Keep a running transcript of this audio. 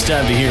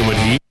Time to hear what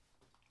he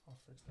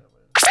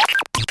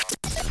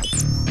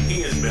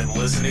has been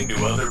listening to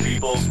other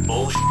people's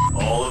bullshit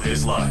all of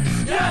his life.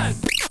 Yes!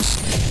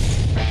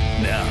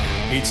 Now,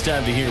 it's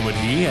time to hear what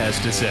he has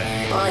to say.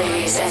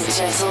 Ladies and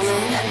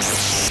gentlemen,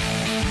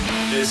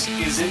 this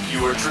isn't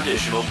your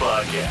traditional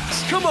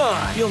podcast. Come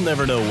on! You'll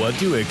never know what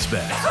to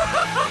expect.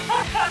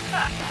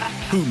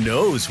 Who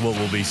knows what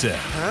will be said?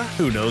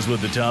 Who knows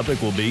what the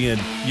topic will be, and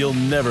you'll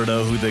never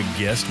know who the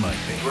guest might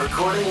be.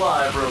 Recording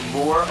live from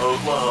Moore,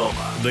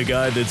 Oklahoma. The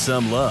guy that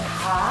some love.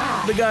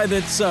 The guy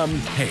that some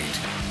hate.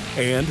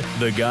 And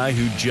the guy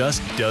who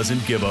just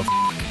doesn't give a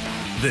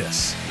f***.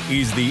 This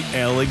is the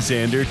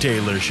Alexander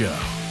Taylor Show.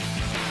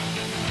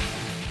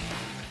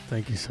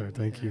 Thank you, sir.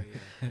 Thank you.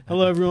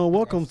 Hello, everyone.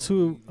 Welcome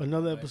to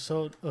another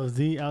episode of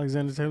the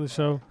Alexander Taylor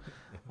Show.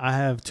 I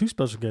have two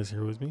special guests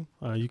here with me.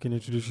 You can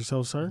introduce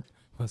yourself, sir.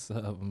 What's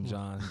up? I'm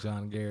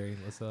John Gary.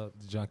 What's up?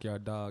 The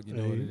Junkyard Dog. You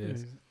know what it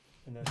is.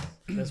 And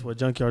that's what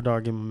Junkyard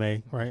Dog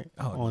MMA, right?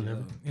 Oh,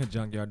 yeah.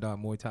 Junkyard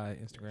Dog Muay Thai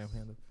Instagram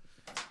handle.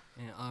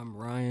 And I'm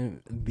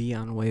Ryan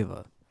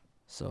Villanueva.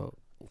 So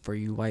for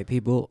you white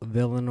people,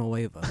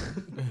 Villanueva.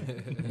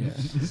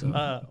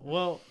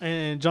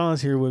 And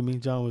John's here with me.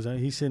 John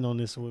he's sitting on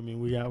this with me.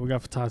 We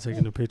got Fatah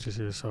taking the pictures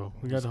here, so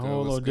we got the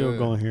whole little deal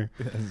going here.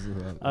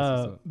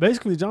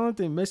 Basically,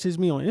 Jonathan messaged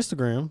me on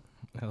Instagram.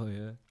 Hell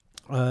yeah.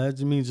 That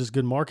just means just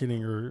good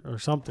marketing or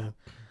something.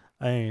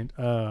 And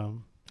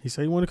he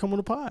said he wanted to come on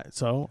the pod.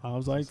 So I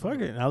was like, fuck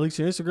it. I looked at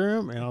your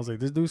Instagram, and I was like,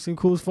 this dude seemed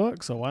cool as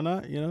fuck, so why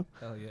not, you know?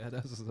 Hell yeah.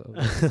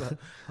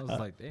 I was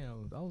like,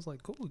 damn. I was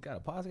like, cool, we got a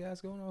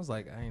podcast going on. I was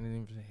like, I ain't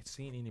even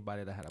seen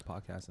anybody that had a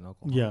podcast in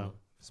Oklahoma. Yeah.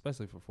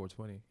 Especially for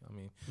 420. I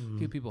mean,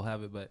 few people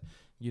have it, but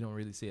you don't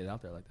really see it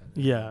out there like that.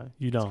 Yeah,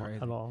 you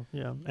don't at all.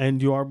 Yeah.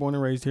 And you are born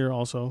and raised here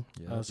also.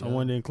 So I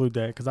wanted to include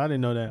that because I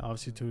didn't know that,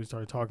 obviously, until we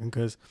started talking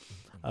because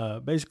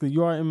basically,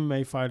 you are an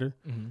MMA fighter,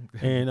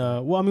 and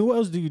what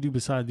else do you do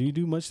besides? Do you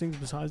do much things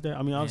besides that?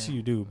 I mean, obviously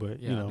you do, but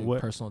you know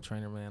what? Personal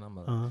trainer, man.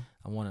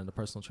 I'm one of the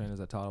personal trainers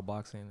at Shoutout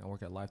Boxing. I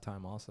work at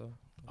Lifetime also.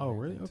 Oh,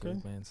 really? Okay,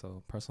 too, man.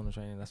 So personal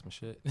training, that's my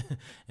shit.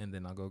 And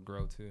then I'll go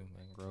grow too,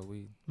 man. Grow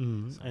weed.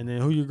 So, and then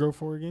who you grow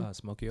for again?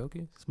 Smokey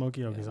Okies.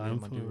 Smokey Okies. Yeah, I'm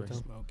familiar with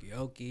them. Smokey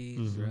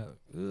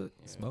Okies.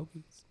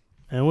 Smokies.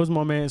 And what's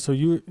my man? So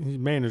he's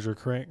manager,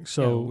 correct?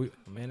 So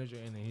manager,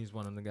 and then he's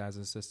one of the guys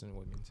assistant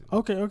with me too.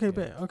 Okay,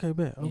 bet.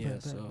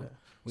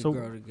 We so,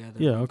 grow together.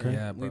 Yeah, okay.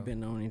 Yeah, bro. We've been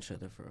knowing each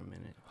other for a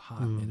minute.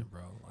 Hot minute,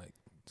 bro. Like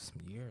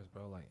some years,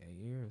 bro. Like 8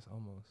 years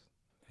almost.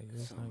 8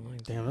 years, 9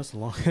 years. Damn, that's the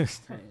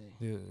longest.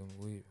 Dude,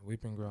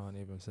 we've been growing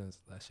even since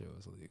that shit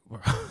was legal,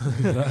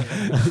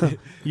 bro.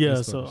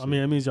 Yeah, so I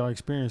mean, that means y'all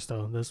experienced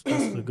though. That's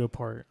the good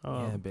part.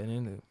 Been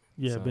in it.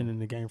 Yeah, been in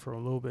the game for a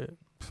little bit.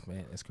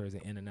 Man, it's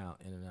crazy. In and out.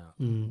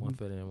 One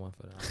foot in, 1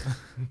 foot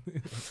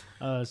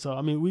out. So,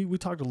 I mean, we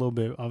talked a little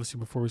bit, obviously,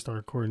 before we started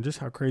recording, just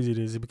how crazy it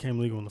is. It became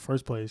legal in the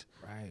first place.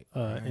 Right.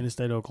 In the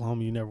state of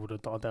Oklahoma, you never would have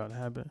thought that would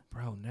happen.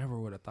 Bro, never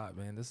would have thought,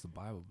 man. This is the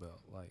Bible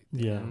Belt. Like,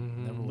 yeah.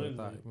 Never would have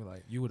thought.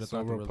 Like, you would have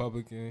thought.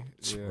 Republican.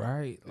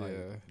 Right. Like,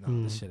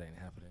 no, this shit ain't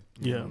happening.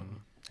 Yeah,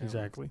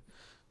 exactly.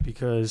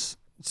 Because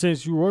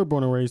since you were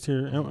born and raised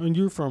here, and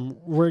you're from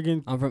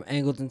Oregon. I'm from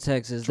Angleton,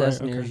 Texas.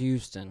 That's near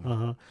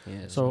Houston.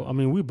 Yeah. So I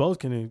mean, we both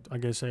can, I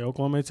guess, say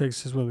Oklahoma,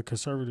 Texas is with a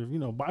conservative,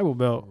 Bible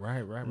Belt.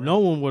 Right. No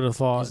one would have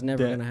thought it's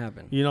never gonna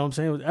happen. You know what I'm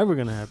saying? It was ever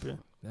gonna happen.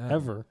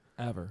 Ever,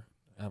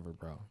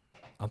 bro.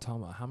 I'm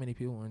talking about how many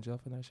people were in jail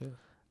for that shit.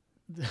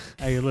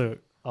 Hey, look,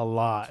 a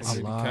lot.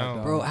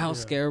 Bro, how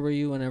scared were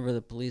you whenever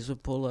the police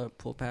would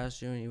pull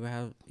past you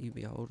and you'd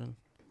be holding?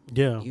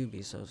 Yeah. You'd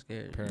be so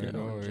scared.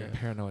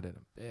 Paranoid in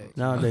a bit.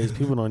 Nowadays,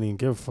 people don't even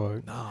give a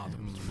fuck. Nah,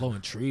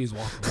 blowing trees,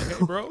 walking like,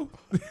 hey, bro.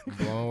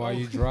 Blowing while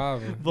you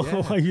driving.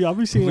 I'll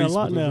be seeing that a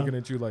lot now. Looking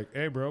at you like,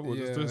 hey, bro,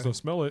 just don't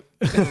smell it.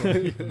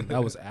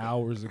 That was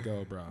hours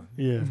ago, bro.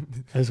 Yeah,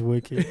 that's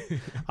wicked.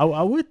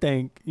 I would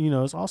think,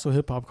 it's also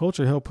hip-hop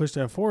culture helped push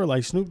that forward,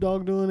 like Snoop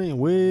Dogg doing it and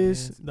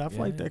Wiz. I feel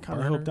like that kind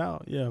of helped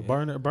out. Yeah,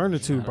 Burner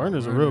too.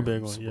 Burner's a real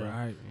big one. Yeah,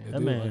 right. That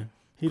dude, man,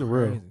 he the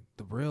real.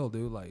 The real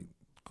dude, like,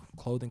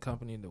 clothing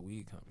company and the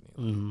weed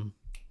company,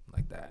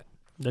 like that.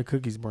 That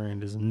Cookies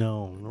brand is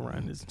known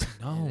around this.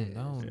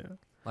 known. Yeah.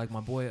 Like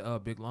my boy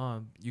Big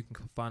Lon, you can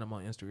find him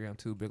on Instagram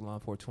too, Big Lon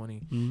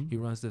 420. He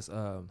runs this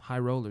High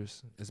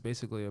Rollers. It's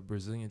basically a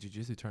Brazilian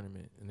jiu-jitsu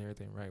tournament and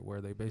everything, right?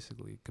 Where they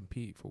basically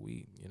compete for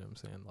weed. You know what I'm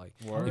saying? Like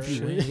if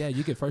you win,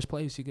 you get first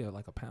place, you get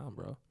like a pound,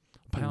 bro.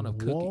 A pound of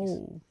cookies.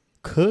 Whoa.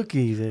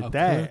 Cookies at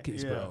that.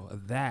 Cookies, bro.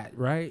 That,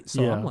 right?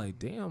 So I'm like,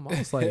 damn. I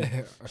was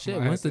like, shit,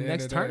 when's the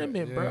next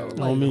tournament, bro?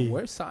 Like,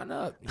 where sign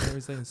up? You know what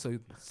I'm saying? So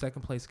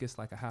second place gets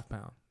like a half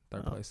pound.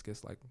 Third place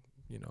gets like,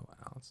 an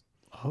ounce.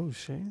 Oh,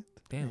 shit.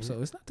 Damn,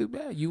 so it's not too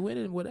bad. You win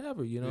it,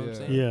 whatever, you know what I'm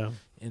saying? Yeah.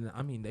 And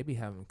I mean, they be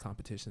having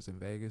competitions in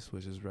Vegas,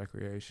 which is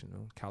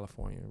recreational,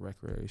 California,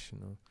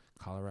 recreational,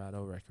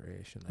 Colorado,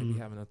 recreational. They be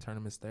having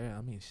tournaments there.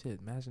 I mean, shit,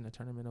 imagine a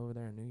tournament over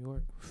there in New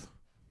York.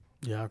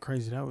 Yeah, how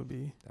crazy that would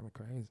be. That'd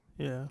be crazy.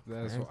 Yeah.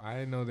 That's what, I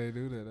didn't know they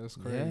do that. That's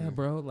crazy. Yeah,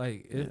 bro.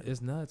 Like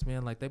it's nuts,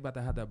 man. Like they about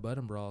to have that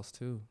button brawls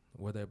too,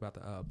 where they're about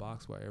to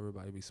box where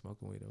everybody be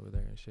smoking weed over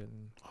there and shit.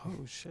 And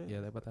Oh shit.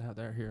 yeah, they about to have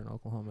that here in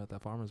Oklahoma at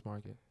that farmers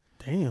market.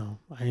 Damn,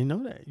 I didn't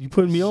know that. You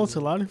putting me on to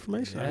a lot of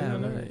information. I Yeah,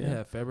 didn't know man. that.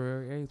 Yeah,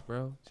 February 8th,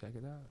 bro. Check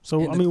it out.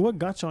 So And I mean, what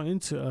got y'all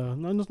into?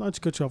 No, not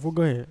to cut you off. Well,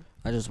 go ahead.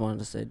 I just wanted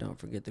to say, don't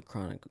forget the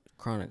chronic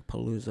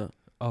Palooza.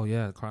 Oh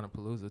yeah, Chronic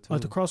Palooza too. Like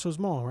the Crossroads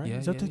Mall, right? Yeah,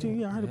 Is that the thing?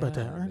 Yeah, I heard about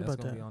that. I heard that's about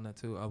gonna that. be on that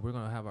too. We're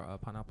gonna have our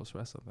pineapple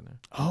express up in there.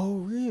 Oh,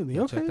 really?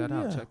 Yeah, Okay. check that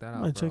out. yeah. Check that I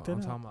out, might bro. check that I'm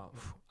out. talking about.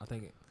 I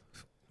think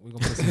we're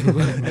gonna put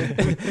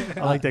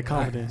some. I like that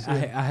confidence. I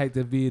yeah. hate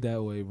to be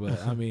that way,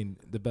 but I mean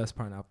the best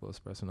pineapple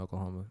espresso in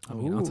Oklahoma. I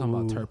mean, I'm talking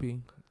about Ooh.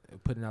 terpene.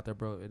 Putting out there,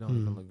 bro. It don't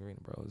even look green,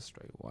 bro. It's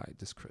straight white,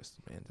 just crisp,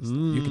 man. Just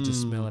you can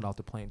just smell it off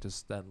the plane.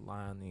 Just that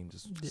lining,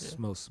 just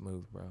smells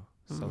smooth, bro.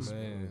 So smooth.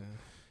 Man.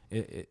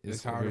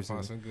 It's hard to seriously-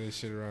 find some good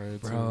shit around here,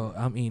 Bro,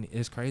 I mean,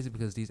 it's crazy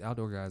because these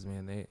outdoor guys,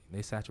 man,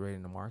 they saturate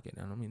in the market.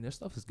 And I mean, their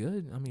stuff is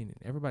good. I mean,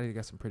 everybody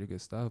got some pretty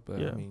good stuff. But,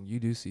 Yeah. I mean, you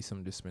do see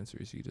some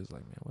dispensaries. You just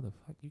like, man, what the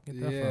fuck you get too.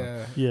 that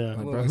from? Yeah. Yeah. Like,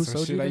 Look bro, like who some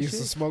sold shit you I that used to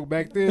shit? smoke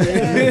back then.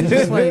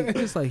 Yeah,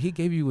 just like he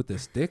gave you with the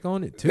stick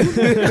on it, too.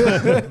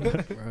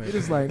 You're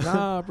just like,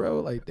 nah,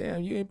 bro. Like,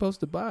 damn, you ain't supposed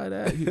to buy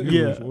that.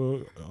 Yeah.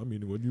 Well, I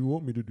mean, what do you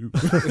want me to do?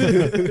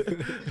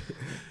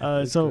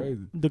 So crazy.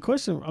 the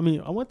question, I mean,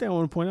 one thing I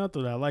want to point out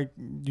though, that like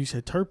you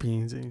said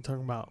terpenes, and you're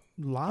talking about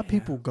a lot of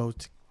people go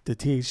to the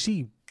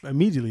THC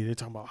immediately. They're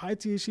talking about high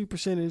THC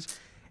percentage.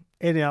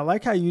 And then I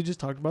like how you just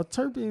talked about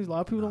terpenes. A lot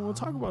of people don't want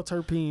to talk about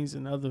terpenes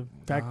and other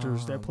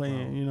factors that play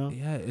in, you know?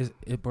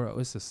 Yeah, bro,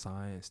 it's a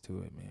science to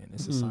it, man.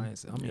 It's a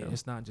science. I mean,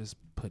 it's not just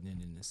putting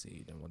it in the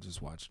seed and we're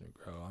just watching it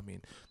grow. I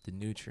mean, the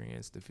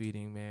nutrients, the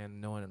feeding,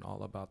 man, knowing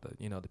all about the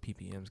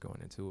ppms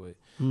going into it,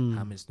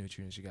 how much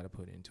nutrients you got to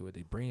put into it.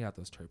 They bring out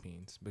those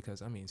terpenes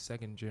because, I mean,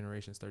 second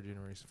generations, third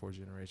generations, fourth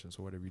generations,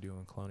 or whatever you're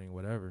doing, cloning,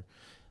 whatever.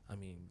 I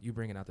mean, you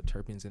bringing out the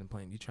terpenes in the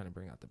plant, you trying to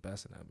bring out the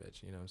best in that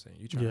bitch. You know what I'm saying?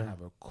 You trying to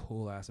have a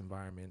cool ass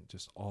environment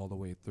just all the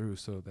way through,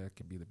 so that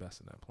can be the best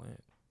in that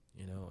plant.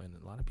 You know, and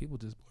a lot of people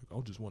just like,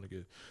 I just want to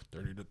get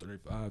 30 to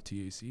 35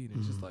 THC, and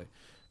it's just like,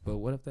 but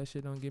what if that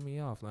shit don't get me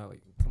off? Like,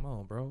 come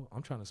on, bro.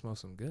 I'm trying to smoke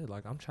some good.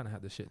 Like, I'm trying to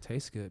have the shit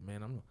taste good,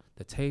 man.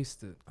 The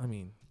taste. I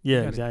mean, Yeah, you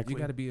gotta, exactly. You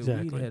got to be a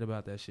exactly. weed head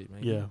about that shit,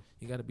 man. Yeah.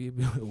 You got to be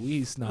a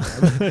weed snob.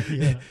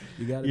 Yeah.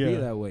 You got to Yeah. be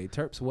that way.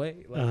 Terps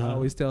way. Like I Uh-huh.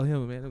 always tell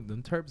him, man,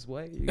 them Terps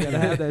way. You got to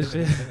have that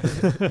shit.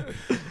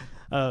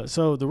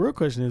 So the real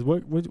question is,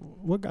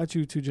 what got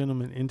you two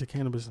gentlemen into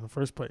cannabis in the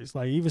first place?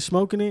 Like even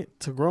smoking it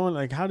to growing,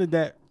 like how did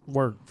that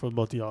work for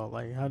both of y'all?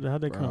 Like how'd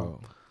that come?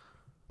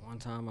 One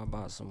time I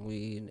bought some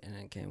weed and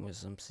it came with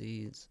some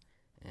seeds,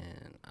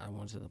 and I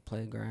went to the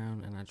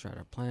playground and I tried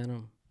to plant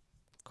them.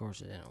 Of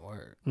course, it didn't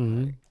work.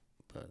 Mhm. Like,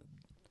 but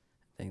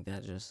I think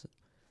that just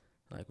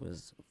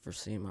was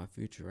foreseeing my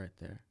future right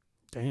there.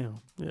 Damn.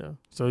 Yeah.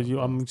 So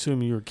I'm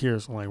assuming you were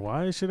curious. I'm like,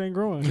 why this shit ain't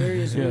growing?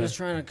 Curious, we Yeah. was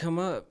trying to come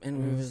up,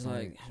 and we was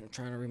like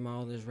trying to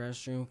remodel this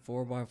restroom,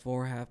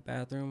 4x4 half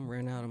bathroom.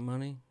 Ran out of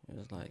money. It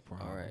was like,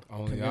 all right,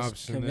 Only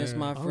option convince there.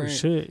 my Oh friend.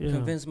 shit. Yeah.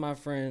 Convince my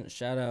friend,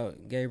 shout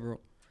out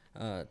Gabriel,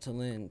 to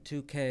lend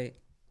 $2K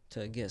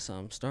to get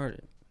something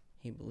started.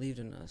 He believed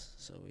in us,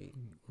 so we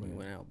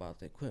went out, bought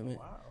the equipment,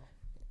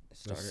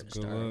 started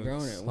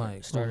growing it.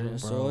 Like, Started in bro,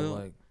 soil,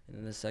 like, and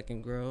then the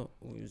second grow,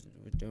 we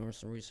were doing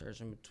some research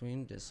in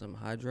between, did some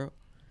hydro,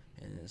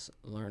 and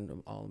learned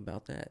all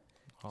about that.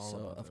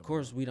 So of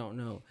course we don't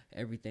know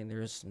everything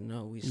there is to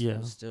know. We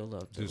still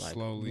love to Just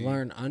slowly,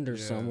 learn under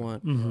someone.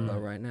 Mhm.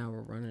 But right now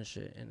we're running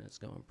shit and it's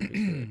going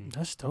pretty good.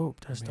 That's dope.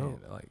 That's man,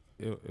 dope. like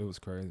it was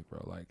crazy,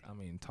 bro. Like, I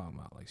mean, talking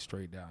about like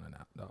straight down and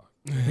out, dog.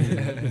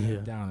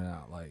 Yeah. Down and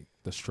out. Like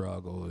the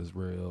struggle is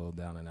real,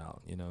 down and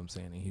out. You know what I'm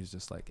saying? And he's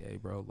just like, hey,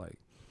 bro, like,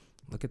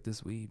 look at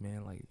this weed,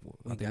 man. Like,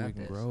 I think got we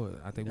can this. grow it.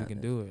 I think we got can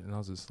this. do it. And I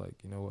was just like,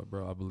 you know what,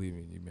 bro? I believe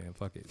in you, man.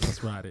 Fuck it.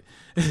 Let's ride it.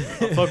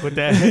 I'll fuck with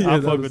that. Yeah,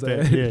 I'll that fuck was with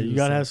that. that. Yeah, you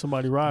gotta have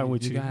somebody riding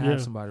with you. You gotta Yeah.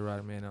 have somebody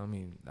riding, man. I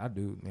mean, I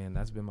do, man.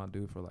 That's been my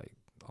dude for like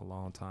a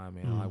long time,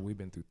 man. Like, we've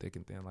been through thick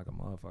and thin like a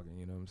motherfucker.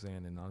 You know what I'm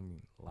saying? And I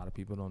mean, a lot of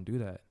people don't do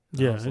that.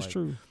 And I Yeah, was it's like,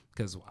 true.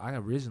 Because I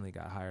originally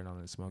got hired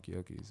on the Smoky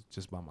Okies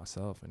just by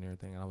myself and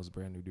everything. And I was a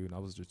brand new dude. And I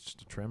was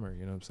just a trimmer,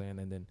 you know what I'm saying?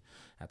 And then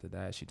after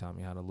that, she taught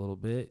me how to a little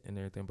bit and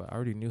everything. But I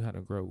already knew how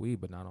to grow weed,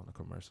 but not on a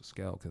commercial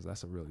scale, because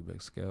that's a really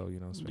big scale, you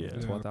know what I'm saying?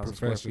 Yeah. 12,000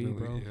 square feet,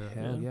 bro. Professionally,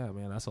 yeah. Hell yeah,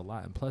 man. That's a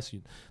lot. And plus,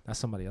 that's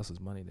somebody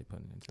else's money they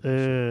putting into that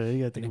shit. Yeah, you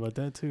gotta think about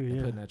that too. And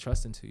Yeah. putting that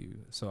trust into you.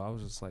 So I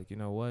was just like, you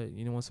know what?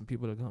 You don't want some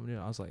people to come in?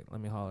 I was like,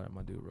 let me holler at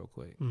my dude real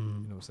quick. You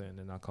know what I'm saying?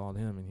 And I called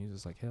him, and he's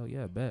just like, hell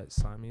yeah, bet.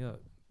 Sign me up.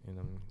 You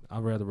know,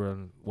 I'd rather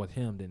run with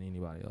him than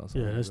anybody else.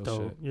 Yeah, Like, that's real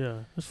dope. shit.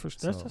 Yeah,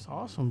 that's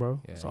awesome,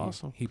 bro. Yeah, That's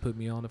awesome. He put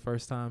me on the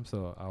first time,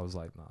 so I was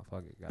like, nah,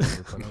 fuck it.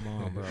 Gotta put him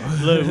on, bro.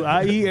 Look,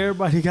 I eat.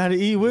 Everybody gotta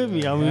eat with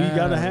me. I mean, you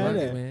gotta have fuck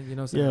that. it, man. You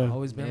know what I'm saying? Yeah. I've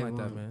always been like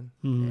that, man.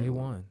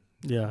 A1.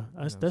 Yeah,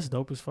 that's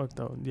dope as fuck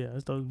though. Yeah,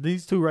 that's dope.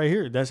 These two right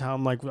here. That's how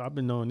I'm like. I've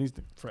been knowing these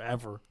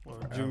forever,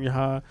 junior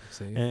high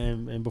See?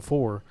 and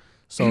before.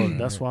 So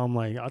that's why I'm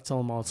like, I tell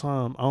him all the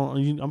time.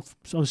 I'm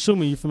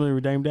assuming you're familiar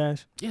with Dame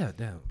Dash. Yeah,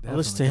 damn. I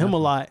listen to him a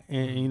lot,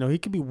 and you know he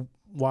can be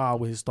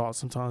wild with his thoughts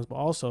sometimes, but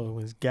also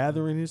when he's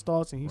gathering his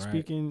thoughts and he's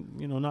speaking,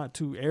 you know, not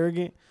too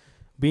arrogant.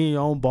 Being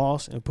your own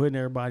boss and putting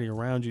everybody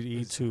around you to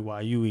eat too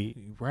while you eat.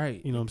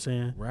 Right. You know what I'm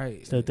saying? Right.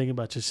 Instead of thinking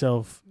about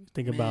yourself,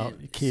 think about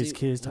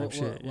kids type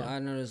shit. What I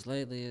noticed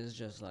lately is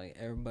just like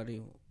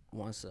everybody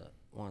wants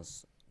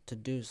to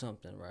do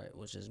something, right?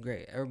 Which is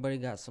great. Everybody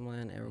got some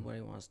land. Everybody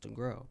wants to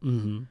grow,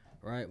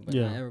 right? But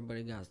not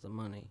everybody got the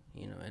money,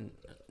 you know, and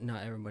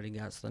not everybody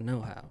got the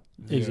know-how.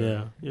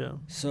 Yeah.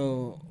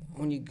 So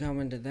when you come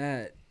into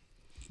that,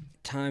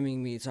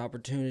 timing meets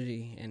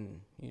opportunity, and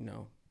you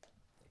know,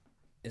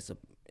 it's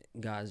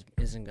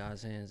in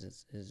God's hands.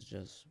 It's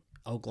just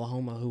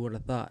Oklahoma. Who would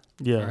have thought?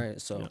 Yeah. Right.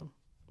 So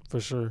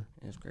for sure,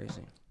 it's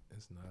crazy.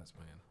 It's nuts,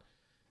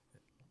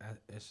 man.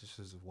 It's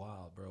just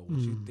wild, bro. What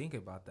you think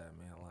about that,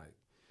 man? Like,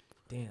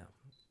 damn,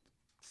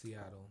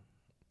 Seattle,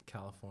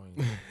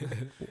 California,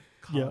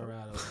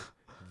 Colorado,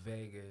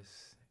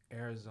 Vegas,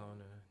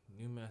 Arizona,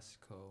 New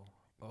Mexico,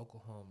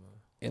 Oklahoma,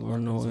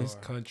 Illinois, Arkansas,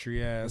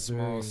 country ass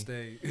small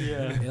state.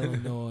 Yeah.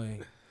 Illinois,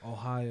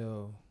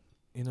 Ohio,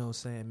 you know what I'm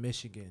saying,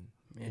 Michigan.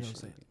 You know what I'm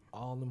saying?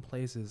 All them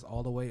places,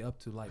 all the way up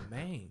to like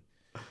Maine.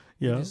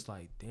 Yeah. Just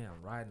like,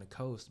 damn, riding the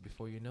coast.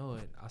 Before you know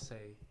it, I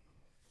say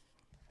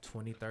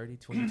 2030,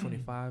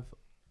 2025,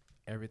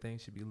 everything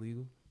should be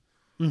legal.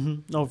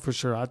 No, for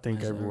sure. I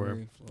think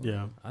everywhere.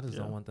 Yeah. I just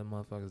don't want them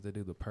motherfuckers to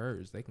do the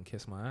purge. They can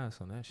kiss my ass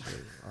on that shit.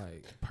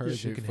 Like,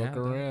 purge, you can fuck have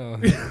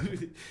around.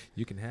 that.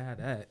 You can have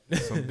that.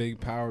 Some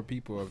big power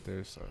people up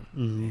there, so.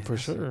 Man, for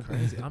that's so sure.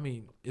 crazy. I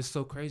mean, it's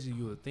so crazy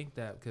you would think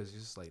that because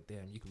it's just like,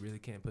 damn, you really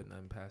can't put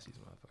nothing past these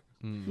motherfuckers.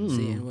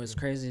 See, and what's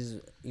crazy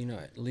is, you know,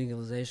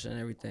 legalization and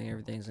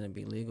everything's going to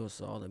be legal,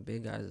 so all the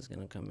big guys is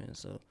going to come in.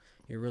 So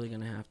you're really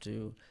going to have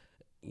to,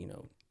 you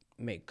know,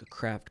 make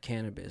craft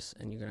cannabis,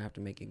 and you're going to have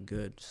to make it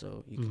good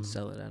so you can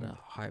sell it at a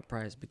high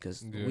price,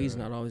 because weed's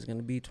not always going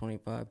to be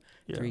 25,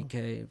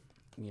 3K.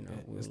 You know,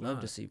 we'd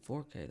love to see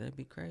 4K. That'd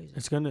be crazy.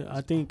 It's going to,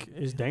 I think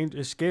it's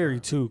dangerous. It's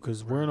scary too,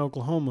 because we're in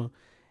Oklahoma.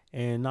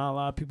 And not a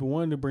lot of people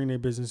wanted to bring their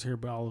business here,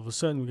 but all of a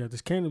sudden we got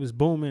this cannabis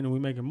booming and we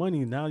making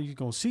money. And now you're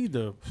gonna see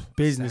the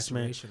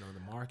businessman on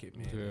the market,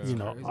 man. Yeah. You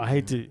know, Crazy, I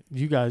hate to.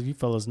 You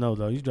fellas know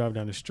though. You drive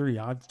down the street,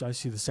 I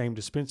see the same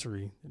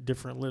dispensary,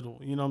 different little.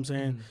 You know what I'm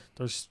saying?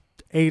 There's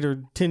 8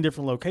 or 10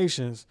 different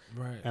locations,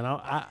 right? And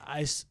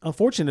it's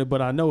unfortunate,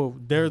 but I know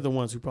they're the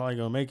ones who probably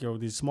gonna make it over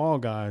these small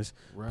guys,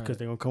 because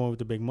they're gonna come up with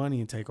the big money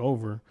and take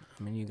over.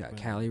 I mean, you got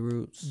Cali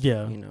Roots.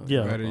 Yeah, you know,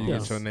 better you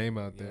get your name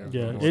out there.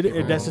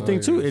 Yeah, that's the thing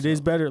too. It is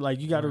better.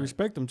 Like, you got to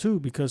respect them too,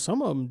 because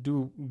some of them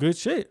do good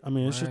shit. I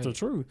mean, it's just the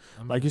truth.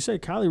 Like you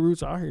said, Cali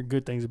Roots, I hear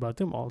good things about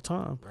them all the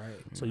time. Right.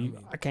 So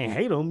I can't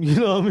hate them. You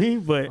know what I mean?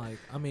 But like,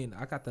 I mean,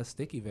 I got that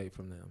sticky vape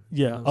from them.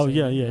 Yeah. You know what I'm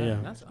saying?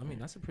 Yeah.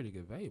 That's a pretty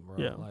good vape, bro.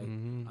 Yeah. Like,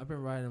 I've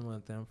been riding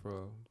with them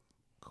for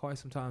quite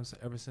some time,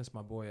 ever since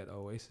my boy at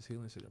Oasis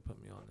Healing Center put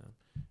me on them.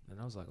 And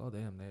I was like, oh,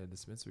 damn, they had a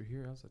dispensary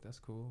here. I was like, that's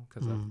cool.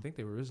 Because I think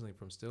they were originally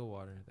from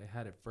Stillwater. They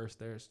had it first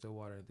there at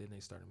Stillwater, and then they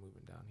started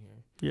moving down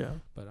here. Yeah.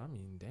 But, I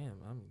mean, damn,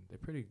 they're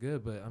pretty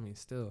good. But, I mean,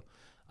 still,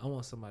 I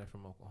want somebody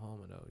from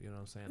Oklahoma, though. You know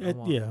what I'm saying? I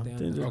want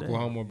them to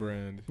Oklahoma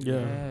brand.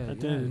 Yeah. At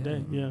the end of the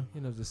day, yeah.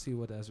 You know, to see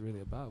what that's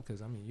really about.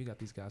 Because, I mean, you got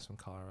these guys from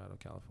Colorado,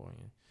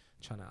 California,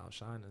 trying to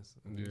outshine us.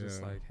 And you're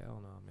just like, hell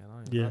no, man. I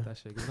ain't about that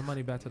shit. Give the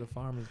money back to the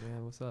farmers,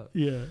 man. What's up?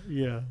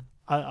 Yeah.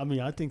 I mean,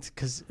 I think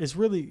because it's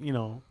really, you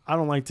know, I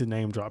don't like to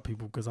name drop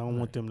people because I don't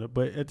want them to,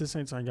 but at the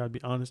same time, I got to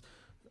be honest,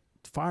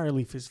 Fire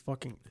Leaf is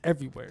fucking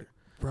everywhere.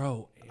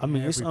 Bro, I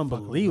mean, it's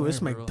unbelievable.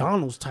 It's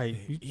McDonald's type.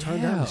 You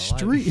turn down the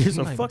street, like, it's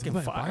a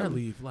fucking Fire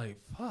Leaf. Like,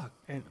 fuck.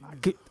 And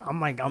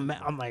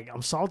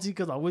I'm salty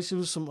because I wish it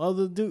was some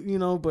other dude, you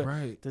know. But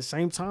at the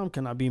same time,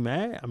 can I be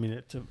mad? I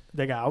mean,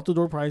 they got out the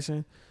door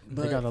pricing.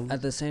 But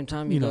at the same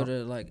time, you go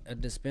to like a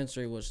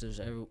dispensary, which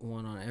there's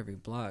one on every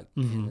block,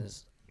 and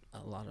there's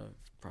a lot of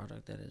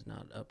product that is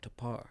not up to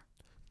par.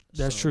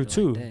 That's so true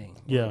too. Like, dang,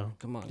 yeah.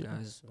 Come on,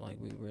 guys. Like,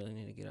 we really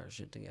need to get our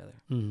shit together.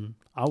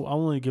 I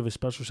want to give a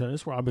special shout.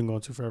 That's where I've been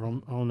going to forever.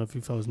 I don't know if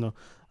you fellas know.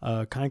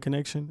 Kind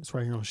Connection. It's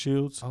right here on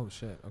Shields. Oh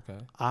shit.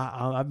 Okay.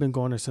 I've been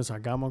going there since I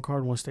got my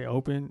card. Once they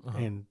open,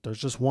 and there's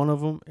just one of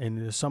them, and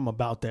there's something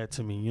about that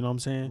to me. You know what I'm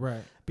saying?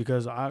 Right.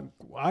 Because I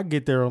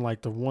get there on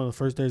like one of the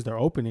first days they're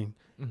opening.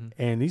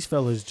 And these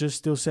fellas just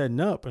still setting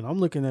up, and I'm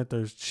looking at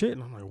their shit,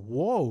 and I'm like,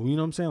 whoa, you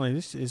know what I'm saying? Like,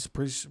 this is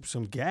pretty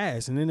some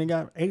gas, and then they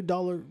got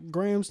 $8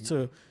 grams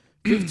to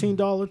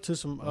 $15 to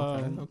some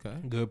okay.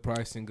 Good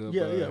pricing,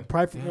 good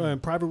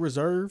private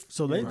reserve.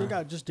 So they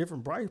got just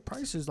different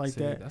prices like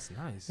that. That's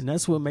nice, and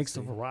that's what makes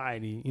the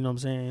variety. You know what I'm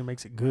saying? It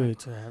makes it good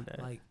to have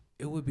that. Like,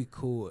 it would be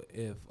cool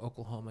if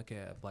Oklahoma could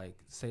have, like,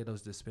 say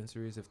those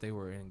dispensaries, if they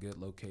were in good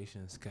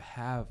locations, could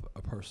have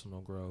a personal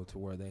grow to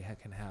where they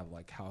can have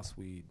like house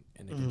weed,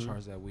 and they can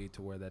charge that weed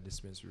to where that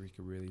dispensary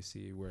could really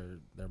see where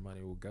their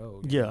money will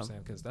go. You know what I'm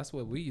saying? Because that's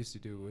what we used to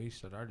do. We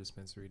shut our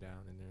dispensary down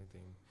and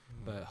everything.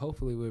 But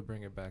hopefully we'll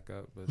bring it back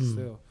up. But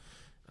still,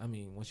 I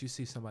mean, once you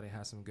see somebody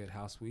has some good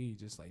house weed,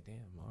 just like, damn,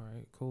 all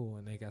right, cool,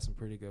 and they got some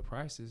pretty good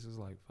prices, it's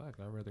like, fuck,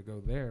 I'd rather go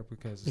there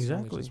because it's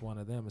only just one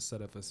of them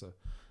instead of it's a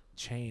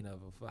chain of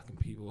fucking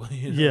people.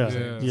 You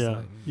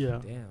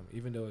know damn,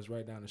 even though it's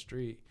right down the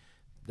street,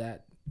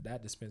 that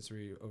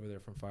dispensary over there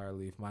from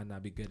Fireleaf might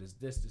not be good as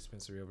this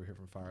dispensary over here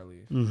from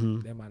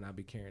Fireleaf. They might not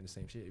be carrying the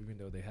same shit, even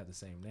though they have the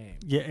same name.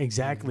 Yeah,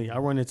 exactly. I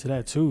run into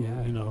that too.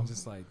 Yeah, you know, I'm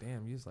just like,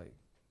 damn, you just like,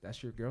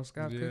 that's your Girl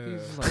Scout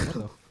cookies? It's like,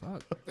 what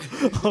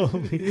the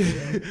fuck?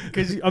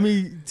 Because I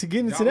mean, to get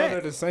into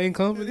that, the same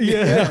company.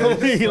 Yeah, I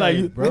mean,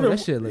 like bro, that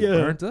shit like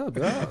burnt up,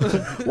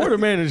 bro. Water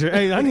manager.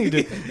 Hey, I need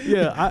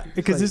to.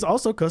 Because it's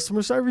also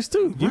customer service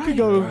too. You can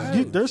go.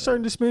 There's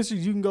certain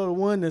dispensaries you can go to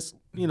one that's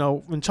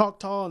in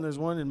Choctaw, and there's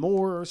one in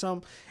Moore or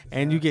something,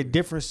 and you get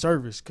different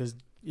service because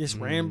it's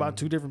ran by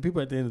two different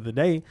people at the end of the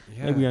day,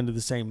 maybe under the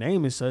same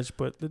name and such,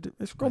 but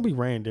it's gonna be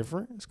ran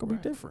different. It's gonna be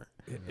different.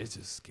 It's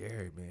just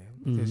scary, man,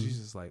 because you're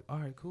just like, all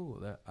right,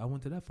 cool. I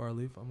went to that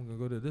Fireleaf. I'm gonna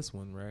go to this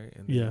one, right?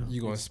 And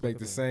you're gonna expect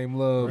the same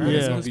love. Right? But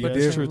it's Yeah, gonna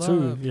be different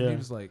too. Yeah, he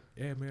was like,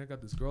 yeah, man, I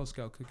got this Girl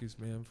Scout cookies,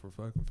 man, for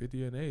fucking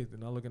 50 and 8th,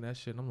 and I look at that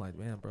shit, and I'm like,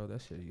 man, bro,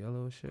 that shit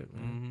yellow as shit,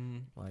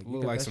 man. Like,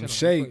 look like some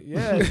shake. shake.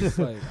 Yeah, it's just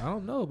like, I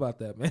don't know about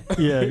that, man.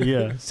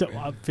 Yeah. So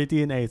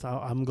 50 and 8th.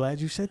 I'm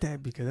glad you said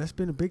that because that's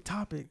been a big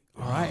topic.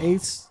 All right,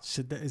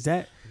 8ths, is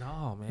that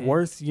no, man,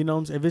 worth,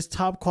 if it's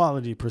top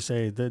quality per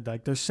se,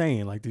 like they're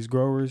saying, like these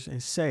growers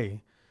and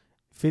say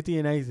 50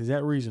 and 8th, is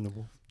that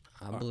reasonable?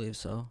 I believe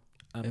so.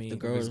 I if mean, the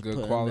growers good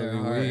put quality their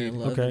heart weed. and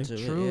love Okay.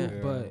 into True,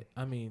 it, but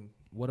I mean,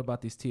 what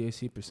about these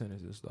THC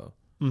percentages though?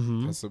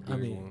 Mm-hmm. That's a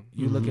big one.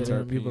 You look at it,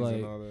 Terpenes people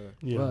and like, all that.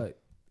 Yeah. but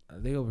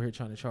they over here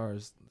trying to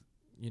charge,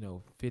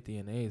 50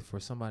 and 8th for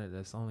somebody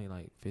that's only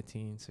like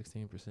 15,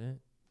 16%.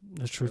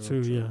 That's true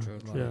too. Yeah.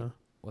 Yeah.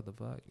 What the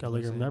fuck? Gotta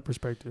look at it from that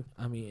perspective.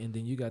 I mean, and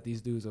then you got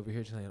these dudes over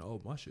here saying, "Oh,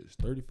 my shit's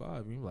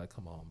 35." And you're like,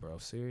 "Come on, bro,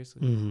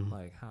 seriously? Mm-hmm.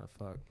 Like, how the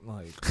fuck?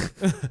 Like,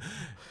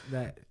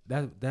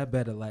 that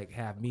better like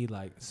have me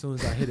like as soon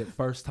as I hit it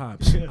first time,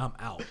 I'm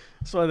out."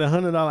 So the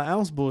 $100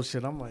 ounce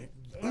bullshit, I'm like,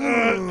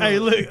 hey,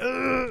 look,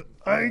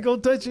 I ain't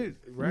gonna touch it.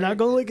 Right. Not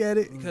gonna look at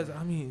it. Because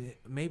I mean,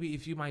 maybe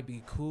if you might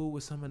be cool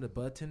with some of the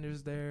bud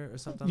tenders there or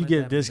something, you like get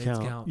that, a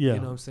discount. Yeah, you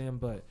know what I'm saying?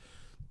 But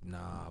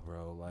nah,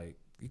 bro, like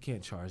you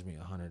can't charge me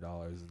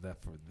 $100 that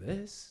for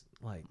this.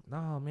 Like,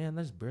 nah, man,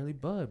 that's barely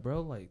bud,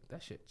 bro. Like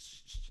that shit.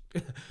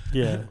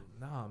 Yeah.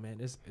 Nah, man,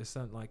 it's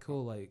something like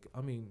cool. Like, I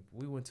mean,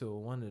 we went to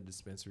one of the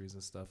dispensaries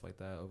and stuff like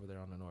that over there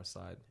on the north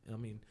side. I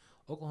mean,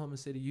 Oklahoma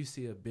City, you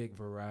see a big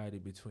variety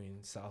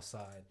between South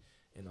Side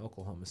and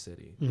Oklahoma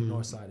City, the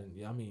north side,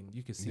 and I mean,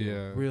 you can see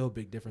a real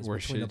big difference where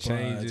between shit the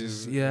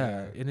changes.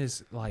 Yeah, and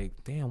it's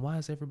like, damn, why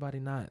is everybody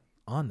not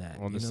on that?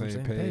 On the You know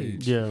same what I'm saying?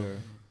 page. Yeah.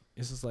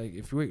 It's just like,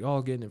 if we're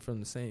all getting it from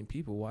the same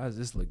people, why does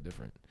this look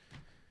different?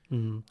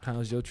 Mm-hmm.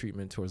 How's your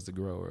treatment towards the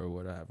grower or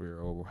whatever,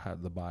 or how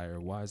the buyer?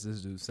 Why is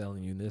this dude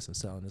selling you this and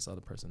selling this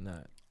other person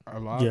that? A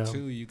lot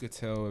too, you could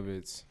tell if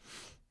it's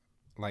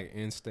like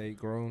in-state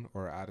grown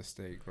or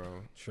out-of-state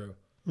grown. True.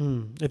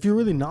 If you're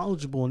really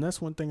knowledgeable, and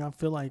that's one thing I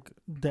feel like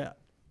that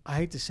I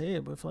hate to say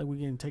it, but I feel like we're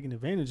getting taken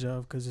advantage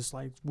of because it's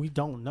like we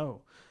don't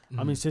know.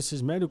 I mean, since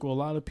it's medical, a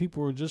lot of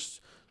people are just,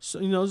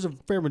 there's a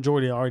fair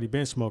majority that already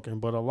been smoking,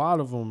 but a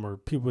lot of them are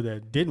people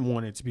that didn't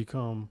want it to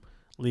become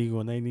legal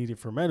and they need it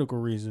for medical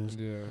reasons.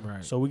 Yeah,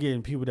 right. So we're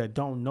getting people that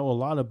don't know a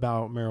lot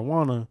about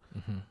marijuana,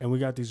 and we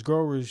got these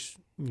growers,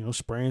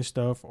 spraying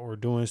stuff or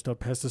doing stuff,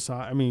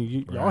 pesticide. I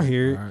mean, y'all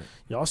hear it,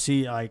 y'all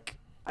see like.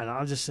 And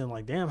I'm just saying,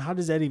 like, damn, how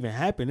does that even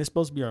happen? It's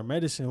supposed to be our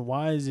medicine.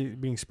 Why is it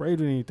being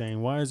sprayed with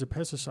anything? Why is it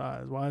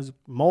pesticides? Why is it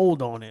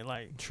mold on it?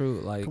 Like, true.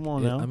 Like, come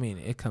on now. I mean,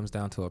 it comes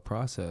down to a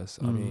process.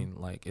 I mean,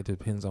 like, it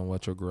depends on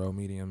what your grow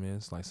medium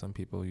is. Like, some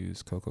people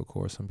use coco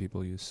coir, some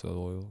people use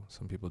soil,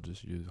 some people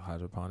just use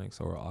hydroponics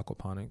or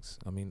aquaponics.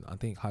 I mean, I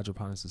think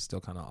hydroponics is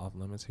still kind of off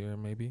limits here,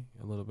 maybe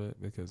a little bit,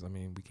 because I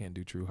mean, we can't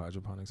do true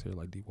hydroponics here,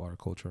 like deep water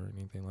culture or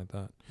anything like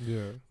that.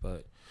 Yeah.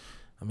 But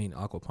I mean,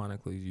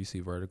 aquaponically, you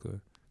see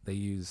vertica. They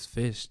use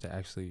fish to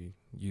actually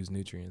use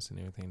nutrients and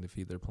everything to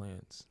feed their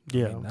plants.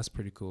 Yeah. I mean, that's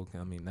pretty cool.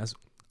 I mean, that's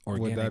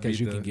organic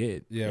as you can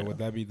get. Yeah, would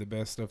that be the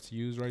best stuff to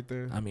use right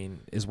there? I mean,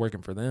 it's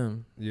working for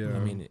them. Yeah. I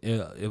mean,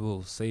 it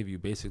will save you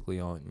basically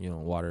on,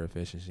 water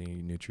efficiency,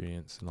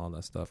 nutrients, and all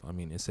that stuff. I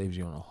mean, it saves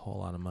you on a whole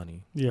lot of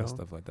money and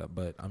stuff like that.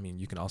 But, I mean,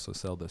 you can also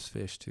sell those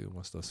fish, too.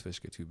 Once those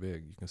fish get too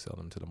big, you can sell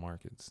them to the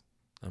markets.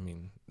 I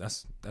mean,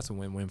 that's a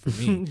win-win for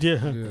me. Yeah.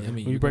 I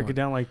mean, when you break it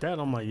down like that,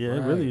 I'm like, it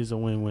really is a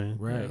win-win.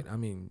 Right. Yeah. I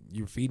mean,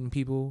 you're feeding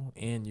people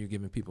and you're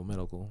giving people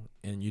medical,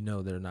 and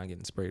they're not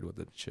getting sprayed with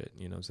the shit.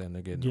 You know what I'm saying?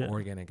 They're getting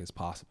organic as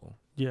possible.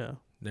 Yeah.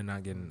 They're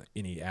not getting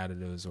any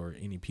additives or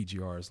any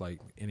PGRs, like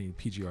any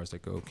PGRs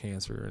that go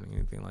cancer or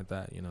anything like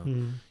that. You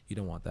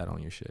don't want that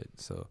on your shit.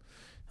 So,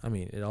 I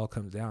mean, it all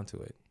comes down to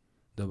it.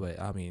 But,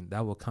 I mean,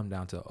 that will come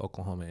down to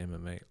Oklahoma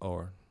MMA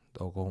or the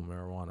Oklahoma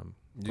marijuana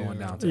going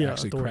down to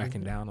actually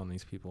cracking down on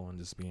these people and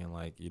just being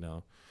like,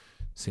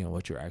 seeing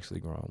what you're actually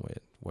growing with,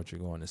 what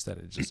you're going, instead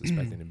of just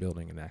inspecting the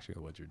building and actually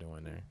what you're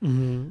doing there. Yeah,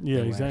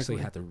 and exactly. Actually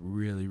have to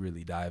really,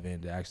 really dive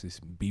in to actually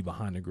be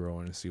behind the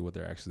grower and see what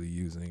they're actually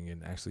using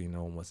and actually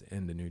knowing what's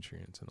in the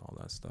nutrients and all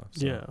that stuff.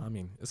 So, yeah, I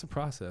mean, it's a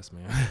process,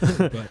 man.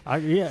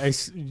 But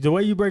it's, the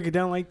way you break it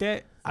down like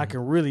that, I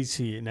can really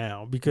see it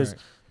now because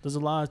there's a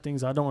lot of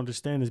things I don't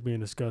understand is being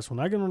discussed. When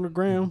I get on the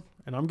ground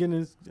and I'm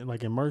getting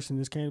like immersed in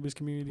this cannabis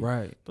community,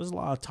 there's a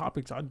lot of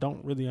topics I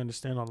don't really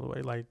understand all the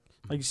way. Like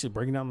you said,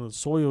 breaking down the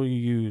soil you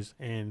use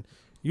and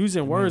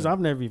using words I've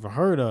never even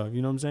heard of.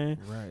 You know what I'm saying?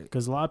 Right.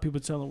 Because a lot of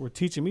people were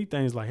teaching me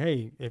things like,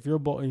 hey, if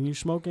you're and you're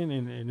smoking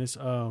and it's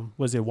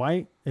was it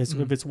white? It's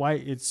if it's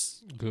white,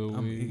 it's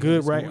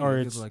good, right? Or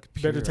it's like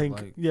pure, better take.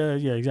 Like, yeah,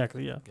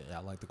 exactly, yeah. Yeah,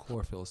 like the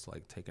chlorophyll is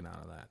like taken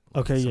out of that.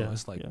 Like, okay, so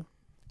it's like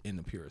in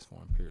the purest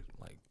form,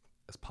 like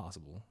as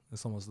possible.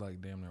 It's almost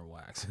like damn near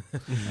wax.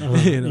 You know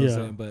what I'm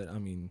saying? But I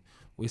mean,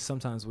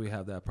 sometimes we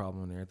have that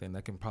problem and everything.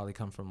 That can probably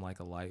come from like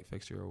a light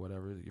fixture or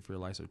whatever. If your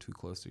lights are too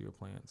close to your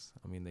plants,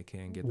 I mean, they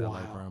can get that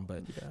light burn,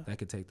 but that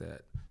could take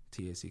that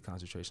THC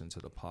concentration to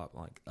the pop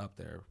like up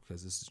there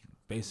because it's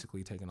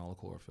basically taking all the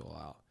chlorophyll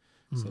out.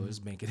 So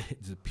it's making it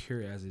as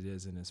pure as it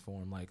is in its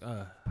form. Like,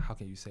 how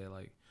can you say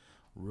like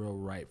real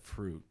ripe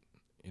fruit?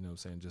 You know what I'm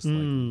saying? Just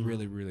like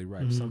really, really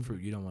ripe. Some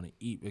fruit you don't want to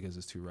eat because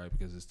it's too ripe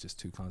because it's just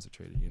too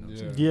concentrated. You know what I'm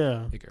saying?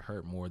 Yeah. It could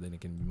hurt more than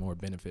it can be more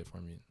benefit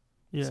from you.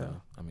 Yeah.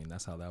 So, I mean,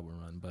 that's how that would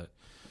run. But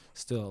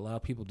still, a lot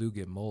of people do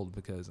get mold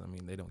because, I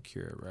mean, they don't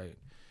cure it right.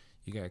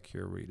 You got to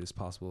cure where it is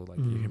possible. Like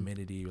your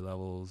humidity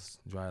levels,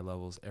 dry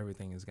levels,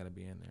 everything has got to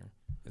be in there.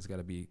 It's got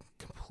to be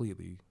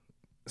completely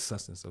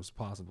sustenance as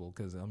possible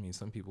because, I mean,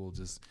 some people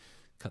just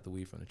cut the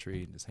weed from the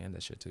tree and just hand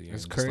that shit to you.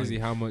 It's crazy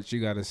how much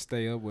you got to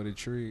stay up with a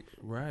tree.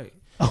 Right.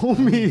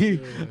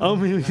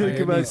 Think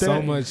about that.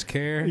 So much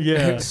care.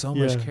 Yeah. So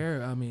much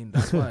care. I mean,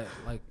 that's why,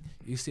 like,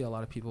 you see a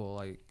lot of people,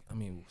 like, I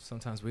mean,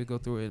 sometimes we go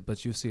through it,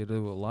 but you see it with a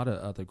lot of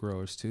other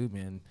growers too,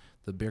 man.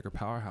 The bigger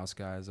powerhouse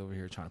guys over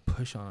here trying to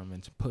push on them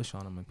and to push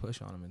on them and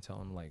push on them and tell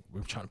them, like,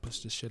 we're trying to push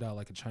this shit out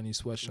like a Chinese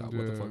sweatshop.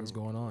 What the fuck is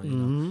going on? You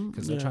know?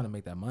 Because they're trying to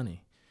make that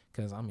money.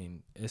 Because, I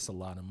mean, it's a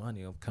lot of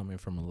money coming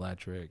from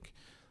electric,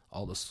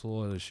 all the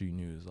soil that you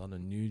use, all the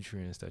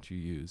nutrients that you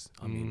use.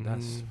 I mean,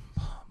 that's,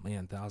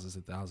 man, thousands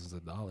and thousands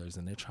of dollars,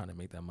 and they're trying to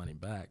make that money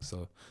back.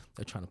 So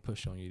they're trying to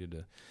push on you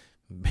to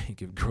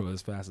make it grow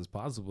as fast as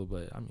possible,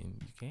 but I mean,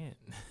 you can't.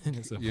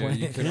 It's a plan.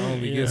 You can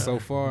only get so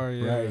far.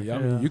 Right. I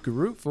mean, you can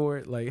root for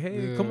it. Like,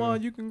 hey, come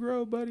on, you can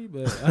grow, buddy.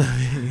 But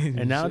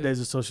and nowadays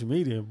with social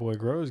media, boy,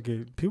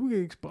 people get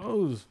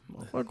exposed.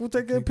 Motherfucker will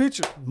take that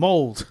picture.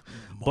 Mold.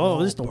 Bro,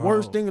 this is the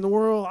worst thing in the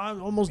world. I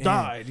almost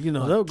died. You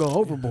know, they'll go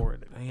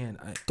overboard. Man,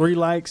 3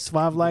 likes,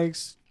 5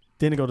 likes.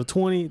 Then it go to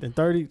 20, then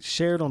 30,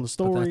 shared on the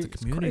story. But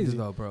that's the community,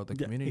 though, bro. The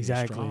community is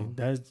strong.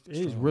 It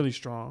is really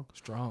strong.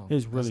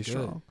 It's really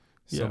strong.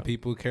 Some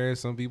people care,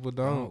 some people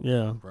don't.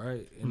 Yeah.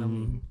 Right. And I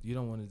mean, you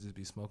don't want to just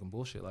be smoking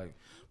bullshit. Like,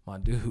 my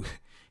dude,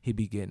 he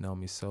be getting on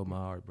me so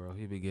hard, bro.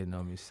 He be getting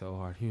on me so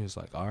hard. He was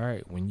like, all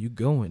right, when you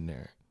go in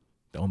there,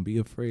 don't be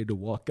afraid to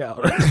walk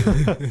out.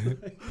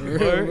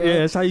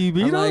 That's how you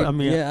be. Like, I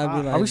mean,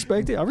 I'd be like, I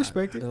respect it. I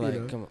respect it.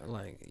 Like, come on,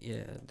 like,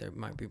 yeah, they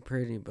might be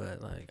pretty,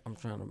 but like, I'm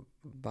trying to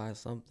buy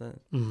something,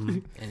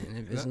 and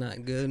if it's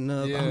not good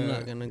enough, I'm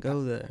not gonna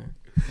go there.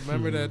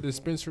 Remember that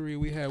dispensary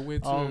we had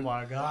with? Oh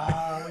my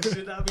God!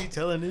 Should I be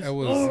telling this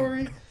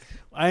story?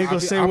 I ain't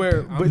gonna say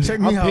where, but check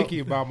me out. I'm picky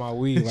about my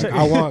weed. Like,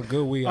 I want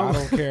good weed. I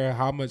don't care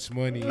how much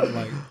money.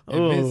 Like,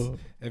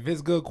 if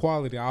it's good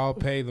quality, I'll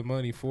pay the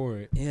money for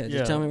it. Yeah,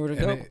 just tell me where to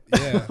go.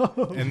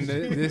 And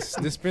this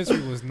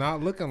dispensary was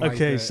not looking like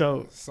that.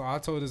 So I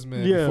told this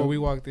man before we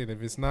walked in,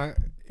 if it's not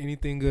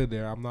anything good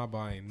there, I'm not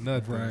buying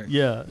nothing. Right.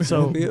 Yeah.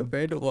 So be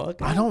afraid to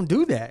walk in. I don't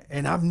do that,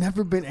 and I've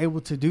never been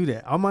able to do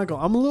that. I'm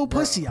a little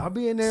pussy. I'll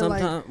be in there.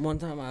 One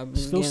time I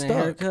was getting a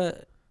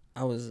haircut.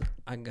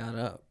 I got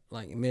up.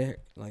 Like,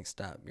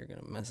 stop, you're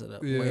gonna mess it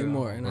up way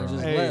more, and I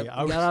just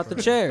got out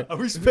the chair. I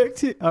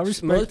respect it.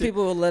 Most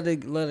people will let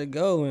it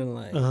go and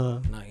like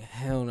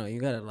hell no,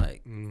 you gotta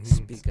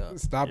speak up,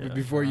 stop it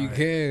before you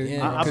can.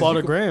 Yeah. I bought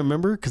a gram,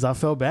 remember? Because I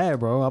felt bad,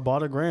 bro. I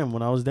bought a gram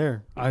when I was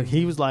there.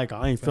 He was like,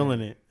 I ain't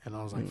feeling it, and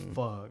I was like,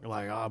 fuck.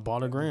 Like, I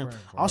bought a gram.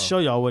 I'll show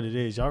y'all what it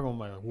is. Y'all gonna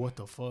be like, what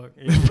the fuck?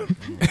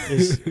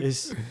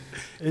 It's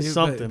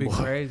something. It'd be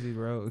crazy,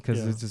 bro. Because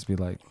it just be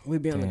like, we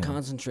be on the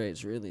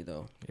concentrates, really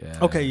though. Yeah.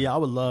 Okay, yeah, I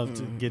would love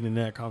to get in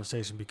that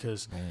conversation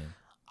because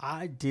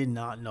I did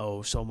not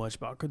know so much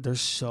about.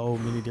 There's so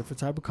many different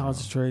type of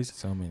concentrates.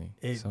 So many.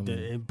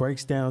 It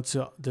breaks down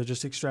to they're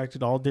just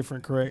extracted all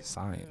different, correct?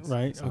 Science,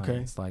 right? Science. Okay.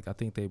 It's like I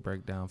think they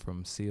break down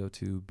from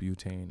CO2,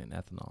 butane, and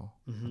ethanol.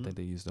 I think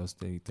they use those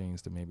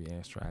things to maybe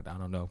extract. I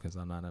don't know because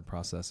I'm not a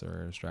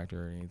processor or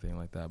extractor or anything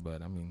like that.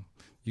 But I mean,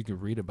 you can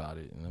read about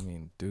it, and I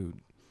mean, dude.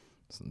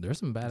 There's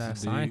some badass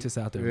scientists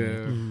out there,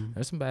 man.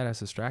 There's some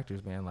badass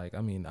extractors, man. Like,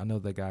 I mean, I know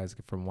the guys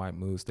from White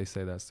Moose, they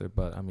say that's their,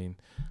 but I mean,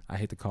 I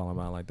hate to call him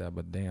out like that,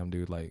 but damn,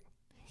 dude, like,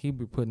 he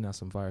be putting out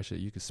some fire shit.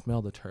 You can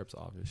smell the terps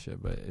off his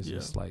shit, but it's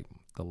just like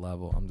the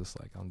level. I'm just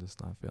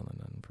not feeling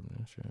nothing from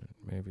this shit.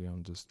 Maybe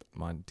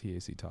my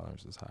THC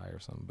tolerance is high or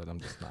something, but I'm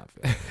just not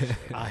feeling it.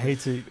 I hate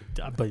to,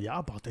 but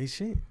y'all bought that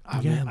shit.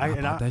 I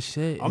bought that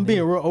shit. I'm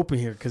being real open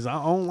here because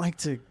I don't like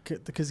to,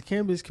 because the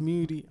cannabis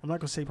community, I'm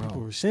not going to say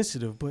people are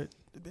sensitive, but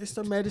it's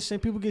the medicine.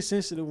 People get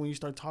sensitive when you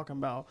start talking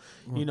about,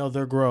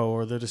 their grow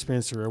or their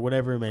dispensary or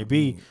whatever it may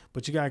be.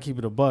 But you gotta keep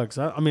it a buck.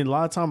 So I mean, a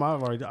lot of time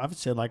I've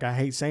said, like, I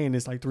hate saying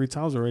this like 3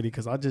 times already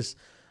because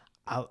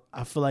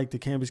I feel like the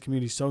cannabis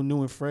community is so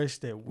new and fresh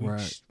that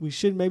we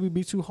shouldn't maybe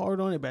be too hard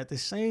on it. But at the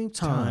same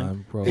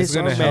time, it's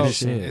gonna help.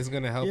 It's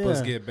gonna help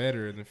us get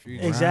better in the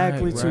future.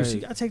 Exactly. Too. So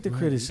you gotta take the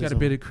criticism. You gotta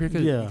be a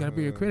critic. You gotta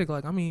be a critic.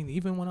 Like, I mean,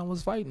 even when I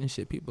was fighting and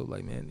shit, people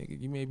like, man, nigga,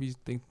 you maybe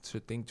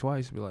should think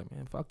twice. Be like,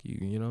 man, fuck you.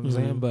 You know what I'm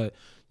saying? But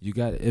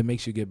it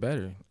makes you get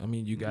better. I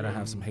mean, you gotta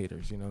have some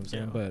haters. You know what I'm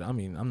saying? But I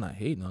mean, I'm not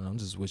hating on them. I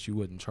just wish you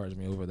wouldn't charge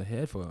me over the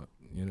head for it.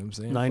 You know what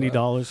I'm saying?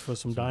 $90 for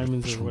some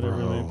diamonds or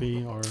whatever it may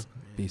be, or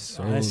be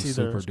so I see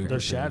super their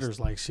shatters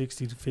like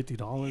 $60 to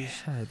 $50.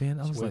 Yeah, man,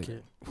 I was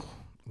wicked.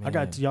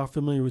 Y'all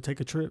familiar with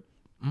Take a Trip?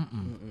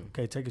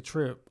 Okay, Take a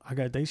Trip. I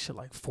got they shit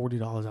like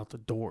 $40 out the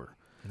door.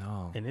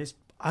 No, and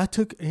I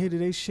took a hit of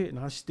they shit, and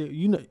I still,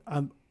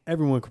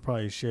 everyone could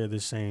probably share the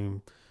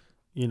same.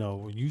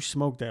 When you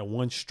smoke that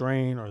one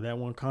strain or that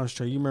one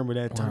concentrate, you remember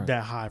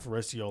that high for the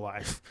rest of your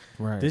life.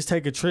 Right. This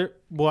Take a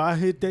Trip, boy, I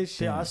hit that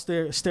shit. Damn. I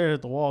stared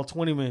at the wall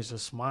 20 minutes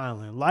just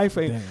smiling. Life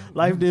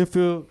didn't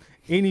feel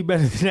any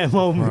better than that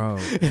moment. Bro,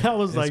 and I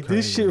was like, crazy.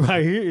 This shit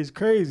right here is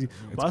crazy.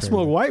 But I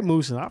smoked White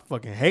Moose and I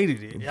fucking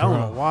hated it. I don't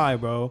know why,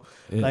 bro.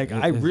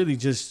 I really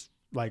just,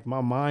 like,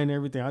 my mind and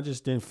everything, I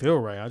just didn't feel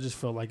right. I just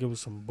felt like it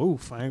was some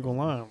boof. I ain't gonna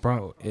lie.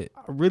 Bro, I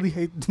really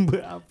hate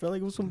but I felt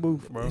like it was some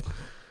boof, bro.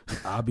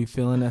 I'll be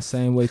feeling that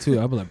same way too.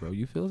 I'll be like, bro,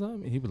 you feel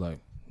something? He'd be like,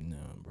 no,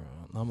 bro.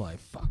 And I'm like,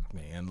 fuck,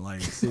 man.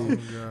 Like,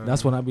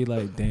 that's when I be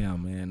like,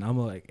 damn, man. I'm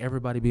like,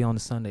 everybody be on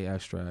the Sunday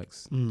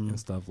extracts and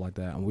stuff like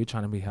that, and we're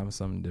trying to be having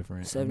something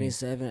different.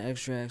 77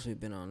 extracts, we've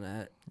been on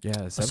that.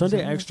 Yeah,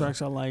 Sunday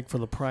extracts I like for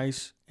the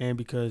price and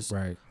because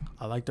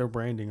I like their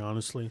branding,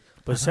 honestly.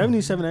 But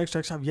 77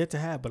 extracts I've yet to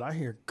have, but I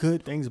hear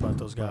good things about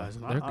those guys.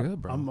 And they're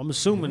good, bro. I'm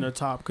assuming they're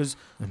top because,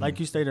 like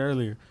you stated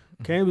earlier,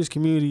 cannabis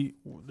community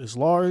is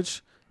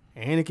large.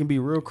 And it can be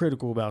real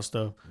critical about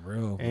stuff.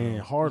 And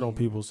hard on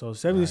people. So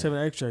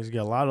 77 extracts get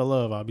a lot of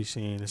love I'll be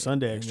seeing. And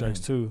Sunday extracts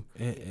too.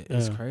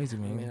 It's crazy,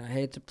 man. I mean, I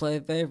hate to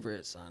play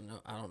favorites.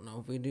 I don't know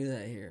if we do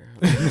that here.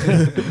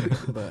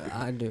 But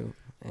I do.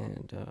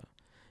 And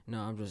no,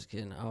 I'm just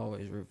kidding. I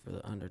always root for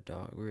the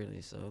underdog,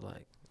 really. So,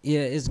 like,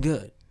 yeah, it's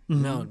good.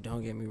 No,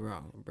 don't get me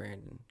wrong.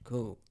 Brandon,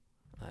 cool.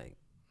 Like,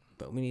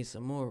 but we need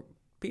some more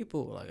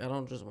people. Like, I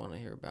don't just want to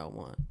hear about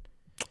one.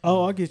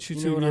 Oh, I get you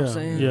too. You know what I'm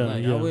saying? Yeah,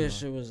 like, I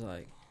wish it was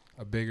like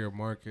a bigger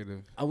market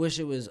of. I wish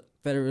it was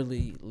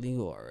federally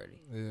legal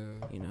already.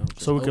 Yeah.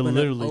 So we can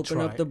literally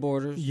open up the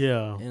borders.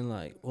 Yeah. And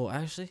like, well,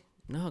 actually,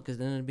 no, because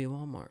then it'd be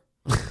Walmart.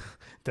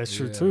 That's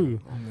true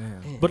too. Oh,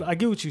 man. But I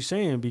get what you're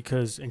saying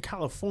because in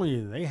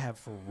California they have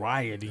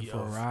variety. You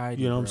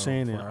know what I'm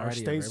saying? In our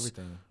states,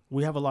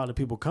 we have a lot of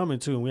people coming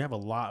too, and we have a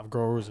lot of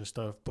growers and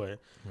stuff. But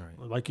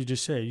like you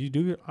just said,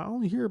 I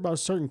only hear about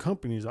certain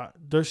companies.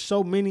 There's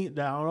so many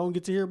that I don't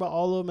get to hear about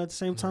all of them at the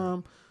same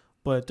time.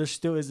 But there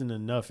still isn't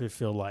enough. It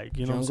feel like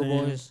know what I'm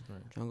saying?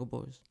 Jungle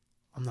Boys.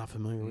 I'm not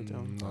familiar with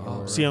them.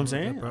 No. See what I'm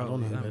saying? Bro, I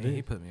don't know.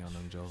 He put me on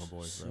them Jungle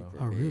Boys, bro.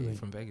 Oh, really?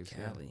 From Vegas,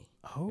 Cali.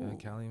 Oh,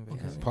 Cali and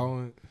Vegas.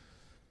 Poland.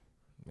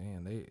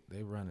 Man,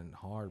 they running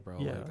hard, bro.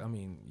 Yeah. Like, I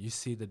mean, you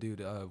see the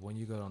dude when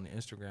you go on the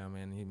Instagram,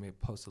 man. He may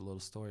post a little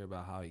story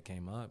about how he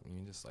came up, and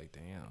you're just like,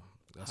 damn,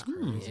 that's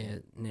crazy. Yeah,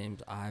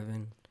 named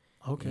Ivan.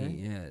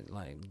 Okay.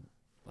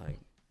 Like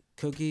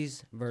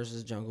Cookies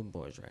versus Jungle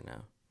Boys right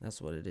now.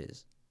 That's what it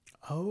is.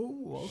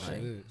 Oh, okay.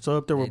 Like, so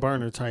if there were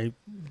burner type,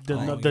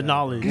 the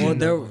knowledge.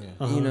 Well,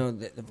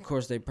 of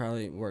course, they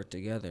probably work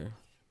together.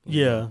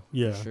 Yeah,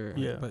 sure.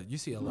 Yeah. But you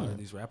see a lot of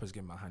these rappers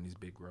getting behind these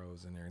big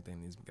grows and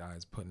everything. These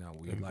guys putting out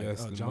weed. Like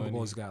Jungle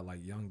Boys got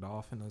like Young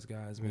Dolph and those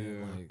guys,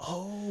 man. Like,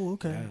 oh,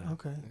 okay,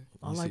 okay.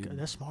 I like it.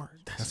 That's smart.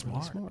 That's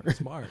really smart. That's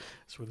smart.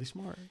 It's really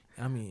smart.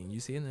 I mean,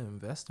 you see in the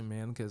investing,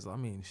 man, because I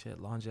mean,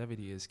 shit,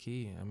 longevity is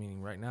key. I mean,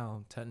 right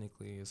now,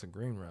 technically, it's a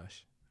green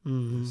rush.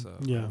 Mm-hmm. So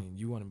I mean,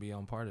 you want to be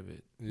on part of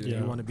it.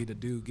 You want to be the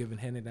dude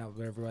handing out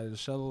for everybody the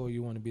shovel, or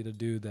you want to be the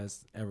dude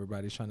that's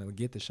everybody's trying to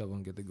get the shovel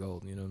and get the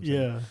gold. You know what I'm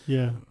saying?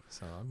 Yeah.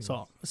 So I mean,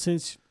 so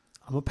since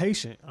I'm a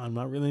patient, I'm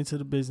not really into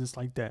the business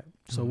like that.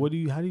 So how do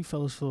you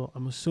fellas feel?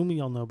 I'm assuming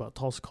y'all know about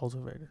Tulsa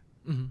Cultivator.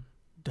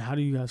 Mm-hmm. How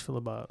do you guys feel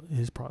about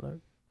his product?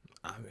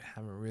 I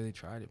haven't really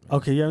tried it, man.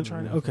 Okay, you haven't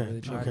tried it? Okay,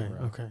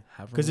 okay.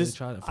 Because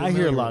really I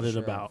hear a lot of it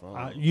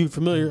about. You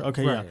familiar?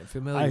 Okay, right,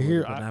 familiar I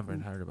hear. I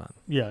haven't heard about it.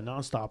 Yeah,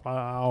 nonstop.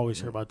 I always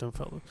hear about them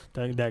fellas,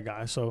 that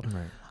guy. So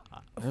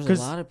there's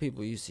a lot of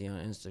people you see on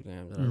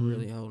Instagram that are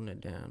really holding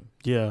it down.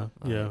 Yeah,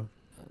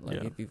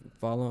 if you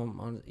follow them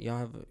on,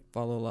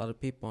 follow a lot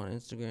of people on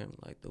Instagram,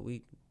 like the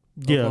week.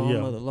 The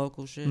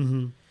local shit.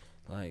 Mm-hmm.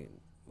 Like,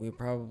 we're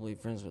probably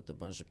friends with a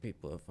bunch of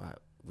people.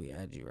 we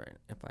add you right.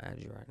 If I add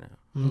you right now.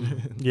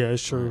 Yeah,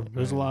 it's true.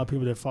 There's a lot of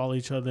people that follow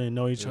each other and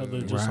know each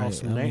other just off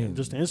some name,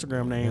 just the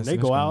Instagram name. They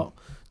go out,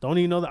 don't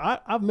even know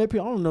that. I've met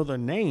people, I don't know their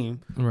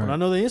name, but I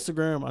know their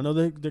Instagram. I know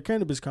their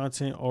cannabis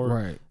content,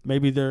 or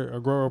maybe they're a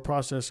grower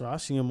processor. I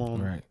see them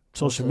on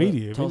social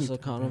media. Tulsa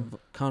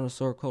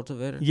connoisseur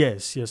cultivator.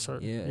 Yes, sir.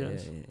 Yeah.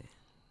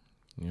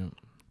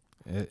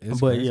 It's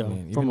crazy,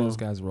 man. Even those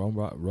guys,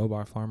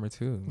 robot farmer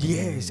too.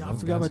 Yes, I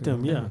forgot about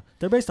them. Yeah,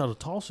 they're based out of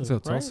Tulsa.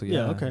 Right? Tulsa,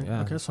 yeah. Okay.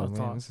 That's so, what I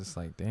thought. It's just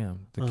like,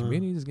 damn, the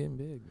community is getting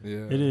big.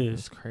 Yeah, it is.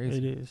 It's crazy.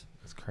 It is.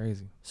 It's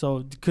crazy. So,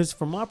 because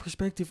from my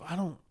perspective,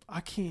 I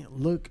can't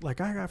look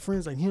like, I got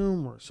friends like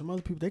him or some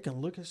other people. They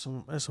can look at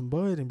some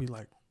bud and be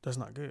like, that's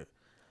not good.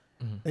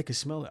 They can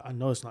smell it. I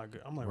know it's not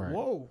good. I'm like,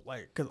 whoa,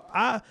 like, cause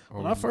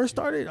when I first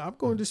started, I'm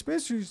going to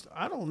dispensaries.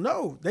 I don't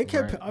know. They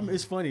kept.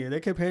 It's funny.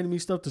 They kept handing me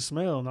stuff to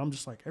smell, and I'm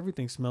just like,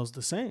 everything smells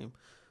the same.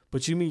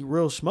 But you meet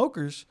real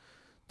smokers,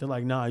 they're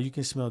like, nah, you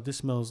can smell. This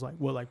smells like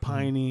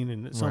pinene,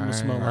 and something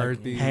smell like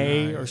earthy,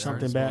 hay or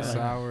something bad.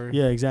 Sour.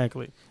 Yeah,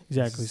 exactly.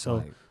 So.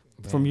 Like,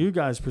 from you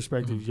guys'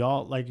 perspective,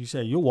 y'all, like you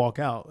said, you'll walk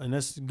out, and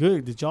that's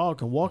good that y'all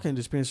can walk in the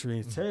dispensary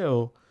and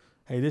tell,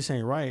 hey, this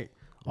ain't right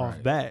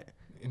off bat.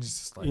 It's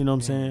just like, you know what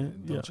I'm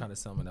saying? Don't try to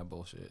sell me that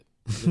bullshit.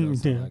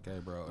 Like, hey,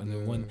 bro. And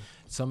then when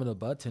some of the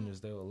bud tenders,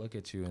 they will look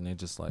at you and they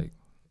just like,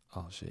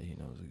 oh shit, he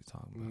knows what he's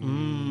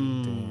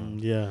talking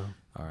about. Yeah.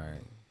 All right.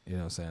 You know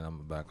what I'm saying? I'm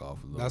gonna back off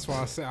a little. That's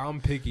why I say I'm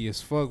picky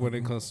as fuck when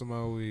it comes to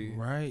my weed.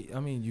 Right.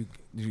 I mean, you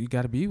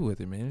got to be with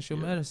it, man. It's your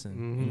medicine.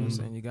 You know what I'm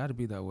saying? You got to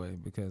be that way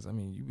because I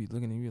mean, you be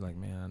looking at you like,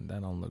 man,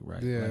 that don't look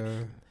right.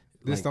 Yeah.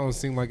 This don't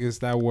seem like it's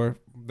that worth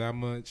that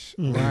much.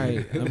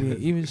 Right. I mean,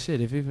 even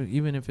shit,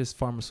 even if it's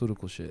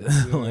pharmaceutical shit,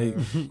 like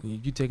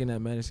you taking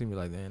that medicine, be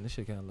like, man, this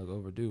shit kind of look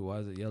overdue. Why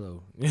is it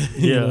yellow?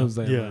 You know what I'm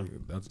saying?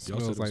 Yeah. Like,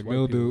 smells like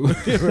mildew.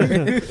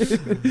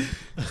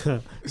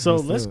 So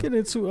let's get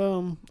into.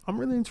 I'm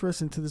really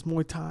interested into this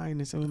Muay Thai and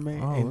this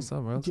MMA. Oh, what's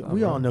up, bro?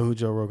 We all know who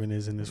Joe Rogan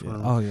is in this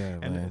room. Oh yeah,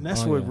 and man.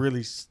 that's what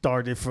really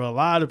started for a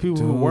lot of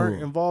people who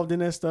weren't involved in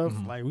that stuff.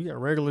 Like we got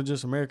regular,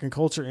 just American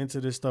culture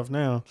into this stuff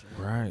now,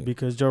 right?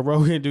 Because Joe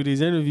Rogan do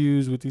these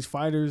interviews with these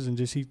fighters and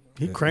just he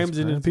crams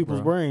it into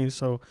people's brains.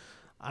 So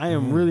I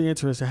am really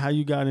interested how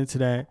you got into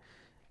that,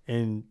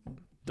 and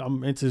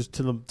I'm into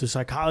the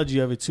psychology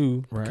of it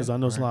too, because I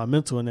know it's a lot of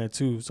mental in that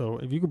too. So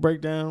if you could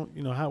break down,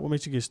 what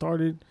makes you get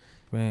started,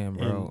 man,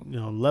 bro,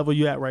 and, level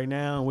you at right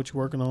now and what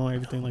you're working on,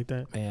 everything like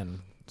that,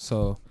 man.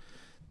 So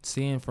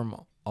seeing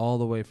from all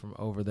the way from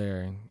over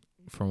there,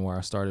 from where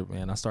I started,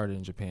 man, I started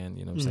in Japan.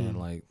 You know what I'm saying,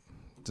 like.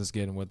 Just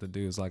getting with the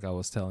dudes like I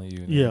was telling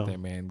you and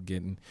everything, man,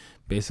 getting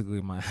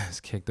basically my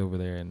ass kicked over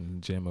there in the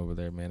gym over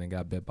there, man, and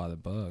got bit by the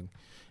bug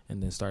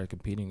and then started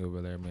competing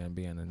over there, man,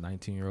 being a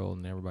 19-year-old,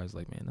 and everybody's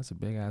like, man, that's a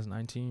big ass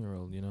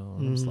 19-year-old, and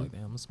I'm just like,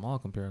 damn, I'm small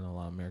compared to a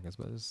lot of Americans,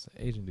 but it's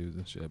Asian dudes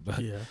and shit. But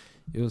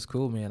it was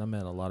cool, man. I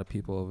met a lot of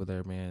people over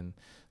there, man.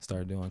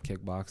 Started doing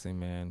kickboxing,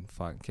 man,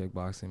 fought in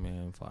kickboxing,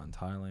 man, fought in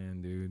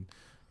Thailand, dude,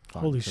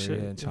 fought in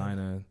Korea and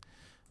China,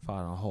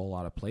 fought in a whole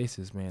lot of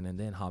places, man, and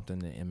then hopped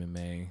into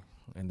MMA.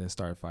 And then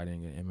started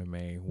fighting in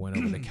MMA. Went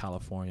over to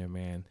California,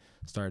 man.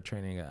 Started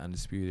training at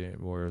Undisputed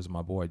Warriors.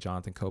 My boy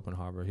Jonathan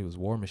Copenhaver, he was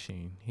War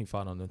Machine. He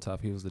fought on the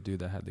tough. He was the dude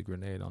that had the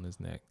grenade on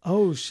his neck.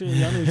 Oh shit!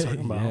 Yeah, I know you're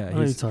talking about. I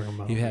know you're talking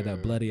about. He had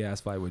that bloody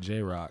ass fight with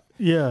J-Rock.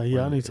 Yeah, I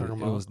know you're talking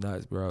about. It was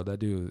nuts, bro. That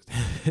dude,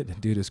 the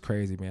dude is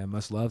crazy, man.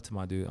 Much love to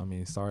my dude. I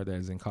mean, sorry that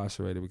he's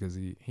incarcerated because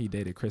he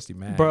dated Christy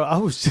Mack. Bro, I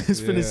was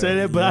just finna say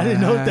that, but I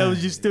didn't know if that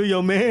was still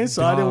your man,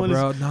 so I didn't want to.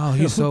 Bro, no,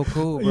 he's so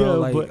cool,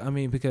 bro.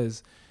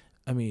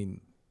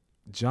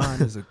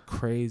 John is a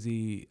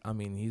crazy,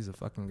 he's a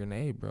fucking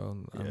grenade,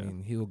 bro. I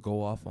mean, he'll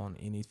go off on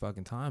any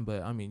fucking time,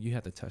 but you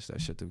have to touch that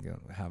shit to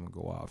have him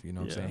go off, you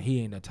know what I'm saying? He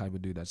ain't that type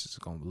of dude that's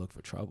just gonna look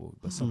for trouble,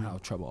 but somehow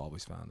trouble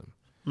always found him.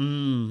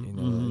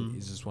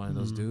 He's just one of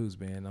those dudes,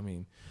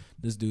 man.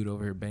 This dude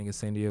over here banging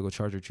San Diego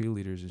Charger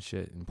cheerleaders and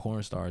shit and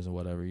porn stars and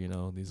whatever,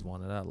 he's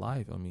one of that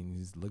life.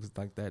 He looks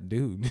like that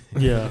dude.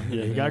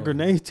 He got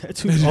grenade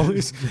tattoos on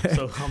his.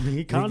 So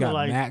he kind of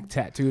like Mac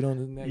tattooed on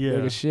his neck,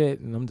 big shit,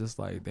 and I'm just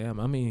like,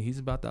 damn. He's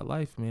about that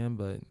life, man.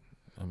 But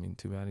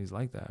too bad he's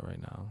like that right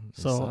now.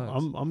 It so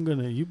sucks.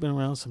 You've been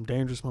around some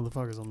dangerous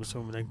motherfuckers. I'm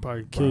assuming they can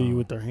probably kill you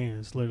with their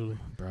hands, literally.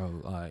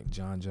 Bro, like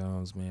John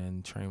Jones,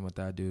 man, trained with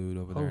that dude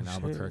over there in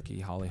Albuquerque,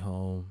 Holly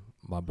Holm.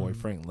 My boy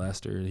Frank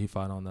Lester, he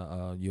fought on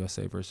the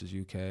USA versus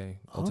UK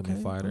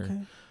Ultimate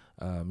Fighter.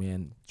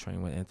 Man,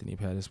 trained with Anthony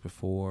Pettis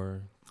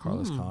before,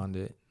 Carlos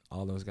Condit,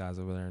 all those guys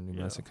over there in New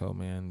Mexico,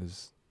 man.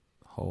 There's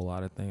a whole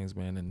lot of things,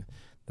 man. And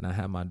then I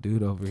had my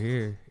dude over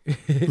here.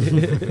 You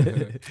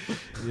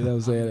know what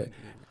I'm saying?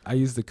 I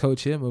used to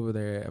coach him over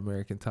there at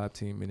American Top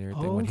Team and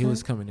everything when he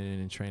was coming in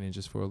and training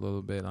just for a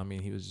little bit.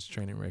 He was just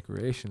training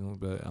recreational,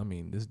 but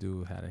this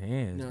dude had a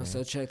hand. No, man.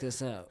 So check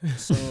this out.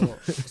 So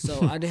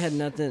I had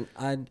nothing.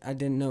 I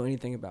didn't know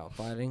anything about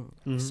fighting.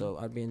 So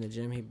I'd be in the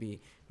gym. He'd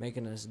be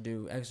making us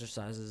do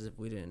exercises if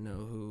we didn't know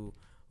who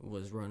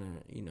was running.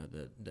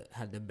 The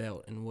had the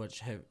belt and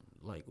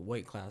like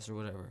weight class or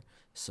whatever.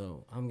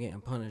 So I'm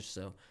getting punished.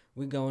 So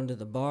we go into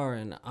the bar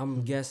and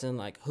I'm guessing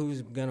like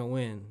who's gonna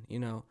win, you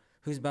know,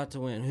 who's about to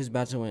win,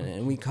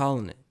 and we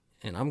calling it,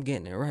 and I'm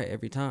getting it right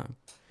every time,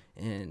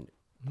 and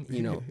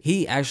you know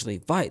he actually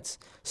fights.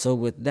 So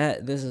with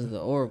that, this is the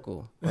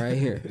oracle right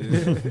here.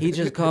 He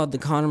just called the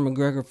Conor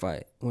McGregor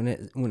fight when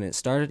it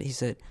started. He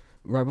said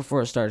right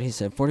before it started, he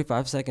said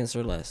 45 seconds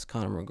or less,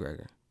 Conor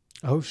McGregor.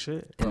 Oh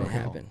shit! And it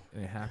happened.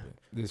 It happened.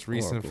 This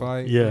recent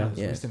fight. Yeah.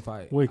 Recent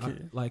fight.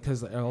 Wicked. Like,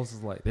 cause I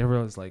was like,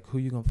 everyone was like, who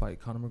you gonna fight,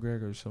 Conor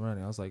McGregor or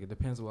somebody? I was like, it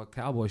depends on what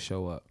cowboy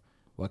show up.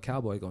 What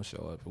cowboy gonna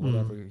show up or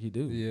whatever he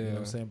do. Yeah. You know what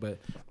I'm saying? But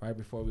right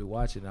before we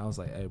watch it, I was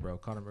like, hey bro,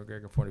 Conor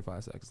McGregor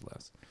 45 seconds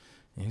less.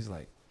 And he's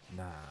like,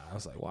 nah. I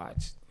was like,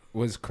 watch.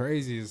 What's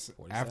crazy is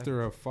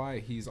after a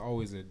fight, he's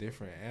always a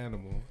different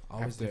animal.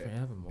 Always different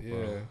animal,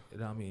 bro.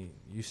 Yeah. I mean,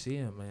 you see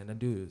him, man. That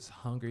dude is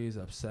hungry, he's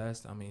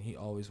obsessed. I mean, he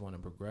always want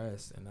to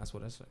progress, and that's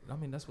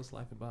what's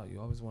life about. You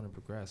always want to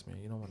progress,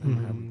 man. You don't want to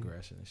have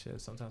regression and shit.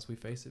 Sometimes we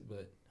face it,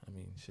 but I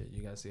mean, shit,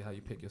 you gotta see how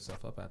you pick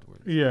yourself up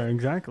afterwards. Yeah,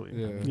 exactly.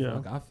 Yeah. I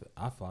mean, fuck,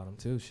 I fought him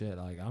too. Shit,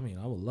 like I mean,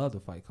 I would love to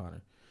fight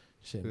Conor.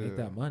 Shit, make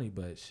that money,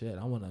 but shit,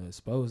 I want to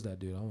expose that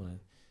dude. I want to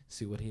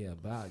see what he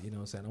about, you know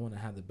what I'm saying? I want to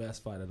have the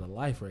best fight of the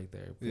life right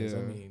there. Because, I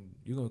mean,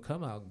 you're going to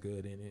come out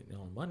good in it,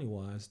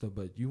 money-wise,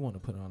 but you want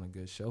to put on a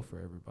good show for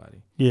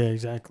everybody. Yeah,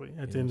 exactly.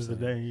 At the end of the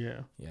day,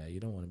 yeah. Yeah,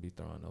 you don't want to be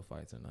throwing no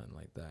fights or nothing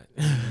like that.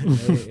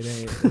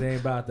 it ain't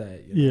about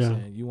that. You know what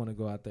I'm saying? You want to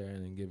go out there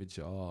and give it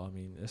your all. I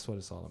mean, that's what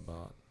it's all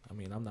about. I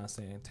mean, I'm not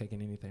saying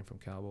taking anything from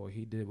Cowboy.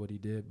 He did what he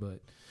did, but,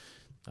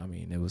 I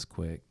mean, it was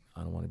quick.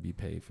 I don't want to be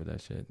paid for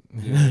that shit.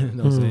 You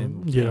know what I'm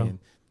saying? Yeah.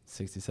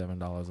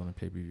 $67 on a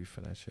pay-per-view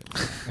for that shit.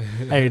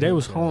 Hey, they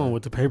was hoeing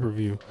with the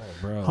pay-per-view. Oh,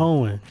 bro.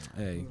 Hoeing.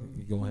 Hey,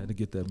 you go ahead and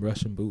get that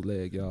Russian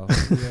bootleg, y'all.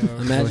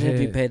 Imagine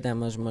if you paid that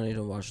much money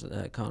to watch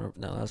that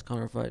last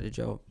Conor fight. Did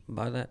y'all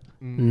buy that?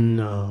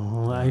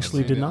 No, I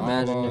actually did not.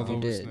 Imagine if you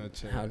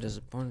did. How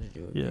disappointed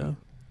you would be.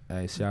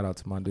 Hey, shout out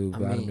to my dude,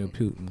 Vladimir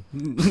Putin.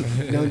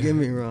 Don't get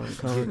me wrong.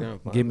 Conor gonna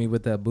fight. Get me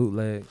with that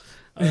bootleg.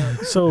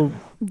 So,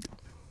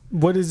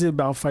 what is it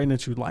about fighting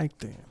that you like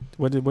then?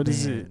 What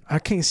is it? I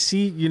can't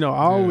see. You know,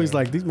 I always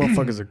like these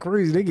motherfuckers are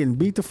crazy. They getting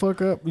beat the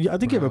fuck up. I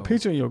think you have a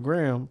picture on your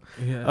gram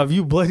of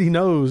you bloody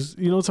nose.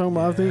 You know what I'm talking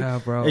about? I think. Yeah,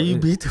 bro. And you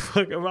beat the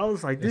fuck up. I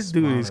was like, this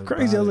dude is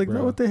crazy. I was like,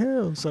 no, what the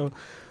hell? So,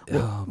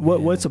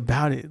 what's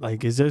about it?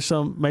 Like, is there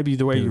some maybe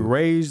the way you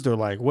raised or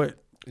like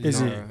what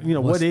is it? You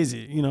know, what is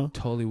it? You know,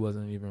 totally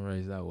wasn't even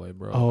raised that way,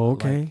 bro. Oh,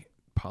 okay. Like,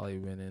 probably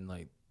been in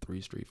like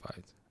 3 street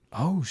fights.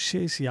 Oh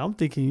shit! See, I'm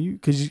thinking you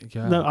because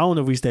no, I don't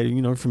know if we stayed,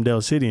 you know, from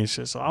Del City and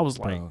shit. So I was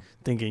like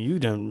thinking you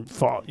done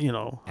fought, you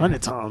know,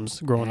 100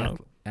 times growing up.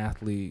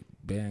 Athlete,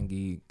 band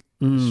geek,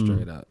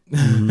 straight up.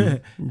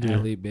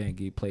 Athlete, band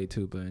geek, play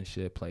tuba and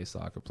shit, play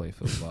soccer, play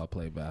football,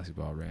 play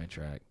basketball, ran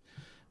track.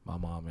 My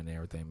mom and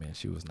everything, man,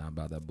 she was not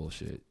about that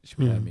bullshit. She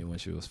had me when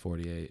she was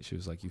 48. She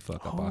was like, you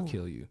fuck up, I'll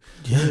kill you.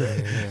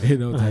 Yeah. You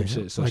know, type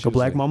shit. So like a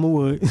black mama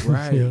would.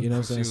 Right. You know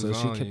what I'm saying? So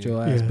she kept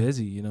your ass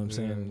busy, you know what I'm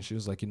saying? And she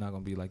was like, you're not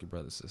going to be like your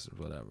brothers, sisters,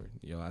 whatever.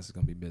 Your ass is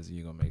going to be busy.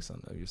 You're going to make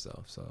something of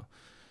yourself. So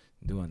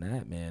doing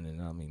that, man.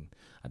 And I mean,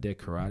 I did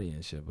karate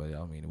and shit, but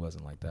I mean, it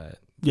wasn't like that.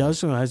 Yeah, I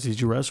was going to ask,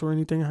 did you wrestle or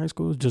anything in high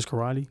school? Just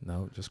karate?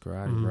 No, just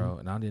karate, bro.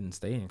 And I didn't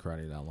stay in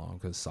karate that long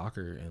because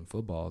soccer and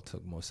football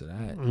took most of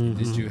that.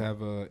 Did you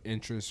have an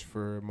interest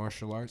for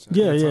martial arts?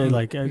 Yeah,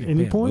 like at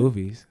any point?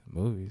 Movies.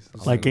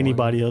 Like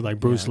anybody else, like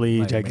Bruce Lee,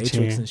 like Jackie Matrix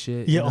Chan. and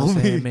shit. Yeah, you know what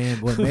I'm saying,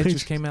 man? When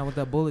Matrix came out with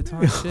that bullet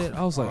time shit,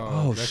 I was like,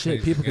 oh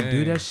shit, people can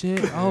do that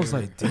shit. I was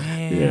like,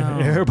 damn. Yeah,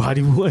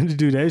 everybody wanted to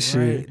do that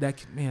shit.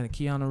 That man,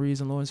 Keanu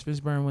Reeves and Lawrence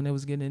Fishburne, when they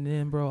was getting it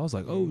in, bro, I was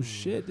like, oh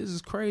shit, this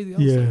is crazy. I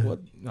was like, what?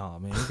 No,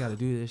 man, you got to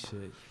do this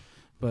shit.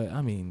 But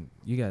I mean,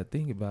 you gotta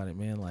think about it,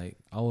 man. Like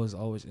I was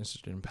always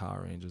interested in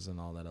Power Rangers and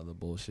all that other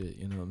bullshit.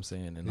 You know what I'm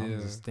saying? And I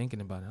was just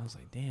thinking about it. I was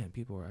like, damn,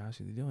 people are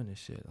actually doing this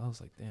shit. I was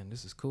like, damn,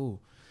 this is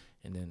cool.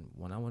 And then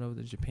when I went over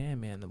to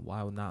Japan, man,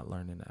 why not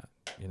learning that?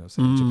 You know what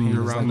I'm saying? Japan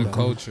you're around like the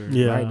culture.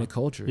 Right in the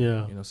culture. Yeah. You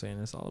know what I'm saying?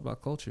 It's all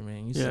about culture,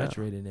 man. You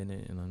saturated in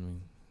it. And I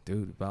mean,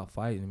 dude, about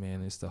fighting,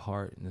 man, it's the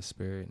heart and the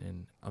spirit.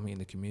 And I mean,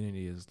 the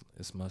community is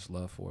much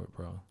love for it,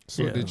 bro.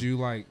 So did you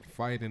like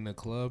fight in a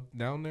club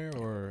down there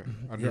or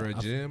under a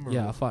gym? Or?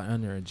 Yeah, I fought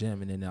under a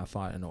gym, and then I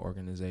fought in an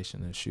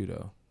organization in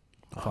Shoutout.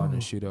 I fought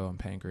in Shoutout and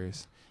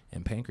Pancreas.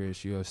 In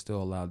Pancreas, you are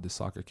still allowed to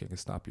soccer kick and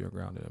stop your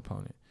grounded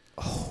opponent.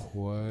 Oh,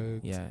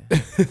 what? Yeah.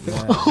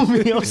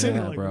 I'm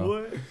saying like, bro.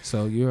 what?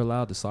 So you're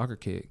allowed to soccer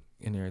kick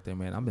and everything,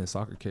 man. I've been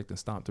soccer kicked and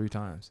stomped 3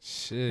 times.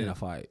 Shit. In a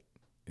fight.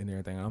 And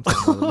everything. I'm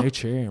talking about, they're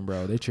cheering,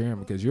 bro. They're cheering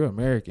because you're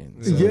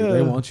American. So Yeah.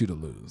 they want you to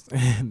lose.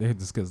 They're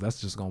just because that's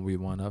just gonna be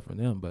one up for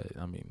them. But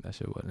I mean, that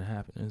shit wasn't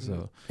happening.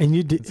 So and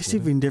it's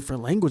even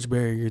different language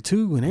barrier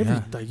too, and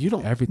everything. Like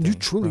you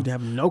truly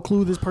have no clue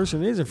who this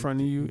person is in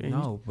front of you.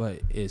 And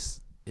but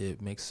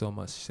it makes so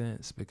much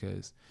sense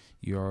because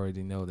you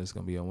already know there's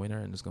gonna be a winner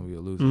and there's gonna be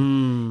a loser,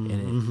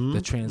 and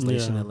the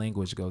translation and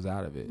language goes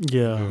out of it.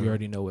 Yeah, you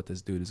already know what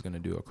this dude is gonna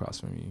do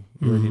across from you.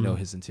 You already know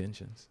his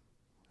intentions.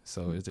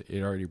 So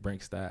it already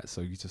breaks that.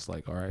 So you just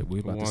like, all right, we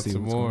about to see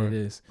what's going on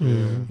this.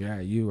 Yeah,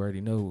 you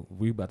already know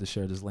we about to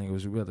share this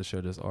language. We about to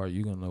share this art.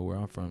 You gonna know where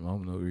I'm from.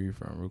 I'm gonna know where you're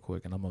from real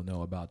quick, and I'm gonna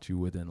know about you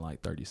within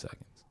like 30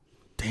 seconds.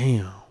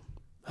 Damn,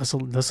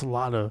 that's a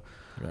lot of.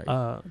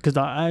 Because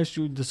I asked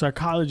you the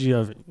psychology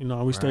of it. You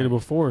know, we stated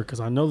before, because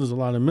I know there's a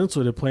lot of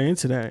mental that play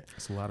into that.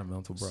 It's a lot of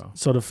mental, bro.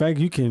 So the fact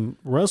you can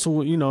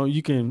wrestle, you know,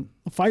 you can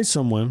fight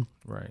someone,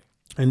 right,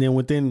 and then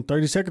within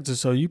 30 seconds or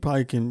so, you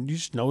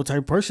just know what type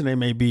of person they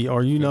may be,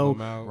 or you know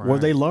where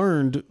they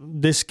learned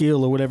this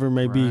skill or whatever it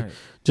may be,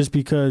 just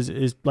because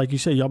it's like you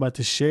said, y'all about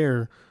to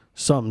share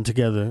something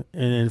together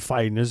and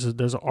fighting. There's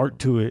an art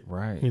to it,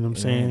 right? You know what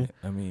I'm saying?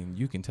 I mean,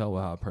 you can tell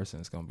how a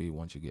person is gonna be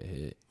once you get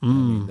hit. I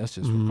mean, that's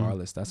just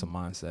regardless. That's a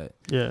mindset.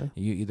 Yeah,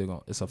 you either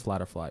gonna it's a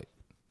flight or flight.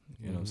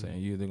 You know what I'm saying?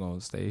 You either gonna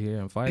stay here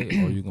and fight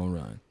or you gonna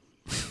run.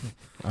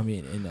 I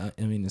mean,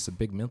 and it's a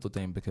big mental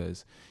thing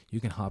because you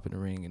can hop in the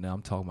ring and now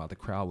I'm talking about the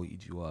crowd will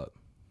eat you up.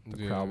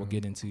 The crowd will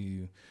get into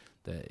you,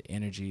 the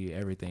energy,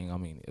 everything. I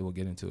mean, it will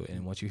get into it.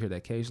 And once you hear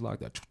that cage lock,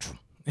 that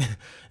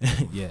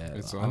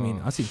I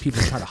mean, I see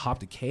people try to hop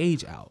the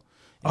cage out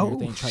and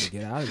everything, try to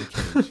get out of the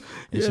cage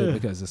and shit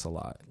because it's a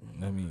lot.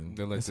 I mean,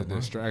 they like the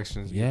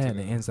distractions. Yeah, and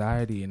the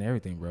anxiety and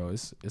everything, bro.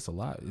 It's a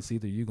lot. It's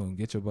either you gonna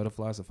get your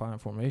butterflies to fire in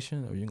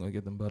formation, or you're gonna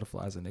get them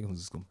butterflies and they're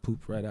just gonna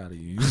poop right out of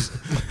you.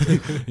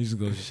 You just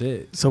go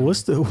shit. So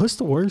what's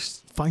the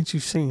worst fight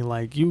you've seen?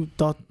 Like you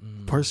thought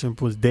person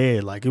was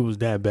dead, like it was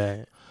that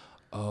bad.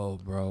 Oh,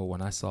 bro,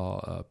 when I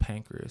saw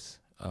Pancreas,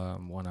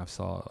 when I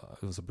saw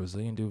it was a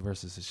Brazilian dude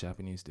versus a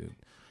Japanese dude,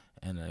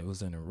 and it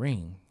was in a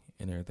ring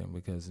and everything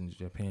because in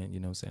Japan, you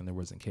know what I'm saying, there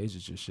wasn't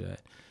cages just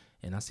yet.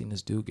 And I seen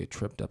this dude get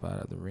tripped up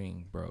out of the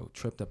ring, bro.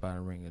 Tripped up out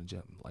of the ring,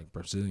 and like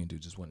Brazilian dude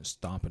just went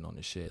stomping on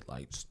the shit,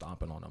 like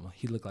stomping on him.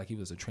 He looked like he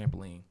was a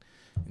trampoline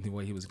in the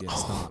way he was getting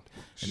stomped.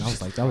 And I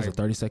was like, that was a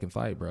 30-second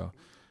fight, bro.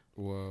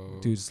 Whoa.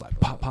 Dude just like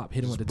pop,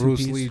 hit him with the Bruce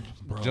two-piece. Lee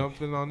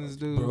jumping on this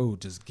dude? Bro,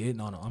 just getting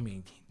on him. I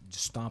mean,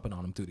 just stomping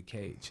on him through the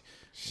cage.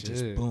 Shit.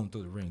 Just boom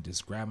through the ring.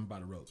 Just grab him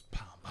by the rope.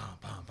 Pow, pow,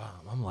 pow,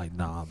 pow. I'm like,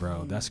 nah,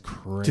 bro, that's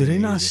crazy. Did they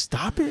not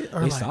stop it?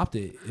 They stopped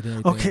it.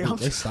 Okay,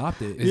 they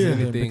stopped it. Is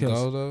anything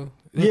go though?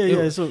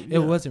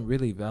 It wasn't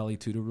really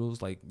valid to the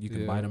rules. Like you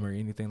can bite them or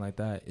anything like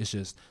that. It's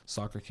just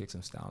soccer kicks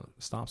and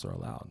stomps are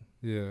allowed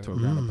to a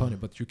ground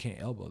opponent, but you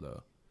can't elbow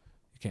though.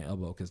 You can't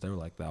elbow because they were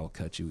like that will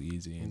cut you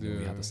easy, and then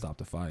we have to stop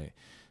the fight.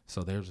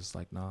 So they're just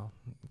like, nah,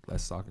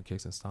 less soccer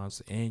kicks and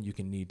stomps, and you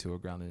can knee to a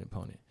grounded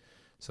opponent.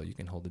 So you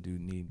can hold the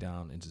dude knee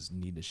down and just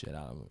knee the shit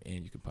out of him,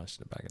 and you can punch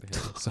in the back of the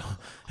head. So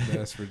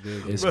that's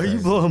ridiculous. Bro, you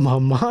blowing my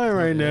mind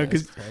right now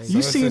because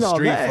you seen all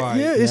that. Fight.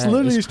 Yeah, it's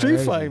literally a street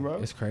fight,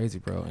 bro. It's crazy,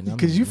 bro.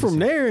 Because you from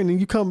there and then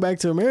you come back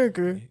to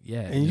America,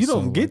 and you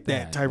don't get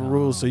that type of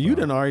rules. So you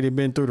done already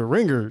been through the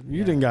ringer.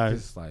 You done got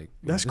like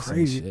that's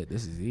crazy. Shit,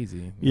 this is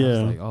easy. Yeah. I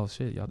was like, oh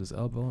shit, y'all just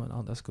elbowing.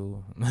 Oh, that's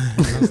cool. I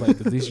was like,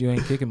 at least you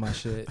ain't kicking my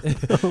shit.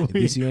 At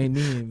least you ain't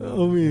kneeing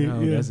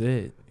me. That's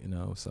it. You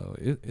know, so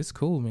it's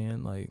cool,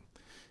 man. Like.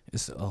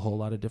 It's a whole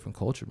lot of different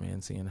culture,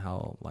 man, seeing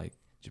how, like,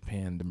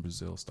 Japan and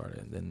Brazil started,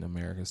 and then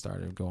America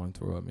started going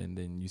through them, and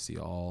then you see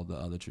all the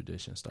other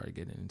traditions started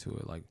getting into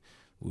it, like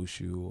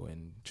wushu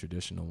and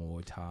traditional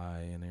Muay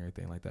Thai and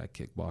everything like that,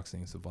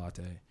 kickboxing,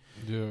 savate.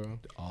 Yeah.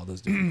 All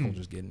those different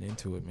cultures getting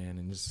into it, man,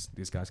 and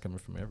these guys coming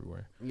from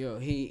everywhere. Yo,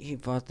 he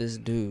fought this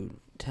dude.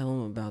 Tell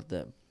him about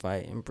that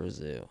fight in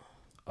Brazil.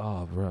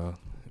 Oh, bro.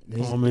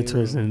 I'm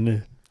interested in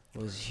this.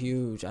 Was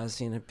huge. I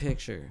seen a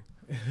picture.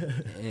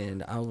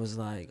 And I was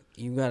like,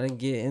 you gotta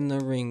get in the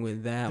ring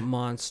with that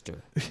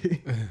monster.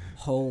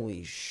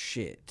 Holy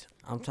shit.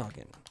 I'm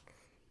talking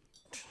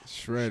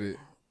shredded.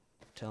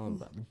 Tell him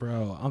about it.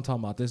 Bro, I'm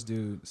talking about this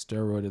dude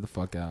steroided the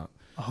fuck out.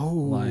 Oh.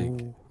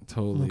 Like,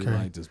 totally,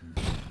 like, just...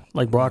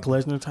 Like Brock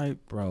Lesnar type?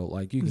 Bro,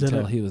 like, you can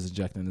tell he was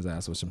injecting his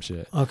ass with some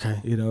shit.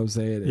 Okay. You know what I'm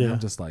saying? And I'm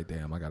just like,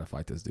 damn, I gotta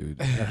fight this dude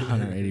at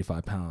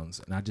 185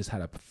 pounds. And I just had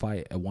a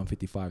fight at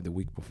 155 the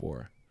week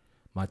before.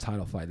 My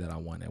title fight that I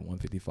won at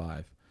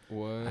 155.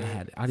 What?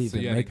 I didn't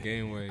even make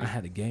gain weight. I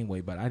had to gain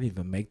weight, but I didn't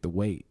even make the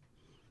weight.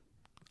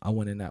 I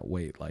went in that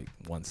weight like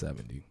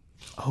 170.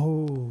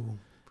 Oh.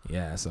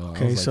 Yeah, so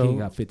I was like, he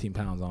got 15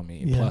 pounds on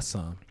me plus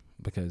some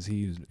because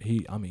he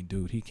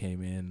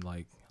came in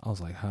like, I was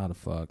like, how the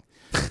fuck?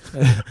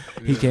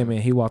 He came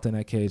in, he walked in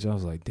that cage. I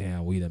was like,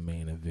 damn, we the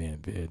main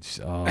event, bitch.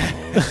 Oh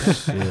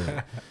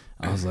shit.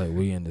 I was like,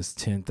 we in this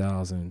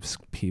 10,000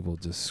 people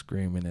just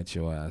screaming at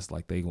your ass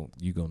like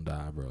you gonna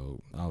die,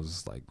 bro. I was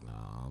just like,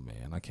 nah,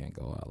 man, I can't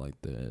go out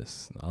like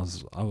this. I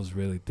was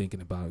really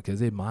thinking about it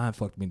because it mind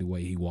fucked me the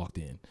way he walked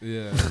in.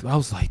 Yeah. I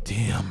was like,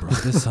 damn, bro,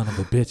 this son of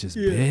a bitch is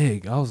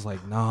big. I was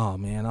like, nah,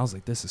 man. I was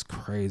like, this is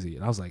crazy.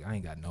 And I was like, I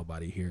ain't got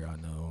nobody here I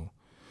know.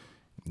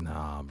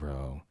 Nah,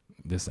 bro,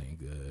 this ain't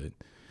good.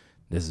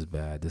 This is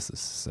bad. This is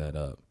set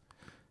up.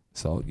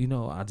 So, you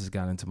know, I just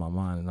got into my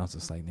mind and I was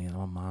just like, man,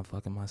 I'm mind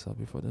fucking myself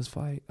before this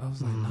fight. I was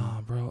like,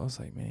 nah, bro. I was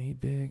like, man, he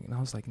big. And I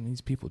was like, and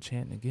these people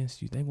chanting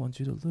against you, they want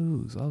you to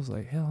lose. I was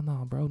like, hell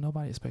no, bro.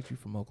 Nobody expects you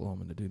from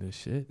Oklahoma to do this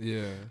shit.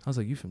 Yeah. I was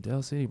like, you from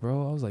Del City,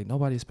 bro. I was like,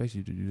 nobody expects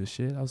you to do this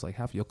shit. I was like,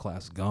 half your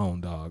class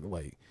gone, dog.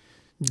 Like,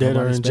 dead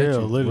or in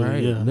jail, literally.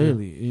 Right, yeah,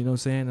 literally. You know what I'm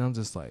saying? And I'm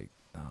just like,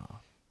 nah,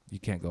 you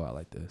can't go out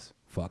like this.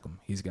 Fuck him.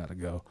 He's got to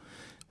go.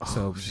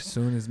 So as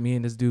soon as me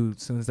and this dude,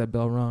 as soon as that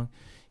bell rung,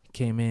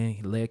 came in,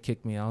 he leg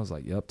kicked me. I was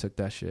like, yup, took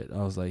that shit.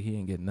 I was like, he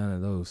ain't getting none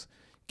of those.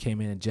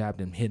 Came in and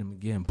jabbed him, hit him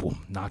again,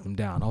 boom, knocked him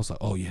down. I was like,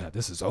 oh yeah,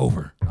 this is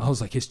over. I was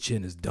like, his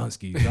chin is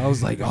Dunsky. I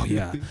was like, oh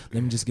yeah,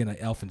 let me just get an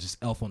elf and just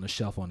elf on the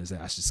shelf on his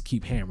ass. Just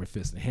keep hammer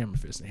fist and hammer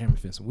fist and hammer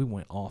fist. And we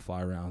went all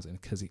 5 rounds, and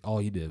because all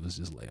he did was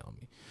just lay on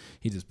me.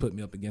 He just put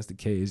me up against the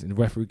cage, and the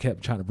referee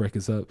kept trying to break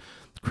us up,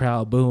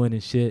 crowd booing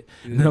and shit.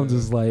 Yeah. And I'm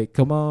just like,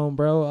 come on,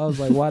 bro. I was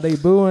like, why they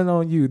booing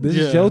on you? This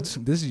is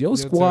your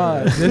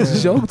squad. This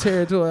is your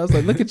territory. I was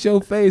like, look at your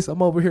face.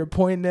 I'm over here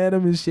pointing at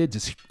him and shit,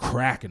 just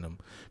cracking him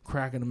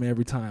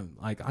every time.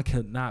 Like, I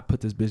could not put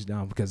this bitch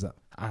down because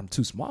I'm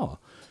too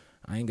small.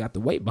 I ain't got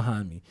the weight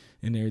behind me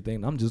and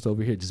everything. I'm just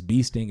over here just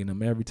bee stinging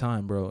him every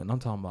time, bro. And I'm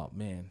talking about,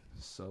 man,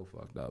 so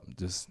fucked up,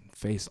 just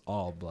face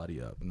all bloody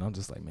up. And I'm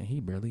just like, man, he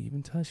barely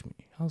even touched me.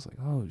 I was like,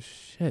 oh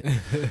shit.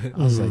 I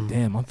was like,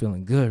 damn, I'm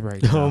feeling good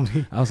right now.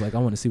 I was like, I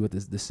want to see what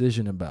this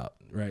decision about,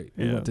 right?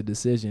 We went to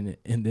decision,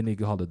 and then they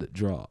called it a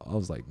draw. I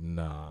was like,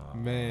 nah,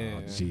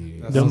 man,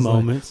 gee. The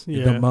moments,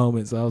 the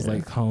moments. I was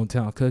like,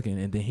 hometown cooking,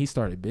 and then he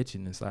started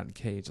bitching inside the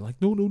cage, like,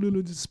 no,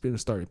 just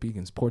started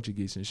speaking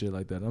Portuguese and shit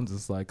like that. I'm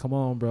just like, come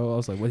on, bro. I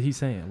was like, what he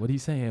saying? I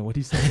don't know what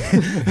he's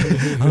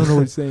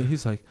saying.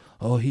 He's like,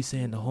 oh, he's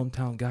saying the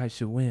hometown guy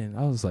should win.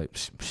 I was like,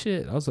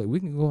 shit. I was like, we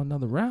can go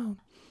another round.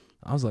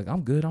 I was like,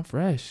 I'm good. I'm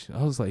fresh.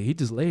 I was like, he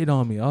just laid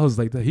on me. I was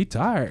like, he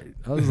tired.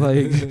 I was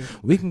like,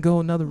 we can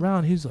go another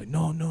round. He was like,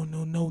 no,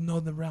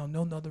 another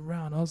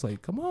round. I was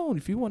like, come on.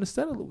 If you want to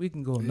settle it, we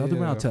can go another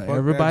round. Tell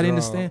everybody in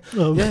the stand.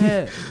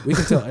 Yeah, we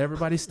can tell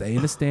everybody, stay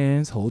in the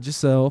stands. Hold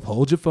yourself.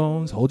 Hold your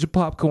phones. Hold your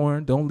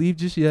popcorn. Don't leave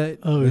just yet.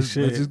 Let's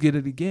just get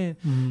it again.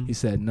 Mm-hmm. He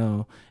said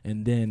no.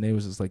 And then they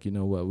was just like, you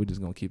know what? We're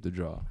just going to keep the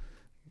draw.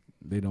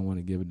 They don't want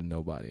to give it to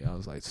nobody. I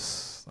was like,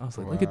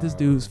 wow. Look at this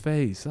dude's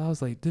face. I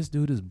was like, this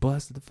dude is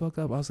busted the fuck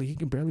up. I was like, he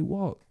can barely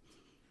walk.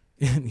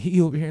 And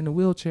he over here in the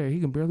wheelchair, he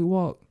can barely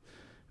walk.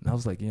 And I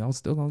was like, y'all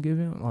still gonna give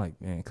him? I'm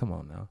like, man, come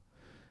on now.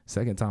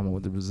 Second time I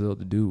went to Brazil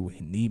to do,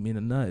 he need me in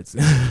the nuts.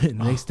 And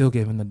they still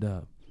gave him the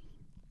dub.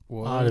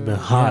 I'd have been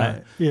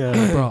hot. Yeah.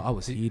 Bro, I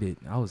was heated.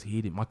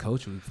 My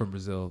coach was from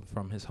Brazil,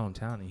 from his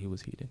hometown, and he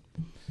was heated.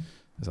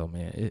 So,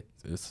 man,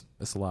 it's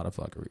a lot of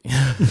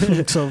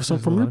fuckery. so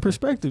from your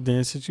perspective,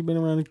 then, since you've been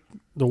around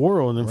the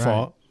world and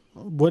fought,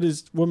 what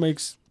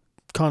makes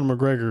Conor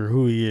McGregor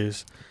who he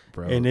is?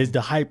 Bro. And is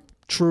the hype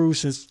true?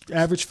 Since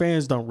average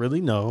fans don't really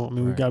know. I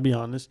mean, we gotta be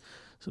honest,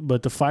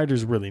 but the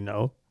fighters really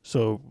know.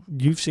 So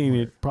you've seen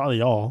it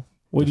probably all.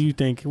 What do you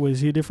think?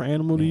 Was he a different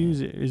animal to you?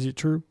 Is it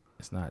true?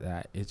 It's not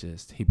that. It's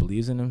just he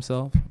believes in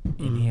himself,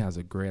 and he has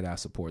a great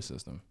ass support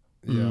system.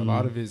 Yeah, a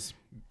lot of his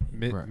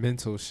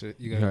mental shit.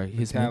 You got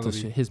his mental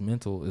shit. His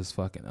mental is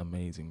fucking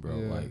amazing, bro.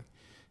 Yeah. Like,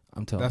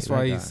 I'm telling you, that's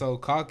why he's so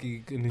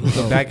cocky and he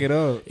can back it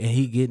up. And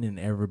he getting in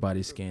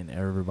everybody's skin,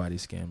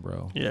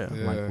 bro. Yeah.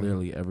 Like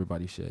literally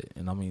everybody's shit.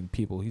 And I mean,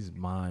 people, he's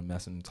mind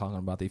messing, talking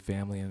about their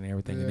family and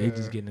everything, and they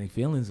just getting their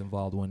feelings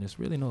involved when there's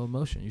really no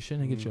emotion. You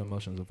shouldn't get your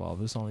emotions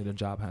involved. It's only the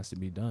job has to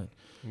be done.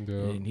 Yeah.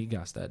 And he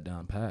got that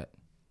down pat.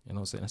 You know what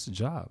I'm saying? That's a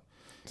job.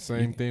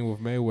 Same thing with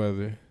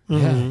Mayweather.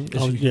 Mm-hmm.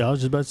 I was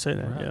just about to say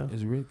that. Right. Yeah,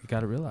 you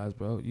got to realize,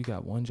 bro, you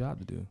got one job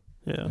to do.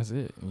 Yeah, that's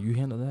it. And you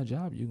handle that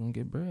job, you're gonna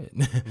get bread.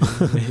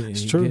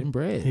 It's true. Getting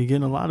bread. He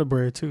getting a lot of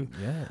bread too.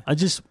 Yeah. I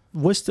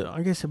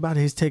guess about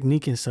his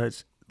technique and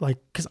such. Like,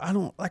 cause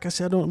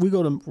we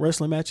go to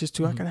wrestling matches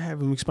too. I gotta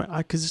have him explain,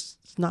 cause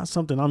it's not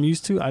something I'm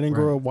used to. I didn't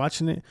grow up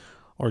watching it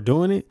or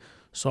doing it.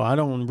 So I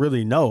don't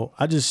really know.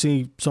 I just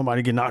see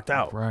somebody get knocked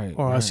out.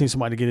 Or I seen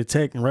somebody get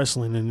attacked in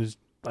wrestling and it's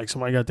like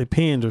somebody got their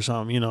pinned or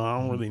something. You know, I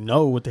don't really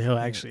know what the hell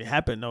actually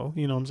happened though.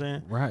 You know what I'm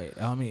saying? Right.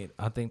 I mean,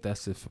 I think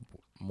that's if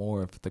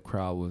the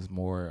crowd was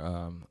more,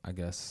 I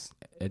guess,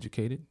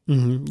 educated.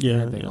 Mm-hmm.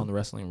 Yeah. I think on the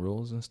wrestling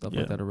rules and stuff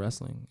like that of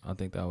wrestling. I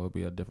think that would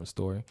be a different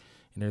story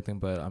and everything.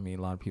 But I mean,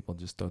 a lot of people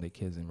just throw their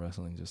kids in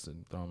wrestling just to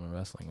throw them in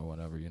wrestling or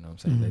whatever. You know what I'm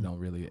saying? Mm-hmm. They don't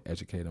really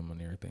educate them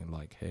on everything.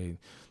 Like, hey,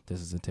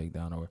 this is a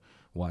takedown, or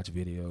watch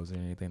videos or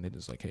anything. They're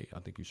just like, hey, I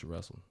think you should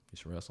wrestle. You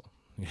should wrestle.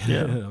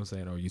 Yeah. You know what I'm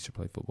saying? Or you should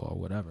play football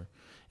or whatever.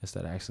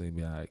 Instead of actually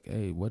be like,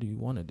 hey, what do you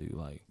want to do?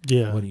 Like,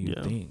 what do you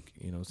think?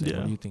 You know what I'm saying?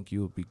 What do you think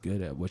you would be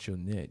good at? What's your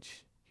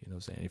niche? You know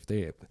what I'm saying?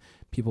 If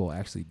people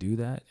actually do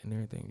that and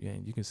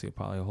everything, you can see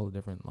probably a whole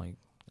different like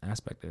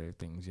aspect of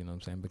things, you know what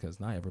I'm saying?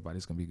 Because not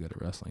everybody's going to be good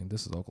at wrestling.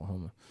 This is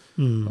Oklahoma.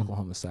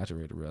 Oklahoma's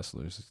saturated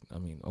wrestlers. I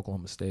mean,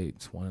 Oklahoma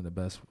State's one of the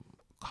best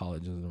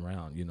colleges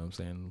around. You know what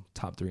I'm saying?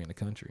 Top 3 in the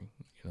country.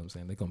 You know what I'm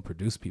saying? They're gonna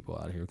produce people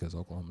out of here because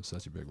Oklahoma's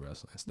such a big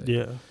wrestling state.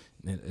 Yeah,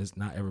 it's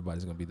not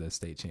everybody's gonna be the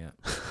state champ.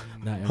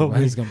 Not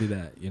everybody's gonna be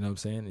that. You know what I'm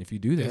saying? If you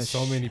do that, there's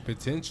so many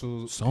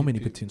potentials.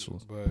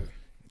 But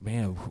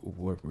man,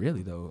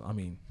 really though? I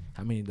mean,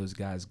 how many of those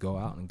guys go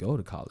out and go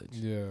to college?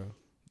 Yeah,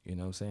 you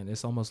know what I'm saying?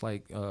 It's almost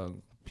like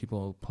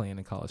people playing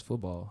in college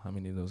football. How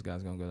many of those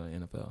guys gonna go to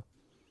the NFL?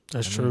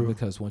 That's true.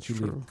 Because once you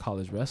leave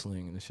college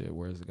wrestling and the shit,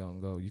 where's it gonna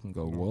go? You can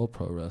go world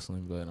pro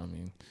wrestling, but I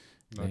mean,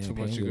 not too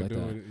much you can do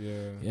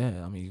it.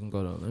 Yeah. I mean, you can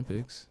go to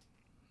Olympics.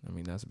 I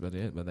mean, that's about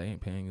it. But they ain't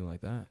paying you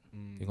like that.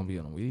 You're gonna be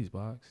on a Wheaties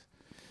box.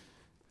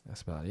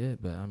 That's about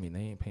it. But I mean,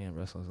 they ain't paying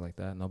wrestlers like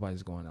that.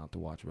 Nobody's going out to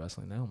watch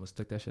wrestling. They almost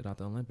took that shit out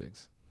the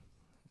Olympics.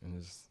 And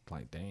it's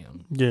like,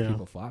 damn. Yeah.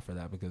 People fought for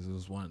that because it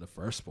was one of the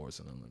first sports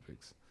in the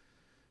Olympics.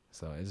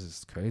 So it's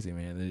just crazy,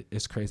 man.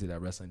 It's crazy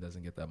that wrestling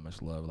doesn't get that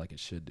much love like it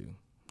should do.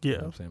 Yeah. You know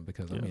what I'm saying?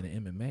 Because, I mean,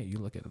 in MMA, you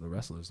look at the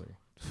wrestlers, they're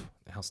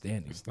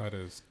outstanding. It's not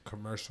as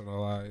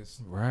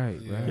commercialized. Right.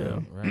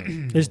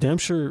 It's damn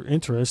sure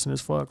interesting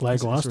as fuck.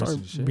 Like, when I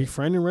started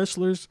befriending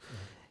wrestlers,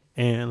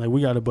 and, like,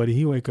 we got a buddy,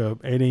 he wake up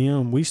 8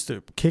 a.m. We used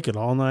to kick it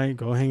all night,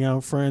 go hang out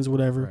with friends,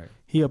 whatever. Right.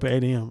 He up at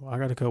 8 a.m. I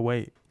got to cut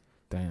weight.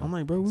 Damn. I'm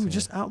like, bro, we were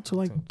just out till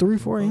like 3,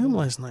 4 a.m.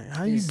 last night.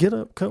 How you get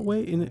up, cut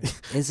weight?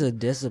 It's a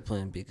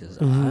discipline because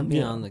I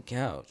be on the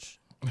couch.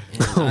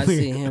 And I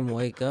see him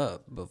wake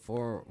up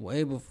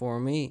way before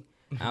me,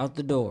 out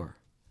the door,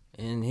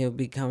 and he'll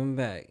be coming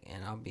back,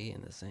 and I'll be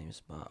in the same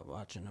spot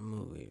watching a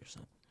movie or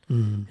something.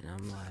 And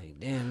I'm like,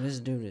 damn, this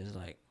dude is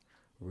like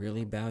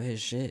really about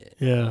his shit.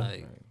 Yeah.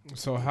 Like,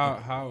 so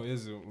how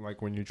is it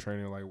like when you're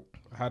training? Like,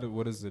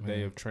 what is the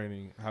day of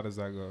training? How does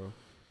that go?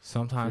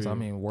 Sometimes, I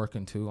mean,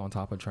 working too on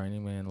top of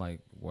training, man, like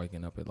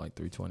waking up at like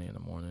 3:20 in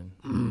the morning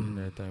and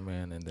everything,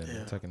 man, and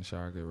then taking a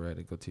shower, get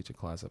ready, go teach a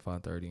class at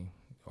 5:30.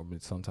 Or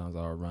sometimes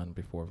I'll run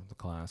before the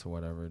class or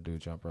whatever, do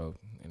jump rope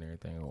and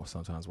everything. Or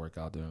sometimes work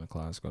out during the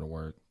class, go to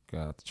work, go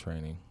out to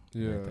training,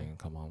 everything, and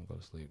come home, go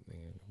to sleep, then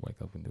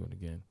wake up and do it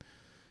again.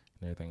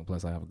 And everything.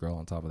 Plus, I have a girl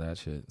on top of that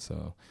shit.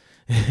 So,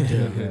 I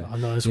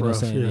know it's you know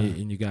rough. What I'm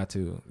saying? And you got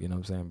to, you know what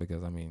I'm saying?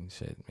 Because, I mean,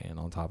 shit, man,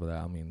 on top of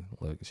that, I mean,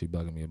 look, she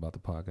bugging me about the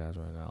podcast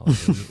right now.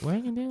 Like, what are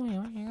you doing?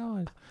 Where you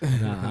going?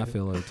 And I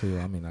feel her, too.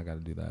 I mean, I got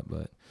to do that.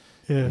 But,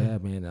 yeah,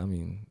 man, I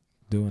mean,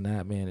 doing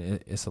that, man,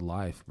 it's a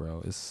life,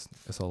 bro. It's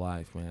a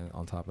life, man.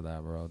 On top of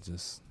that, bro,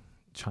 just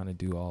trying to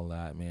do all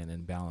that, man,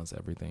 and balance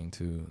everything,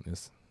 too.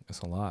 It's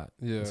a lot.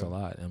 Yeah. It's a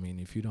lot. I mean,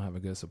 if you don't have a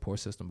good support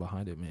system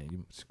behind it, man,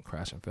 you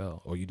crash and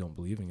fail, or you don't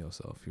believe in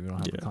yourself. If you don't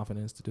have the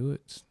confidence to do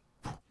it,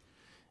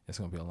 it's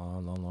going to be a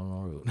long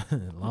road.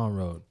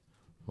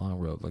 long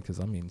road. Like, because,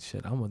 I mean,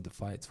 shit, I went to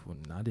fights when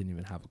I didn't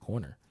even have a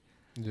corner.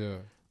 Yeah.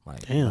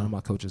 Like, none of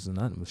my coaches and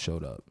nothing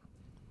showed up.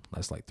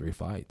 That's like 3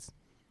 fights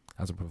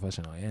as a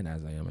professional and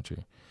as an amateur.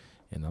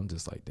 And I'm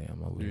just like,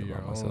 damn, I'm leaving by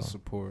myself. Own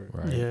support.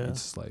 Right. Yeah.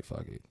 It's just like,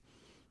 fuck it.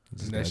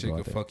 And that shit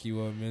could fuck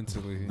you up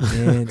mentally.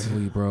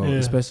 Mentally, bro. Yeah.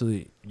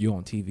 Especially you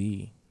on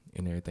TV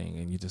and everything,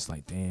 and you're just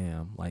like,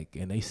 damn. Like,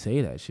 and they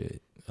say that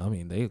shit. I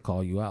mean, they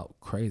call you out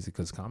crazy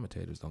because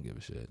commentators don't give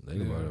a shit. They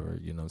whatever,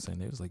 you know what I'm saying?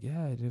 They was like,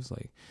 yeah. It was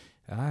like,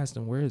 I asked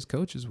him where his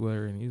coaches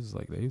were, and he was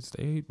like, they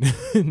stayed.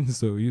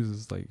 So he was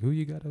just like, who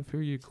you got up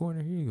here, your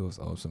corner here? He goes,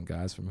 oh, some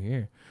guys from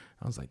here.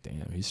 I was like,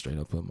 damn, he straight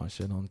up put my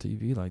shit on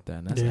TV like that,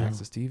 and that's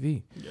Access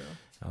TV. Yeah.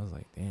 I was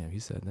like, damn, he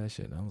said that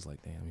shit. And I was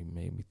like, damn, he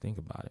made me think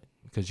about it.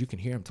 Because you can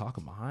hear him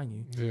talking behind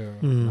you. Yeah.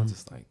 And I'm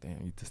just like,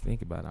 damn, you just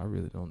think about it. I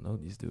really don't know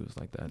these dudes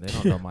like that. They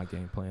don't know my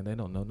game plan. They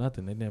don't know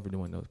nothing. They never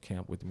went no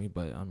camp with me.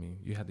 But, I mean,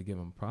 you had to give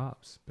them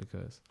props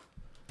because,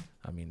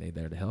 I mean, they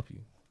there to help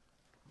you.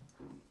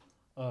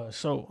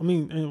 So, I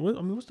mean,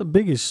 what's the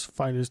biggest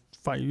fight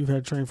you've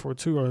had to train for,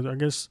 too? Or I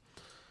guess,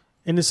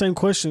 in the same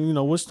question, you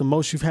know, what's the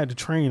most you've had to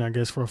train, I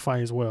guess, for a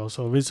fight as well?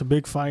 So, if it's a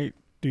big fight,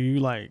 do you,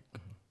 like,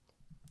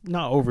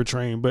 not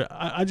overtrain, but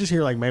I just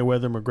hear like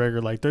Mayweather,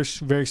 McGregor, like they're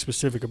very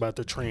specific about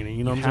their training.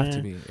 You know what I'm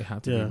saying? It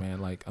have to be, man.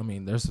 Like, I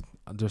mean,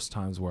 there's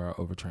times where I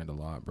overtrained a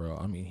lot, bro.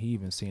 I mean, he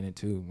even seen it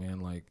too,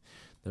 man. Like,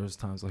 there was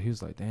times like he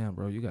was like, damn,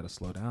 bro, you got to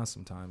slow down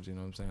sometimes. You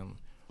know what I'm saying?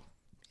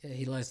 Yeah,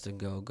 he likes to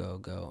go,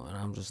 and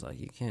I'm just like,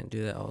 you can't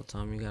do that all the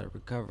time. You got to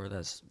recover.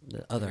 That's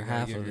the other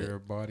half of it. Give your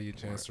body a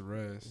chance to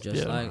rest.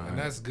 Just and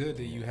that's good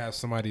that you have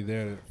somebody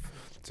there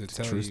to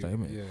tell you. True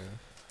statement. Yeah,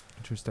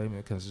 true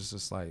statement. Because it's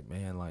just like,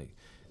 man, like.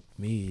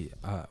 Me,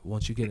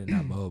 once you get in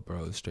that mode,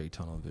 bro, it's straight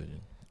tunnel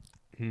vision.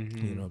 Mm-hmm.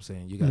 You know what I'm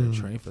saying? You got to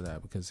train for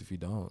that because if you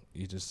don't,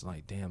 you just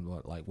like, damn,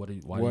 why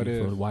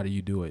do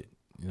you do it?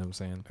 You know what I'm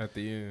saying? At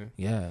the end.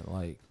 Yeah,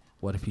 like,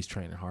 what if he's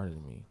training harder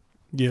than me?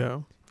 Yeah. You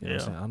know what I'm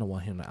saying? I don't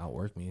want him to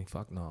outwork me.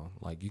 Fuck no.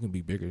 Like, you can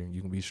be bigger,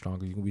 you can be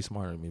stronger, you can be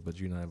smarter than me, but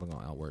you're not ever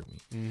going to outwork me.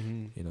 Mm-hmm.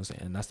 You know what I'm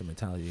saying? And that's the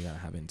mentality you got to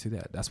have into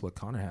that. That's what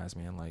Conor has,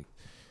 man. Like,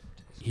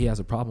 he has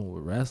a problem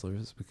with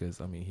wrestlers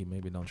because I mean he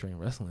maybe don't train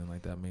wrestling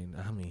like that.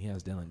 I mean he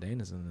has Dylan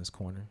Danis in this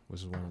corner,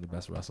 which is one of the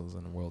best wrestlers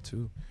in the world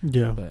too.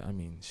 Yeah. But I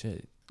mean,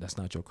 shit, that's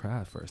not your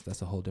craft first.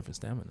 That's a whole different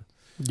stamina.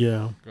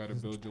 Yeah. Got to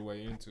build your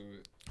way into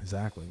it.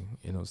 Exactly.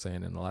 You know what I'm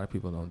saying? And a lot of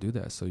people don't do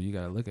that. So you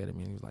got to look at it. I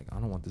mean, he's like, I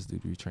don't want this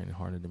dude to be training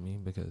harder than me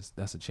because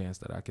that's a chance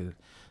that I could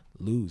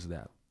lose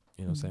that.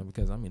 You know what I'm saying?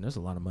 Because I mean, there's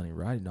a lot of money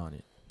riding on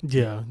it.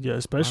 Yeah,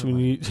 especially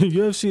when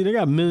UFC, they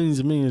got millions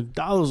and millions of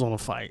dollars on a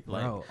fight.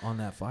 Like, bro, on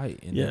that fight.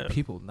 And then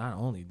people not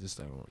only just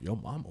like, your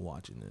mama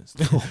watching this.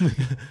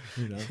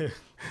 You know?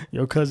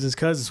 Your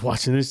cousin's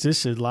watching this.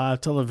 This shit live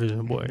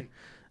television, boy.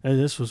 And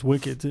this was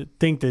wicked to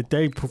think that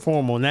they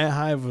perform on that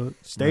high of a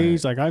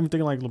stage. Right. Like, I'm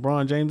thinking like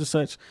LeBron James and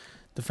such.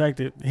 The fact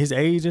that his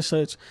age and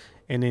such,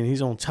 and then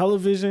he's on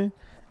television,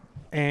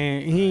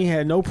 and he ain't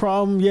had no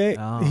problem yet.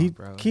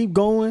 Keep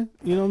going.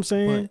 You know what I'm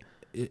saying?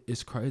 But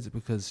it's crazy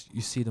because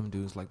you see them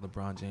dudes like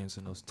LeBron James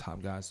and those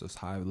top guys, those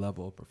high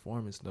level of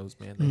performance, those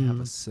man, they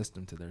have a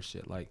system to their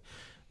shit. Like,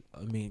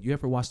 I mean, you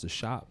ever watch The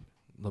Shop?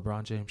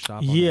 LeBron James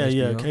Shop? Yeah.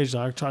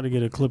 Occasionally, I try to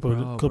get a clip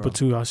or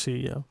two. I see.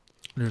 Yeah.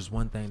 There's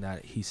one thing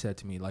that he said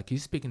to me, like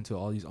he's speaking to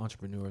all these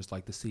entrepreneurs,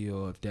 like the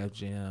CEO of Def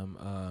Jam,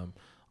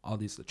 all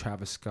these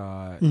Travis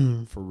Scott,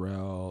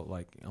 Pharrell.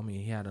 Like, I mean,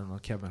 he had on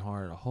Kevin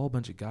Hart, a whole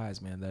bunch of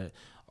guys, man, that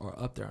are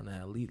up there on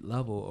that elite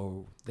level,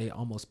 or they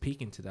almost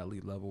peaking to that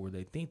elite level where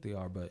they think they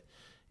are, but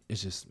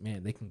it's just,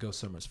 man, they can go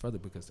so much further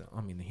because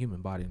I mean, the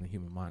human body and the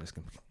human mind is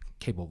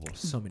capable of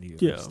so many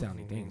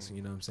astounding things.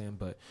 You know what I'm saying?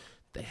 But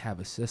they have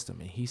a system,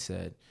 and he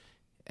said,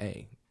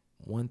 "Hey,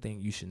 one thing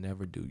you should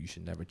never do, you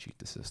should never cheat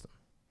the system.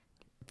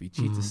 If you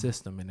cheat the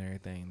system and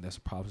everything, there's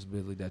a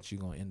possibility that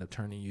you're going to end up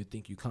turning. You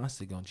think you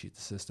constantly going to cheat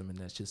the system, and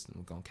that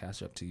system going to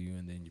catch up to you,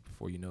 and then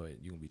before you know it,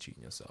 you're going to be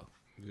cheating yourself."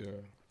 Yeah.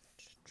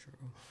 True.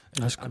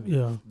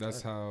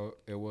 That's how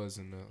it was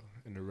in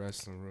the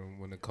wrestling room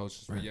when the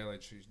coaches would yell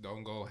at you,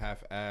 "Don't go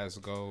half-ass,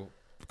 go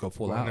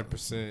full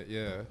 100%." out.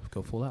 Yeah,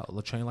 go full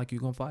out. Train like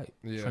you're gonna fight.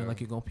 Yeah. Train like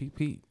you're gonna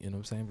compete. You know what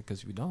I'm saying?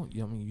 Because if you don't,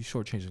 you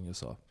shortchanging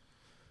yourself.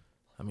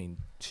 I mean,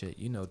 shit.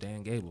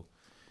 Dan Gable.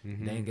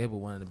 Dan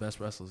Gable, one of the best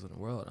wrestlers in the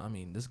world. I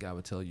mean, this guy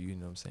would tell you, you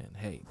know what I'm saying?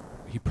 Hey,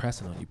 he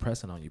pressing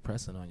on you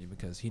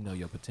because he know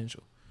your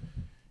potential. You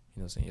know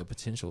what I'm saying? Your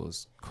potential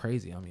is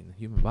crazy. I mean, the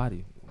human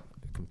body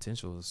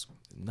potential is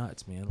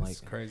nuts, man. Like,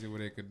 it's crazy what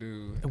it could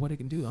do. And what it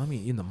can do. I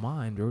mean, in the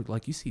mind, or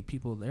like you see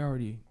people, they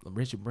already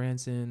Richard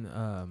Branson,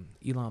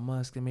 Elon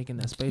Musk, they're making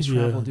that space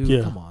travel, dude.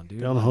 Yeah. Come on, dude.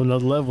 They're on a whole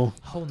nother level.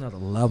 Whole nother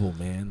level,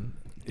 man.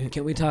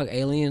 Can we talk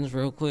aliens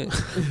real quick?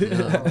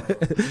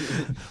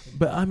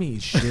 But I mean,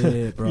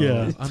 shit, bro.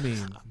 Yeah. I mean,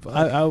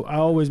 I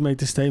always make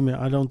the statement,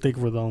 I don't think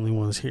we're the only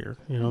ones here.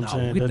 You know what I'm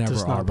saying? We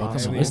never are, bro.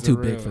 It's too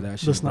big for that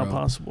shit. That's not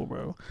possible,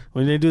 bro.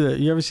 When they do that,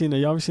 y'all ever seen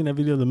that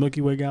video of the Milky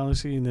Way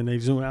galaxy, and then they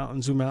zoom out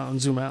and zoom out and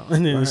zoom out,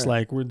 and then it's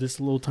like we're this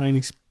little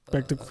tiny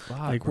spectacle.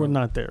 Like, bro, we're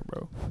not there,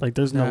 bro. Like,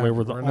 there's no way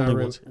we're the only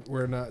ones here.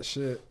 We're not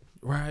shit.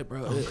 Right,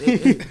 bro.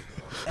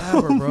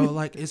 Ever, bro.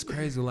 Like, it's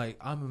crazy. Like,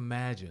 I'm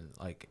imagining,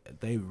 like,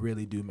 they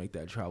really do make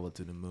that travel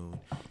to the moon.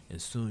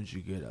 As soon as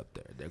you get up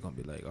there, they're gonna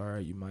be like, all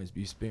right, you might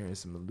be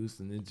experiencing some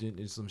hallucinogen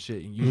and some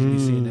shit. And usually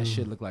seeing that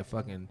shit look like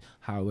fucking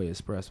Highway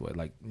Expressway,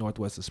 like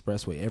Northwest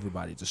Expressway.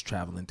 Everybody just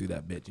traveling through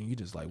that bitch, and you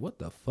just like, what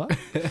the fuck?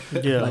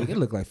 Yeah, like, it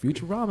looked like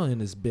Futurama in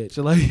this bitch.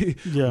 Like,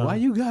 why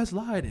you guys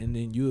lied? And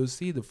then you'll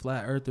see the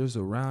flat earthers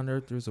or round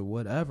earthers or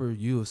whatever.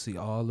 You'll see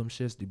all them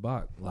shits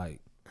debunked. Like,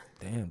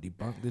 damn,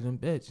 debunked it in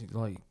bitch.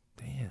 Like,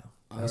 damn.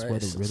 That's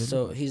right,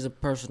 so he's a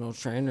personal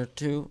trainer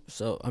too.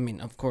 So I mean,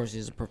 of course,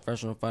 he's a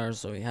professional fighter,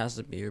 so he has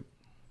to be,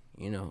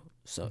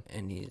 So,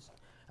 and he's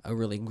a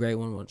really great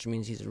one, which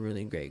means he's a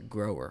really great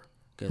grower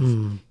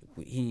because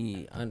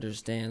he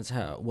understands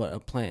what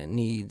a plant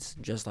needs,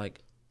 just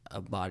like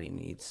a body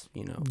needs.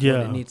 What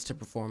it needs to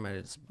perform at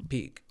its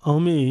peak. Oh,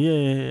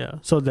 yeah.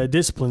 So that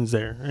discipline's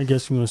there. I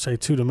guess you're gonna say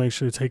too, to make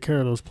sure to take care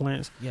of those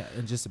plants. Yeah,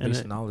 and just the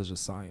basic knowledge of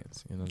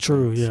science.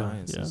 True. Yeah.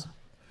 Science is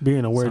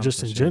being aware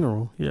just in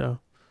general. Yeah.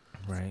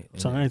 Right.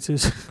 Science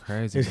is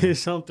crazy. It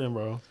is something,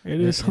 bro. It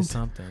is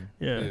something.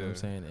 Yeah. You know what I'm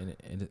saying?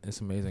 And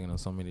it's amazing on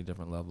so many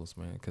different levels,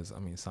 man. Because, I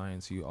mean,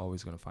 science, you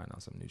always going to find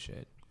out some new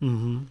shit.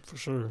 For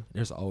sure.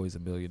 There's always a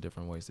billion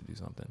different ways to do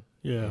something.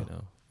 Yeah.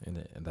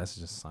 And that's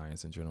just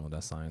science in general.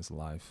 That's science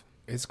life.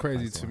 It's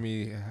crazy to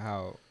me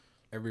how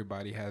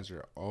everybody has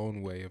their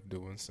own way of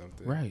doing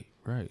something. Right.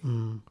 Right.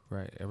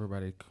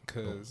 Everybody,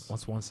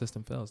 once one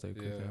system fails, they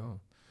create their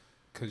own.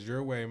 Because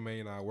your way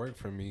may not work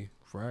for me.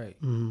 Right.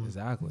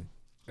 Exactly.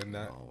 And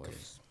that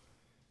always.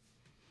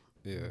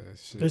 Yeah.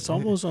 Shit. It's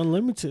almost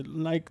unlimited.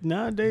 Like,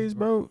 nowadays,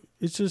 bro,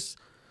 it's just,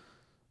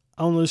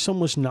 I don't know, there's so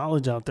much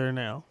knowledge out there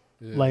now.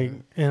 Yeah. Like,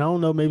 and I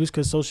don't know, maybe it's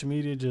because social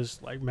media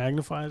just, like,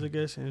 magnifies, I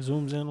guess, and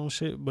zooms in on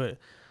shit. But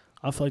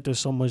I feel like there's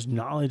so much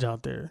knowledge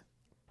out there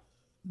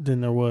than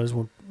there was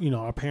when,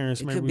 our parents.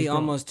 It could be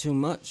almost too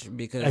much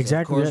because,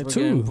 of course, we're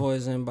getting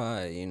poisoned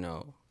by,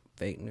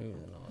 fake news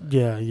and all that.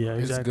 Yeah,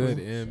 it's exactly. It's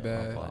good and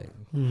bad.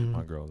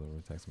 My girl over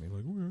texting me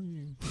like, "Where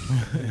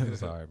are you?"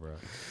 Sorry, bro.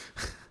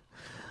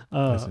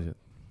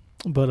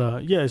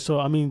 But yeah, so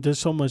I mean, there's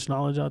so much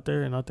knowledge out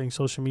there, and I think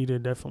social media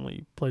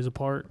definitely plays a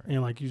part.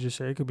 And like you just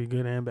said, it could be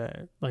good and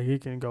bad. Like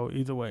it can go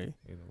either way.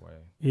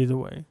 Either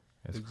way.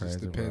 It just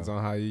depends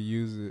on how you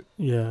use it.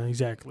 Yeah,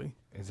 exactly.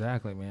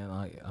 Exactly, man.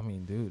 I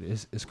mean, dude,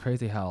 it's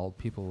crazy how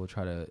people will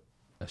try to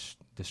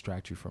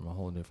distract you from a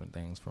whole different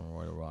things from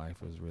where life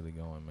is really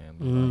going, man.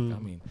 Like,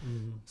 I mean,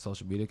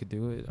 social media could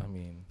do it. I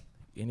mean,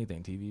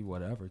 anything, TV,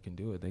 whatever, can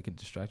do it. They can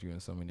distract you in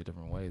so many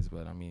different ways.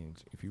 But I mean,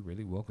 if you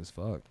really woke as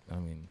fuck, I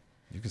mean,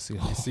 you can see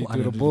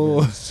through the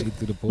bull. See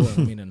through the bull. I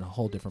mean, in a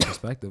whole different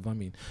perspective. I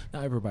mean,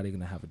 not everybody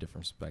gonna have a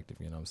different perspective.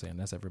 You know what I'm saying?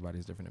 That's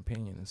everybody's different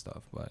opinion and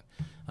stuff. But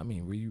I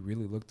mean, when you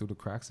really look through the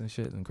cracks and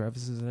shit and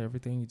crevices and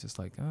everything, you just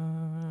like,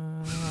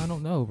 I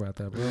don't know about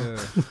that, bro.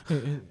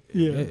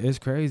 It's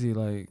crazy.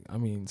 Like, I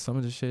mean, some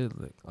of the shit,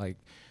 like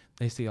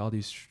they see all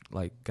these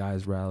like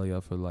guys rally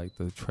up for like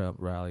the Trump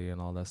rally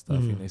and all that stuff,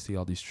 and they see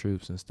all these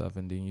troops and stuff,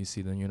 and then you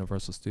see the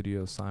Universal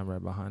Studios sign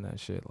right behind that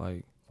shit.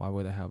 Like, why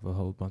would they have a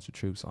whole bunch of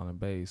troops on a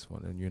base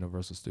when the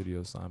Universal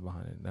Studios sign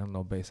behind it? There's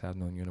no base have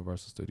no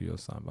Universal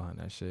Studios sign behind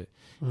that shit.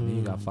 And then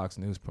you got Fox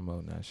News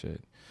promoting that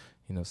shit.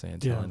 You know what I'm saying?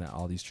 Telling that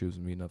all these troops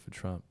are meeting up for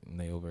Trump, and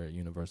they over at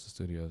Universal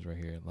Studios right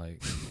here.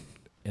 Like,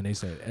 and they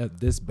said at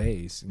this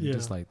base, and you're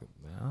just like,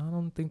 I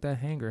don't think that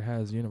hangar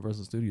has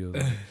Universal Studios.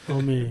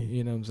 On me.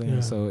 You know what I'm saying?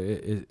 Yeah. So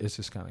it's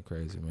just kind of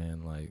crazy,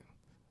 man. Like,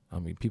 I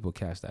mean, people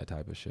catch that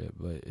type of shit,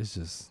 but it's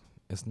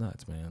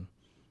nuts, man.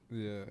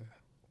 Yeah.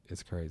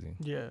 It's crazy.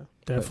 Yeah,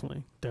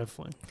 definitely.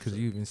 Because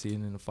you even see it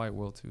in the fight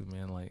world too,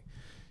 man. Like,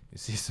 you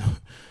see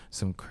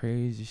some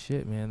crazy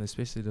shit, man.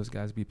 Especially those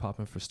guys be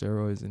popping for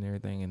steroids and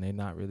everything, and they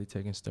not really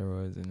taking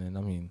steroids. And then,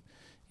 I mean,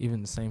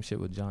 even the same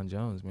shit with John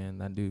Jones, man.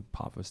 That dude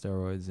popped for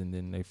steroids, and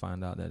then they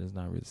find out that it's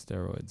not really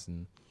steroids.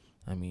 And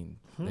I mean,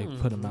 they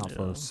put him out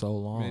for so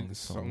long,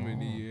 so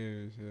many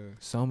years,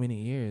 so many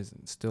years,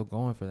 and still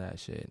going for that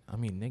shit. I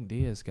mean, Nick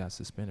Diaz got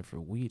suspended for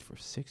weed for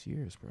 6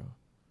 years, bro.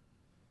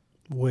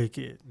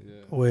 Wicked.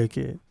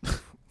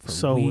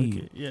 So weed.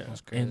 wicked. Yeah.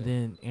 And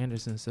then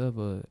Anderson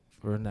Silva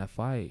for in that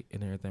fight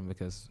and everything,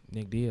 because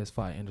Nick Diaz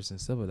fought Anderson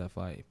Silva that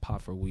fight,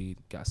 popped for weed,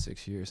 got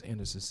 6 years.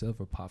 Anderson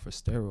Silva popped for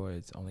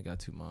steroids, only got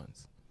 2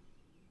 months.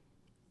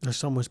 There's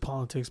so much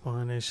politics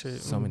behind that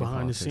shit. So many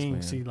behind politics, the scenes.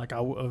 man. See, like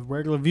a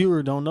regular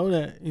viewer don't know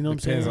that. You know what I'm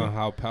saying? Depends on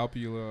how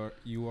popular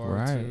you are.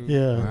 Right. Too.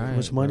 Yeah. Right, how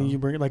much money bro. you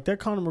bring. Like that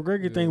Conor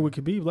McGregor thing with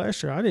Khabib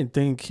last year, I didn't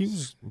think he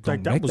was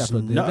like that was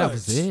nuts. That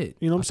was it.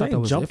 You know what I'm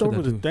saying? Jumped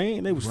over the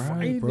thing. They was right,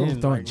 fighting. Bro, and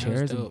throwing like,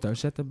 chairs and throw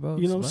shit the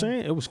boats. You know what I'm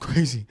saying? It was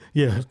crazy.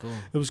 Yeah. Cool.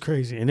 It was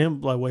crazy. And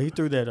then like when he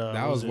threw that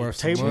that was worth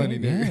some table. money,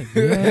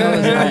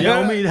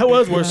 Yeah, I mean that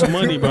was worth some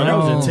money, bro. That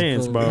was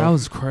intense, bro. That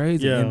was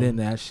crazy. Yeah. And then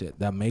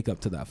that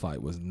makeup to that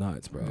fight was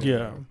nuts, bro.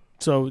 Yeah.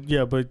 So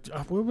yeah, but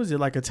what was it,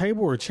 like a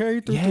table or a chair?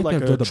 Through like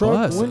the a truck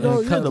bus. window?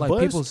 Yeah, The like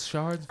bus. people's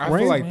shards. I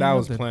feel like that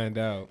was planned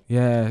out.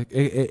 Yeah,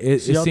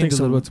 it So seemed a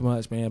little bit too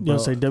much, man. You know,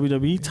 say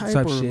WWE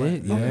type or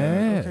shit. Like,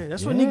 okay.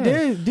 That's what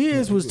Nick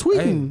Diaz was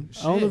tweeting. Hey,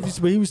 I don't know if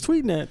he was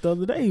tweeting that the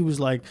other day. He was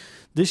like,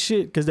 "This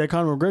shit," because that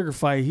Conor McGregor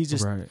fight, he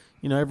just. Right.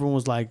 You know, everyone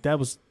was like,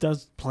 that's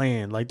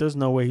planned. Like, there's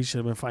no way he should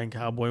have been fighting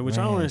Cowboy, which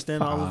I don't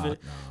understand all of it.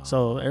 No.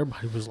 So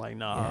everybody was like,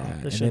 nah. Yeah.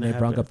 And then they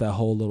brought up that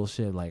whole little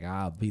shit, like,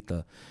 I'll beat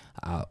the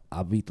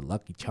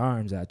Lucky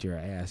Charms out your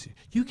ass.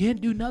 You can't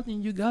do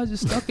nothing. You guys are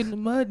stuck in the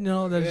mud and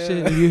all that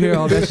shit. And you hear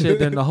all that shit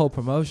during the whole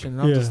promotion.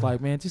 And I'm just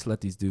like, man, just let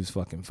these dudes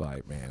fucking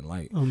fight, man.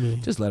 Like,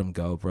 just let them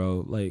go,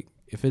 bro. Like,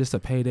 if it's a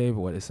payday,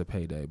 it's a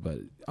payday. But,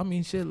 I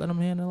mean, shit, let them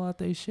handle out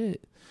their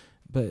shit.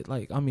 But,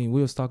 like, I mean,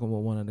 we was talking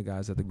with one of the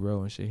guys at the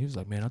grill and shit. He was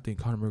like, man, I think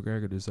Conor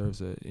McGregor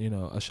deserves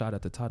a shot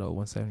at the title at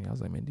 170. I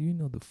was like, man, do you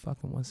know the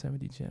fucking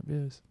 170 champ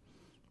is?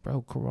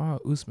 Bro,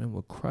 Kamaru Usman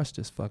will crush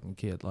this fucking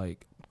kid.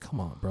 Like, come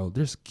on, bro.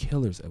 There's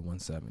killers at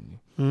 170.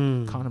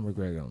 Conor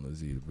McGregor don't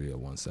deserve to be at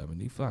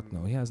 170. Fuck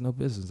no. He has no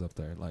business up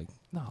there. Like,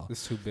 no.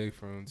 It's too big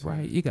for him, too.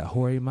 Right. You got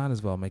Jorge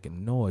Masvidal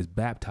making noise,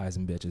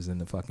 baptizing bitches in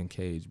the fucking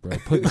cage, bro.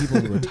 Putting people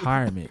in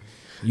retirement.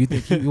 You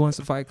think he wants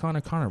to fight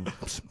Conor? Conor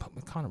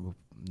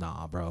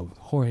nah, bro.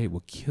 Jorge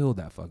will kill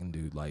that fucking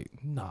dude. Like,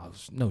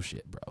 no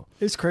shit, bro.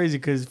 It's crazy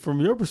because from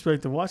your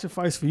perspective, watching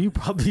fights for you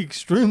probably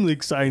extremely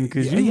exciting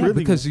because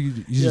because you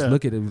just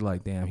look at it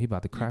like, damn, he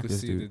about to crack this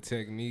dude. You can see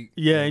the technique.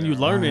 Yeah, and you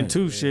learning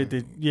too shit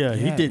that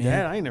he did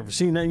that. I ain't never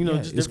seen that. You know,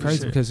 just it's crazy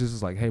shit. because it's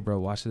just like, hey, bro,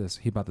 watch this.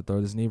 He about to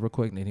throw this knee real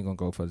quick, and then he gonna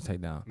go for the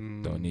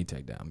takedown. Throw a knee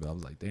takedown. But I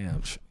was like,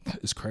 damn,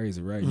 it's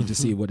crazy, right? You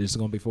just see what it's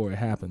gonna be before it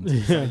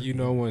happens. Yeah. You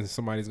know when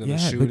somebody's gonna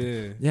shoot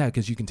in. Yeah,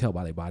 because you can tell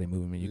by their body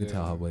movement. You can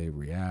tell how they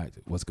react,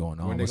 what's going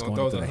on, what's going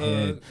on to the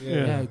head.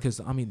 Yeah, because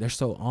I mean, they're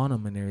so on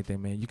them and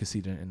everything, man. You can see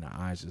them in the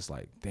eyes, just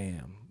like,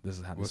 damn, this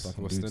is how this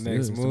fucking what's dude's the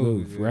next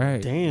move,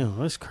 right? Damn,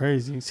 that's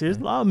crazy. See, there's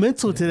a lot of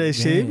mental to that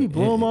shit. It be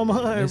blowing my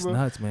mind, it's bro.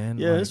 Nuts, man.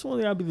 Yeah, it's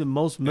only gotta be the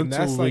most mental.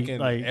 And that's like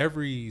in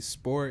every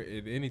sport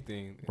and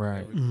anything.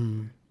 Right.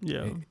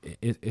 Yeah,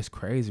 it's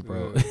crazy,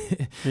 bro.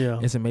 Yeah,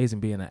 it's amazing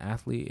being an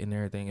athlete and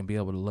everything and be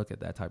able to look at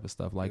that type of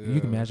stuff. Like you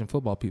can imagine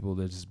football people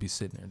that just be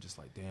sitting there just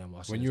like, damn,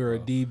 watching. When you're a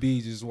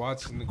DB, just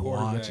watching the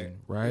quarterback,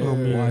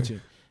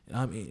 watching.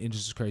 I mean, it's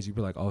just crazy. You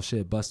be like, oh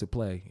shit, busted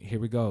play. Here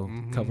we go.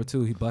 Cover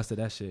 2. He busted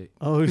that shit.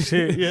 Oh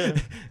shit, yeah.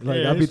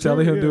 Like I be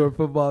telling him doing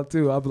football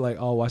too. I'll be like,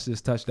 oh, watch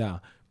this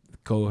touchdown.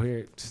 Go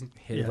here, just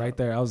hit it right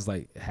there. I was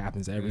like, it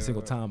happens every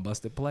single time.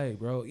 Busted play,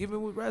 bro.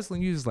 Even with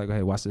wrestling, you just like,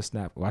 hey, watch this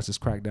snap. Watch this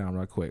crack down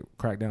right quick.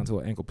 Crack down to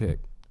an ankle pick.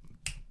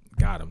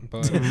 Got him.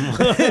 Butter.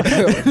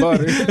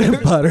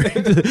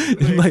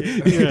 Like,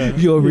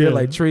 you over here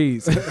like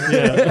trees.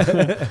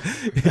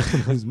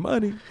 It's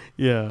money.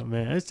 Yeah,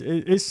 man.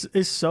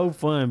 It's so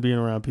fun being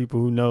around people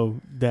who know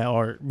that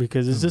art,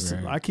 because it's just,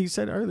 I keep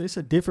saying earlier, it's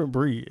a different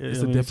breed. It's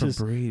a different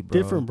breed,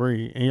 bro. Different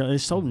breed. And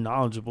it's so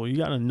knowledgeable. You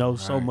got to know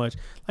so much.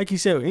 Like you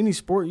said, any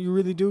sport you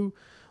really do,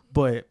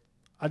 but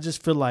I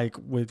just feel like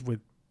with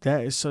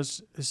that, it's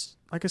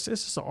like I said,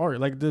 it's just an art.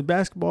 Like the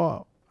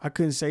basketball, I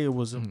couldn't say it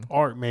was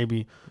art,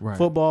 maybe. Right.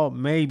 Football,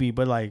 maybe.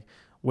 But, like,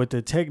 with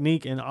the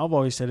technique, and I've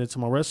always said it to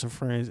my wrestling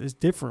friends, it's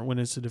different when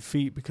it's a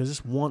defeat because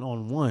it's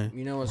one-on-one.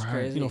 You know what's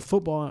crazy? You know,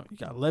 football, you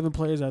got 11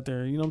 players out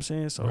there. You know what I'm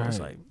saying? So it's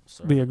like,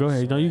 go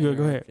ahead. No, you good.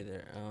 Go ahead.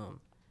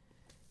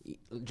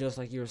 Just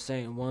like you were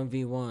saying,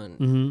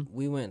 1v1,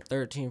 we went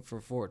 13 for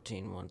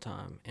 14 one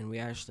time, and we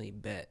actually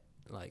bet.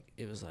 Like,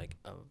 it was like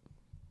a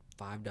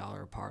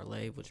 $5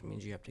 parlay, which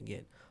means you have to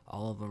get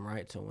all of them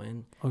right to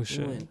win. Oh,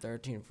 shit. We went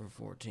 13 for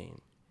 14.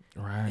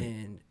 Right.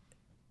 And,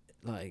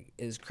 like,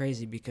 it's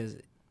crazy because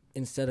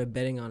instead of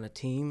betting on a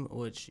team,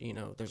 which, you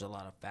know, there's a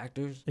lot of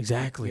factors.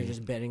 Exactly. You're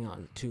just betting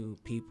on 2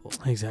 people.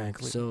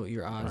 Exactly. So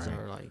your odds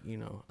are, like, you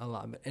know, a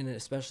lot. And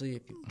especially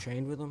if you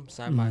trained with them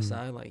side by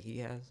side like he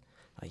has,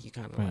 like, you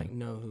kind of, like,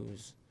 know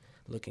who's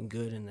looking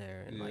good in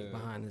there and, like,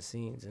 behind the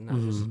scenes, and not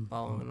just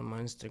following them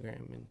on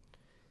Instagram and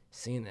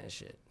seeing that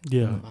shit.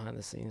 Yeah. Behind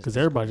the scenes. Because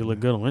everybody look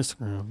good on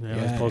Instagram.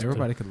 Yeah,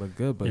 everybody could look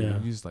good, but you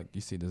just, like,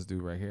 you see this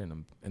dude right here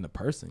in the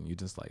person, you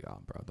just like, oh,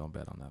 bro, don't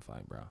bet on that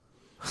fight, bro.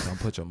 Don't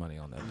put your money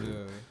on that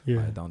dude.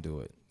 Like, don't do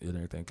it and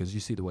everything. Because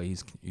you see the way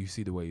he's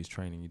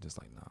training, you just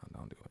like, nah,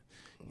 don't do it.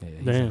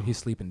 Yeah, he's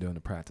sleeping during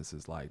the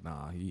practices. Like,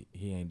 nah, he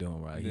ain't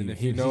doing right. And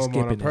if you know him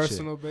on a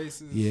personal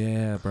basis,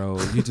 yeah, bro,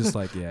 you just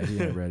like, he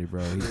ain't ready,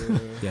 bro.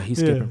 He's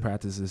skipping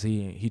practices.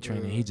 He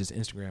training. He just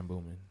Instagram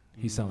booming.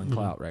 He's selling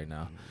clout right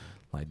now.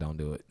 Like, don't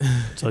do it.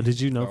 So did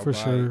you know for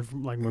sure,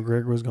 like,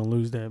 McGregor was gonna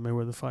lose that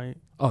Mayweather fight?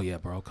 Oh yeah,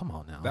 bro. Come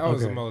on now. That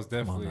was the most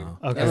definitely.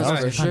 Okay, that was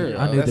for sure.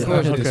 I knew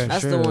that.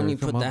 That's the one you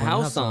put the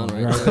house on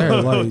right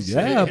there. Like,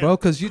 yeah, bro.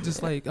 Because you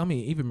just like, I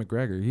mean, even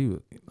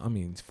McGregor,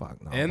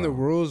 fuck no. And the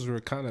rules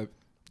were kind of.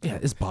 Yeah,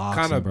 it's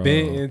boxing, kind of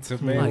bent into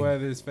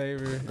Mayweather's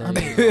favor. I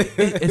mean,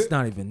 it's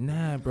not even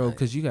that, bro.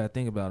 Because you gotta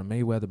think about it.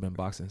 Mayweather been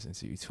boxing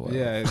since he was 12.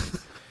 Yeah.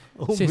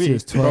 Since he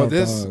was 12, bro,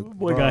 this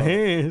boy got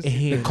hands.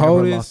 He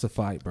never lost a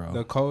fight, bro.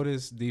 The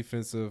coldest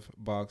defensive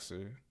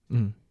boxer,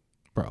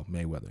 bro.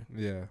 Mayweather.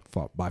 Yeah,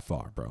 by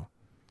far, bro.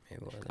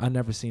 I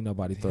never seen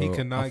nobody throw a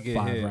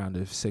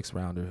 5-rounder,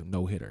 6-rounder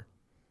no hitter.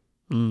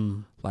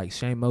 Like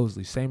Shane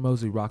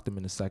Mosley rocked him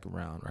in the second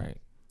round, right?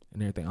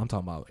 And everything. I'm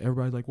talking about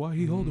everybody's like, why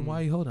he holding?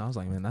 Why he holding? I was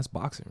like, man, that's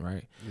boxing,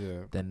 right?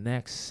 Yeah. The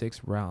next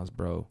 6 rounds,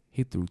 bro,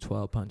 he threw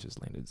 12 punches,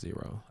 landed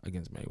 0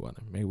 against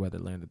Mayweather.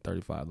 Mayweather landed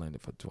 35,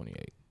 landed for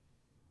 28.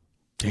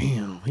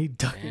 Damn, he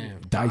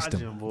diced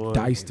him for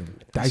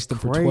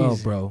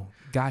 12, bro.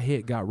 Got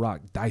hit, got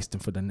rocked, diced him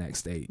for the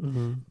next 8.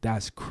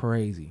 That's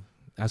crazy.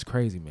 That's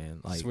crazy, man.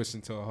 Like,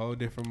 switching to a whole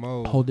different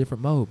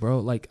mode. Bro.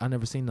 Like, I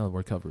never seen no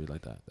recovery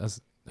like that. That's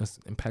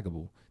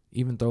impeccable.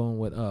 Even throwing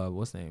with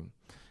what's his name,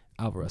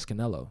 Alvarez,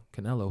 Canelo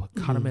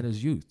caught him at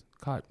his youth.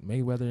 Caught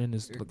Mayweather in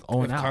his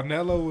on out. If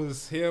Canelo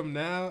was him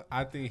now,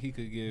 I think he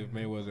could give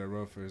Mayweather a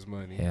run for his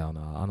money. Hell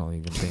no, I don't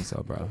even think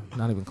so, bro.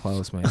 Not even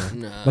close, man.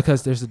 Nah.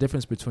 Because there's a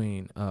difference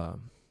between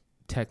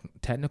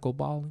technical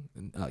brawler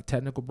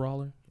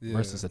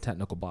versus a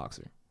technical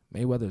boxer.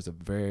 Mayweather is a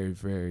very,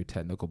 very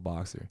technical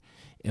boxer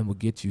and will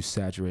get you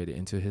saturated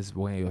into his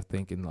way of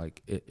thinking.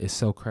 Like, it's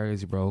so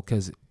crazy, bro,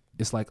 because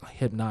it's like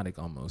hypnotic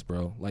almost,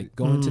 bro. Like,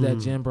 going to that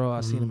gym, bro,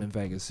 I seen him in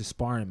Vegas. It's a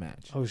sparring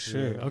match. Oh,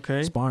 shit.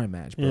 Okay. Sparring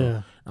match, bro.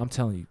 Yeah. I'm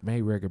telling you,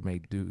 Mayweather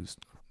made dudes.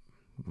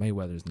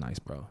 Mayweather is nice,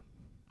 bro.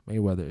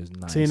 Mayweather is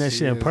nice. Seeing that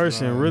shit in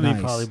person really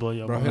probably blow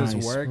your mind. Bro,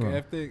 his work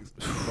ethics,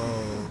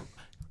 bro.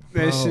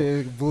 That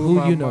shit blew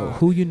my mind.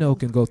 Who you know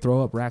can go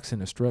throw up racks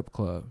in a strip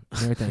club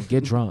and everything,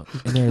 get drunk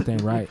and everything,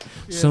 right?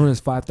 Soon as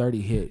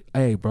 5:30 hit,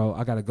 hey, bro,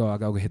 I gotta go. I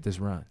gotta go hit this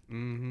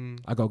run.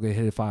 I go get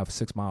hit a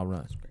 5-6 mile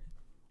run.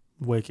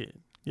 Wicked.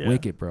 Yeah.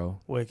 Wicked, bro.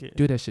 Wicked.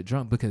 Do that shit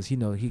drunk because he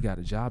know he got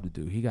a job to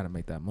do. He got to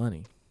make that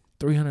money.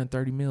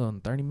 $330 million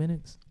in 30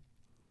 minutes.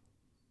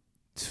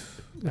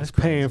 That's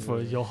paying for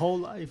your whole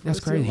life.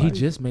 That's crazy. He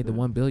just made the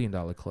 $1 billion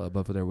club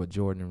over there with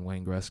Jordan and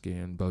Wayne Gretzky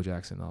and Bo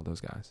Jackson and all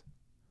those guys.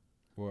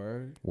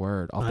 Word.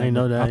 I didn't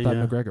know that. I thought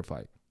McGregor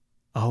fight.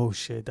 Oh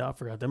shit! I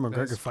forgot that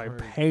McGregor fight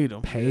paid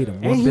him.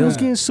 And he was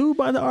getting sued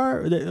by the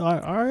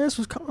RS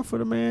was coming for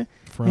the man.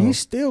 And he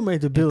still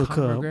made the bill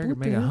club. McGregor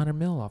made $100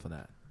 million off of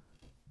that.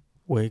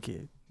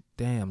 Wicked.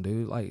 Damn,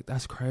 dude. Like,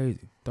 that's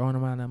crazy. Throwing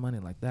around that money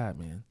like that,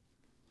 man.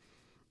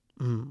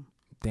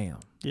 Damn.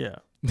 Yeah.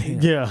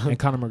 Damn. Yeah. And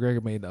Conor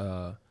McGregor made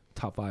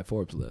top 5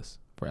 Forbes list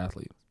for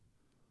athletes.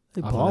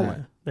 They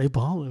balling. They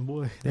balling,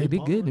 boy. They be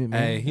getting it,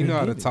 man. Hey, he know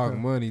how to talk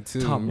money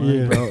too. Talk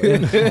money, bro.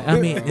 I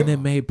mean, and it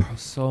made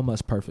so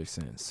much perfect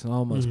sense.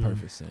 So much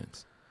perfect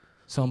sense.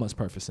 So much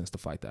perfect sense to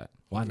fight that.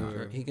 Why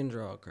not? He can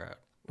draw a crowd.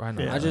 Why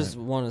not? I just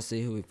want to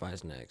see who he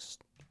fights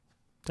next.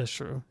 That's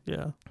true.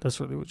 Yeah, that's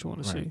really what you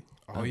want to see.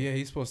 Oh yeah,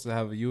 he's supposed to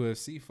have a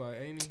UFC fight,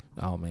 ain't he?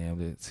 Oh man,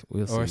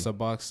 we'll see. Or it's a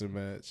boxing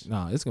match.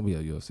 No, it's gonna be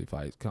a UFC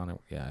fight. Conor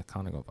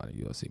gonna fight a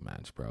UFC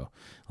match, bro.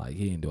 Like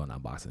he ain't doing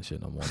that boxing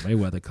shit no more.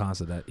 Mayweather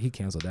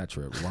canceled that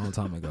trip a long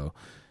time ago.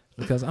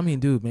 Because I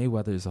mean, dude,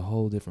 Mayweather is a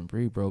whole different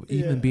breed, bro.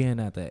 Even being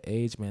at that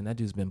age, man, that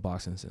dude's been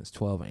boxing since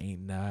 12 and ain't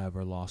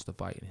never lost a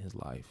fight in his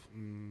life.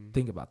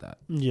 Think about that.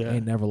 Yeah,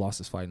 ain't never lost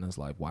his fight in his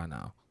life. Why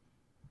now?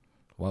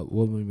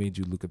 What made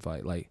you look at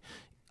fight like?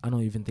 I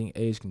don't even think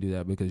age can do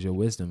that because your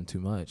wisdom too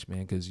much,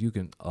 man. Because you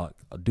can, a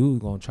dude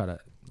gonna try to,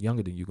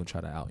 younger than you, gonna try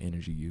to out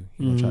energy you.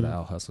 He gonna try to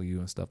out hustle you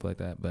and stuff like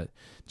that. But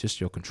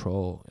just your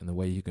control and the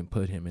way you can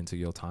put him into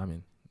your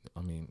timing,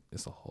 I mean,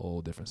 it's a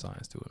whole different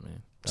science to it,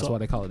 man. That's why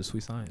they call it a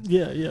sweet science.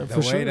 Yeah,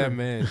 the way that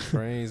man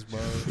trains, bro.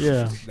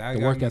 The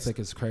work ethic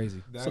is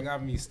crazy. That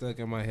got me stuck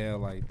in my head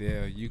like,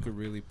 damn, you could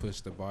really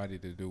push the body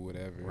to do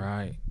whatever.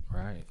 Right.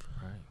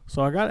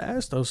 So I gotta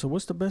ask though. So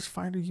what's the best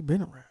fighter you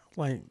been around?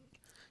 Like.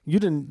 You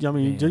didn't. I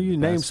mean, you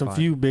named some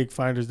few big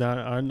fighters that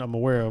I'm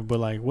aware of, but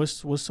like,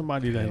 what's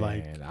somebody that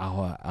like?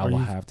 I will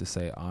have to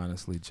say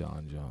honestly,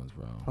 John Jones,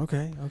 bro.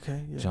 Okay.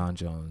 Yeah. John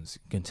Jones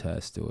can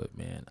attest to it,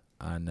 man.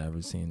 I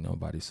never seen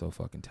nobody so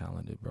fucking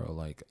talented, bro.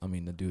 Like, I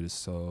mean, the dude is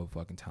so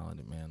fucking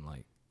talented, man.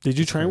 Like, did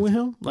you train with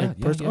him? Like,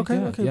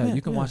 okay. Yeah,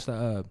 you can watch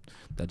that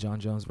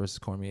John Jones versus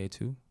Cormier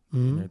 2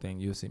 and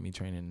everything. You'll see me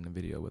training in the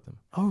video with him.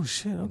 Oh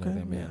shit!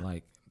 Okay, man.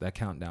 Like that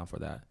countdown for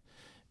that,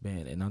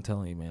 man. And I'm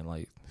telling you, man,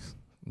 like.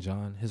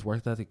 John, his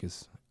work ethic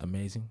is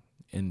amazing,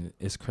 and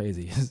it's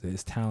crazy.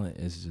 His talent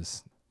is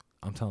just,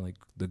 I'm telling you,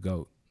 the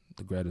GOAT,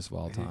 the greatest of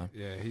all time.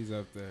 He's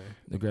up there.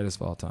 The greatest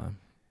of all time.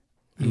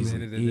 At the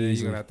end of the day,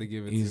 you're going to have to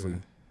give it easily. to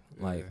him.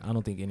 Like, I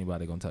don't think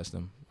anybody going to touch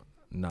them.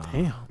 Nah.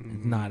 Damn.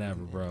 Not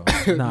ever, bro.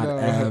 Not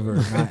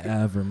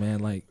ever, man.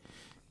 Like,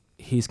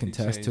 he can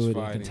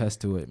contest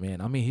to it, man.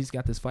 I mean, he's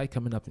got this fight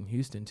coming up in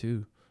Houston,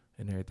 too,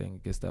 and everything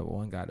against that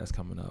one guy that's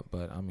coming up.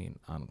 But, I mean,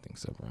 I don't think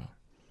so, bro.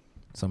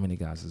 So many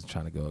guys is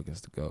trying to go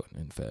against the GOAT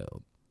and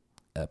failed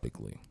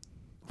epically.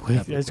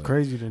 That's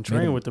crazy to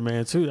train with the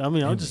man too. I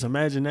mean, I'll just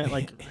imagine that.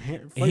 Like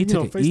he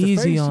took it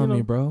easy on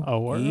me, bro.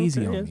 Oh,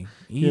 easy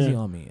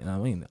on me. And I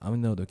mean, I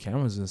know the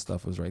cameras and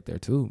stuff was right there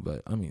too,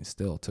 but I mean,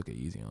 still took it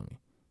easy on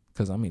me.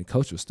 Because I mean, the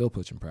coach was still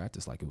pushing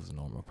practice like it was a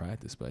normal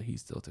practice, but he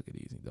still took it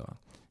easy, dog.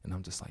 And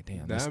I'm just like,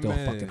 damn, that's still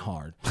fucking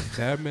hard.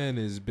 That man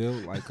is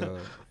built like a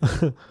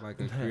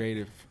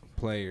creative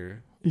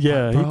player.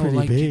 Yeah, bro, he's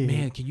pretty big.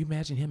 Man, can you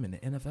imagine him in the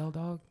NFL,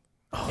 dog?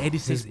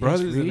 86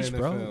 brothers reach, in the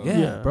bro. NFL.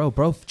 Yeah, bro.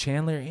 Both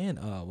Chandler and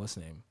what's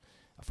his name?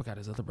 I forgot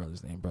his other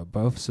brother's name, bro.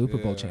 Both Super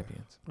Bowl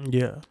champions.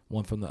 Yeah.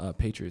 One from the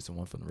Patriots and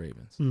one from the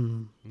Ravens.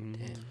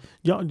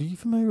 Y'all, do you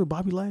familiar with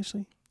Bobby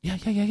Lashley? Yeah.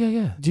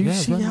 Do you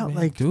see how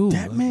like dude,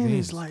 that man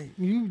is like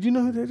you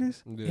know who that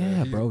is?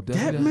 Yeah, bro.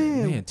 That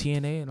man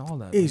TNA and all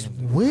that is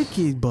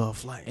wicked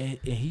buff. Like, and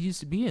he used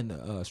to be in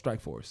the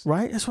Strike Force.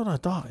 Right. That's what I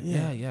thought.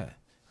 Yeah.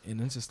 And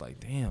it's just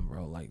like, damn,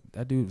 bro. Like,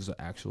 that dude was an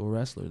actual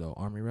wrestler, though.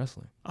 Army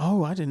wrestling.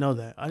 Oh, I didn't know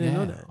that. I didn't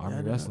know that.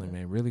 Army wrestling,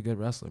 man. Really good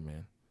wrestler,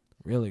 man.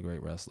 Really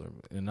great wrestler.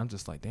 And I'm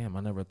just like, damn, I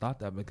never thought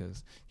that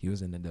because he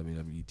was in the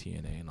WWE,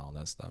 TNA, and all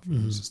that stuff.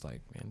 And it was just like,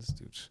 man, this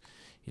dude,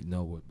 he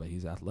know what, but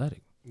he's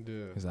athletic.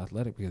 Yeah. He's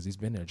athletic because he's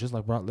been there. Just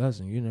like Brock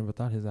Lesnar. You never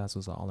thought his ass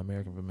was an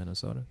All-American from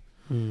Minnesota.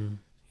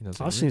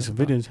 I've seen some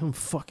videos of him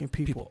fucking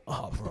people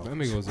up, bro. That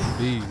nigga was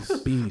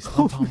a beast.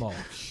 I'm talking about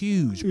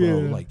huge, bro.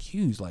 Like,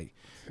 huge. Like,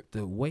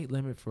 the weight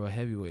limit for a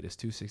heavyweight is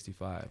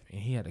 265, and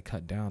he had to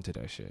cut down to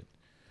that shit.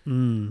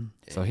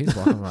 So he's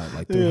walking around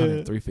like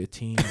 300,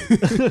 315.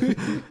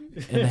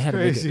 And they had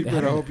crazy, to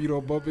make I hope you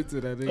don't bump into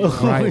that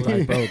nigga. Right,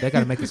 like, bro, they got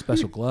to make a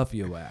special glove for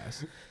your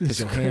ass because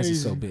your hands are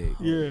so big.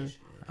 Yeah.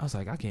 I was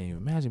like, I can't even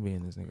imagine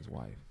being this nigga's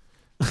wife.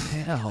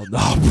 Hell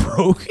no,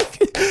 bro.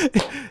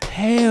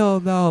 Hell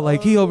no.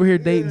 Like, he over here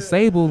dating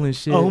Sable and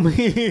shit. Oh, man.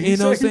 You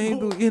know what I'm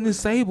saying? In his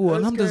Sable.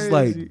 And I'm just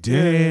like,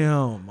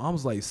 damn. I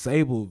was like,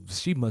 Sable,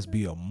 she must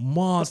be a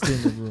monster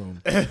in the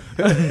room.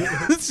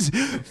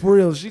 For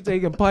real, she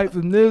taking pipe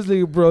from this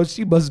nigga, bro.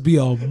 She must be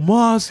a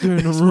monster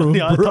in the room,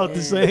 bro. I thought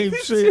the same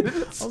shit.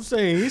 I'm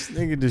saying, this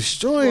nigga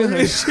destroying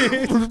her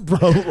shit.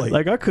 Bro,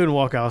 like, I couldn't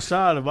walk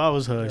outside if I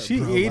was her. She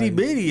itty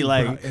bitty.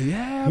 Like,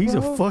 he's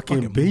a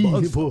fucking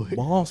beast, boy.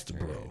 Monster,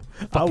 bro.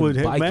 I would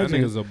imagine that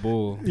nigga's a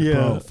bull. Yeah,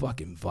 bro,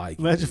 fucking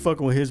Viking. Imagine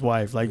fucking with his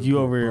wife, like you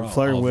over here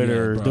flirting with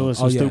her, or doing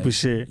some stupid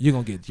shit. You're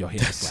gonna get your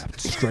head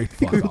slapped straight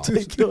fuck off.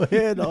 Take your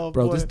head off,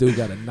 bro. Boy. This dude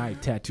got a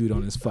knife tattooed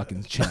on his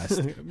fucking chest,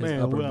 his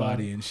upper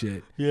body and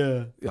shit.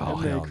 Yeah. Oh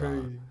hell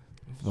no.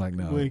 Like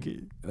no.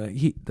 Wicked.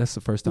 That's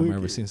the first time I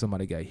ever seen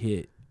somebody get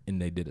hit and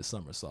they did a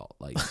somersault.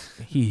 Like,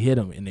 he hit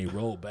him and they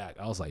rolled back.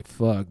 I was like,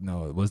 fuck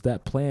no. Was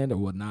that planned or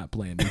was not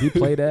planned? Did he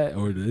play that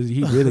or did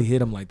he really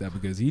hit him like that?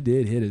 Because he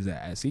did hit his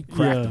ass. He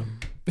cracked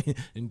him.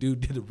 And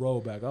dude did a roll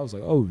back. I was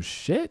like, oh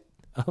shit.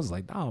 I was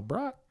like, nah,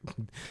 Brock,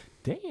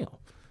 damn.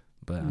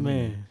 But I Man.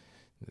 mean,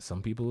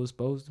 some people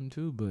exposed him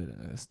too, but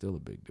that's still a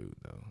big dude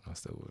though. I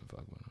still wouldn't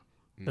fuck with him.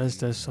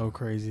 That's so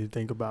crazy to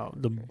think about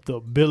the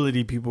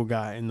ability people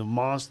got in the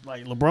monster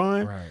like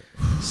LeBron, Right?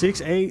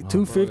 6'8",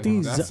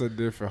 250. That's a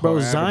different.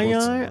 Bro,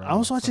 Zion. I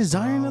was watching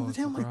Zion the other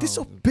day. I'm like, this is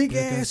a big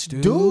ass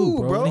dude,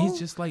 bro. And he's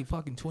just like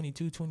fucking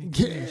 22,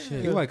 23 and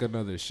shit. He's like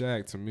another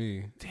Shaq to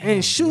me. Damn,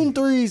 and shooting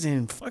threes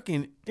and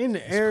fucking in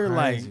the air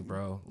crazy, like,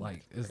 bro,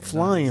 like it's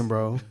flying, nuts.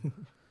 Bro.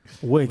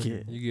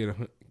 Wicked. You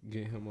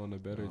get him on a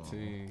better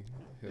team.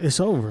 It's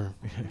over.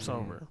 It's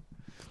over.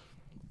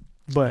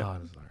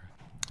 But.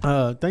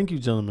 Thank you,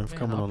 gentlemen, for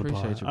coming on the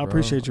pod. I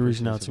appreciate you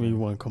reaching out to me. You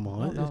want to come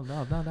on? No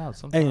doubt.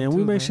 Hey, and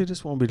we make sure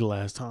this won't be the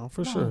last time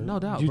for sure. No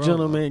doubt. You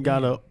gentlemen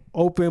got a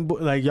open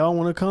book. Like y'all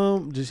want to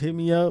come, just hit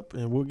me up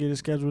and we'll get it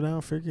scheduled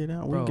out. Figure it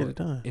out. We'll get it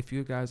done. If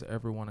you guys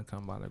ever want to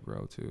come by the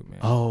grow too, man.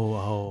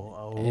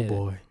 Oh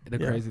boy. The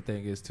crazy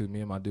thing is too,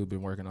 me and my dude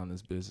been working on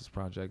this business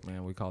project,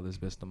 man. We call this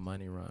bitch the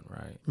money run,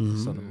 right?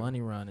 Mm-hmm. So the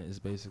money run is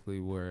basically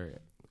where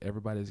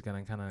everybody's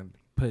gonna kind of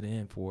put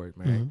in for it,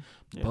 man.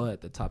 Mm-hmm. Yeah.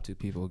 But the top 2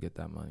 people get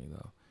that money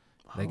though.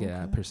 They get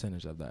a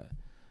percentage of that.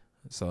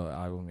 So,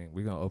 I mean,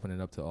 we're going to open it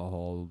up to a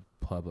whole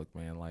public,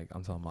 man. Like,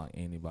 I'm talking about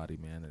anybody,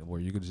 man, where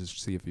you can just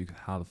see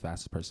how the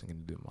fastest person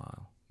can do a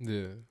mile.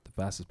 Yeah. The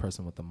fastest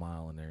person with the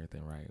mile and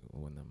everything, right,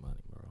 will win that money,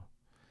 bro.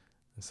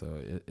 And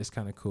so, it's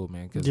kind of cool,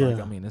 man. Because,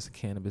 like, I mean, it's a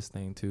cannabis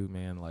thing, too,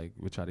 man. Like,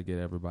 we try to get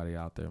everybody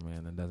out there,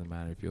 man. It doesn't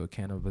matter if you're a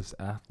cannabis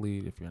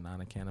athlete, if you're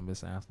not a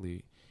cannabis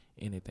athlete,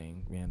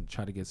 anything, man.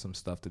 Try to get some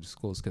stuff to the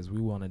schools because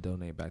we want to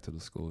donate back to the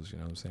schools, you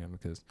know what I'm saying?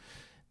 Because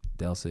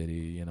Del City,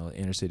 you know,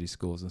 inner city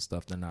schools and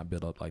stuff, they're not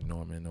built up like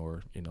Norman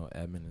or, you know,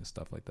 Edmond and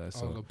stuff like that.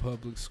 So all the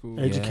public schools.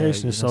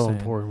 Education is so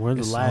important. We're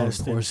the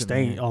last in the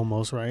state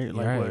almost, right?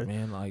 Like, right,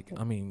 man. Like,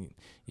 I mean,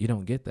 you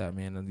don't get that,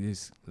 man. And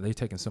they're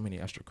taking so many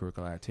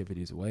extracurricular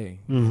activities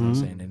away. You know what I'm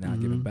saying? They're not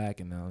giving back,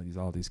 and now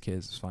all these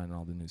kids is finding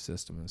all the new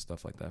system and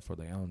stuff like that for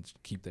their own.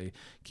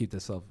 Keep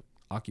themselves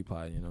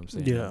occupied, you know what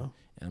I'm saying? Yeah.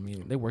 And I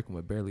mean, they're working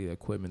with barely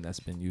equipment that's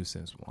been used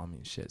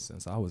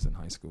since I was in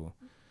high school.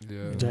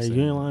 Yeah, Jay,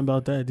 you ain't lying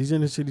about that. These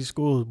inner city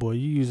schools, boy,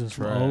 you using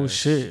some old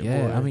shit.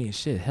 Yeah, boy. I mean,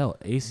 shit, hell,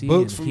 AC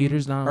Books and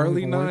heaters not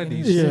early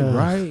 90s. Yeah,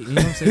 right. You know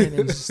what I'm saying?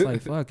 And it's just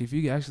like, fuck, if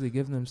you actually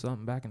give them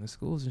something back in the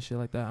schools and shit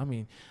like that. I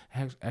mean,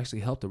 actually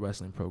help the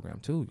wrestling program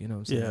too. You know what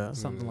I'm saying? Yeah,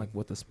 something like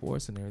with the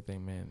sports and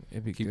everything, man.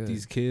 It'd be keep good.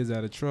 these kids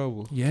out of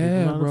trouble.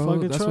 Yeah, bro,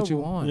 that's what you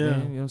want, man. You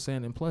know what I'm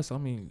saying? And plus, I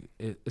mean,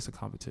 it's a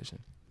competition.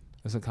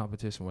 It's a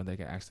competition where they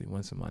can actually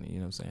win some money. You know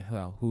what I'm saying?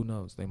 Hell, who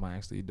knows? They might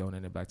actually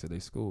donate it back to their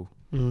school.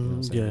 You know what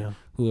I'm saying? Yeah.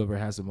 Whoever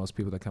has the most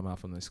people that come out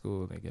from their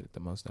school, they get the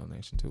most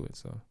donation to it.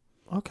 So.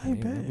 Okay,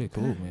 that'd be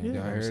cool, man.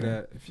 Yeah, I heard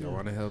that. If y'all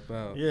want to help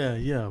out,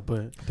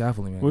 but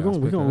definitely,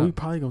 man. We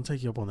probably gonna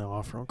take you up on that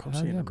offer. Come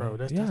see it, bro.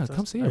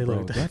 Come see it,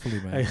 bro.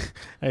 Definitely, man.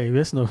 Hey,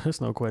 that's no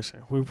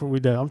question. We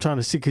I'm trying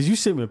to see because you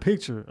sent me a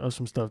picture of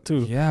some stuff too.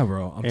 Yeah,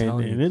 bro. I'm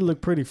telling you, and it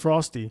looked pretty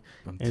frosty.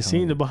 And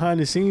seeing the behind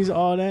the scenes,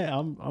 all that,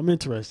 I'm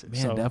interested.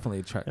 Man, so,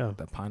 definitely try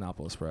the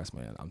Pineapple Express,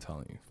 man. I'm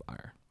telling you,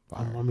 fire.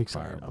 I'm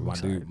excited.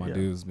 My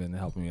dude's been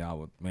helping me out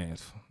with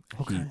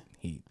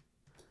heat.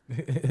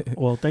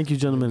 Well, thank you,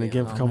 gentlemen,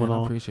 again for coming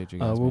on. I appreciate you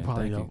guys. We'll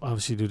probably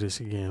obviously do this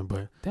again,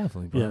 but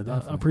definitely, bro. Yeah,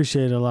 definitely. I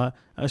appreciate it a lot.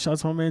 Shout out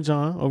to my man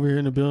John over here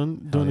in the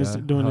building doing this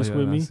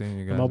with me.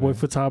 Guys, my boy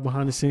Fatar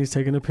behind the scenes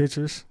taking the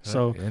pictures.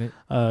 So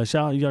shout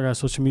out. Y'all got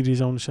social medias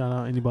on the shout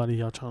out. Anybody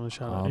y'all trying to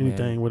shout out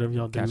anything, man. Whatever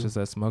y'all do. Catch us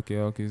at Smokey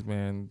Okies,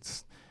 man.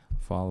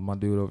 Follow my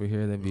dude over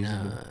here. That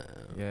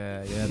VZ.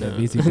 That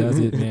VZ does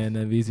it, man.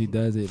 That VZ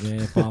does it,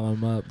 man. Follow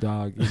him up,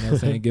 dog. You know what I'm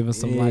saying? Give us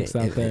some likes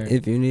out there.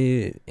 If you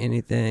need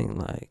anything,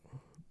 like,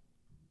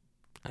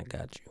 I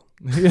got you.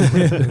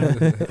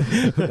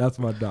 That's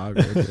my dog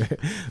right there.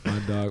 My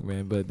dog,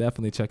 man. But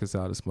definitely check us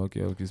out at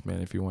Smokey Okies,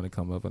 man, if you want to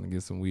come up and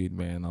get some weed,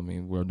 man. I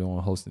mean, we're doing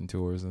hosting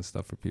tours and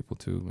stuff for people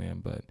too, man.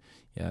 But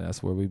yeah,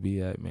 that's where we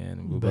be at,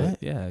 man. But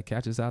yeah,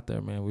 catch us out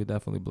there, man. We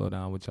definitely blow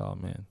down with y'all,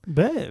 man.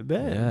 Bet.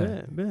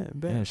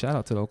 Yeah, shout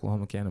out to the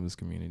Oklahoma cannabis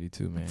community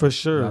too, man. For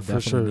sure, y'all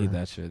definitely need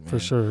that shit, man. For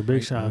sure.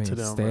 Big shout out to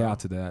them. Stay out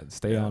to that.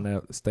 Stay on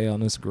that. Stay on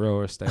this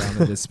grower. Stay on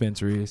the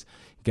dispensaries.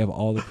 Give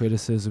all the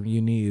criticism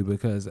you need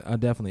because I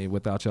definitely,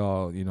 without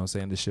y'all, you know,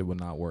 saying this shit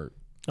would not work.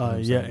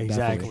 Yeah,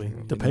 exactly.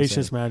 Definitely. The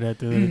patience matter at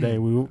the end of the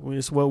day.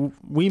 It's what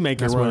we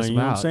make it run. You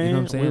know what I'm saying? You know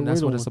what I'm saying?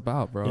 That's what it's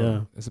about, bro.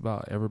 Yeah. It's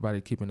about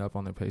everybody keeping up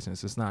on their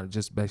patience. It's not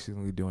just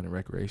basically doing it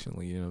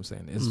recreationally. You know what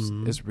I'm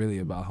saying? It's really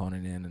about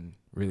honing in and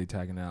really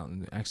tagging out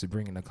and actually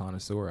bringing the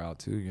connoisseur out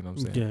too. You know what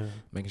I'm saying? Yeah.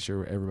 Making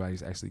sure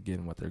everybody's actually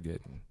getting what they're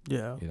getting.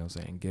 Yeah. You know what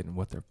I'm saying? Getting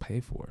what they're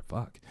paid for.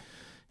 Fuck.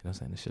 You know what I'm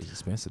saying? This shit's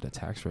expensive. The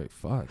tax rate,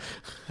 fuck.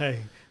 Hey,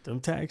 them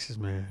taxes,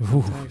 man.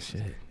 Ooh,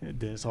 shit.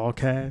 It's all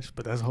cash,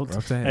 but that's a whole.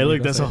 Hey,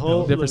 look, that's a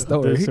whole different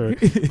story.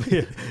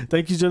 Yeah.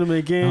 Thank you, gentlemen,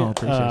 again.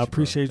 I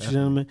appreciate you, bro.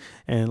 gentlemen.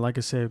 And like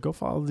I said, go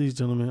follow these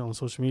gentlemen on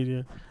social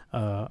media.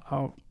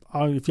 I'll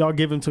if y'all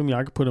give them to me,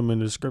 I could put them in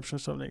the description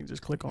so they can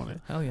just click on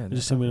it. Hell yeah.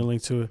 Just send me the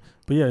link to it.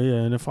 But yeah.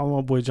 And then follow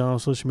my boy John on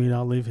social media.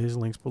 I'll leave his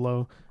links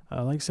below.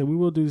 Like I said, we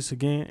will do this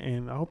again,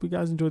 and I hope you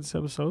guys enjoyed this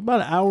episode.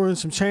 About an hour and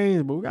some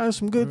change, but we got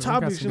some good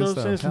topics, some you know what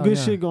I'm saying? Some good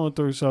shit going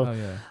through. So,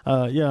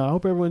 I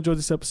hope everyone enjoyed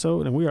this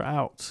episode, and we are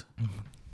out.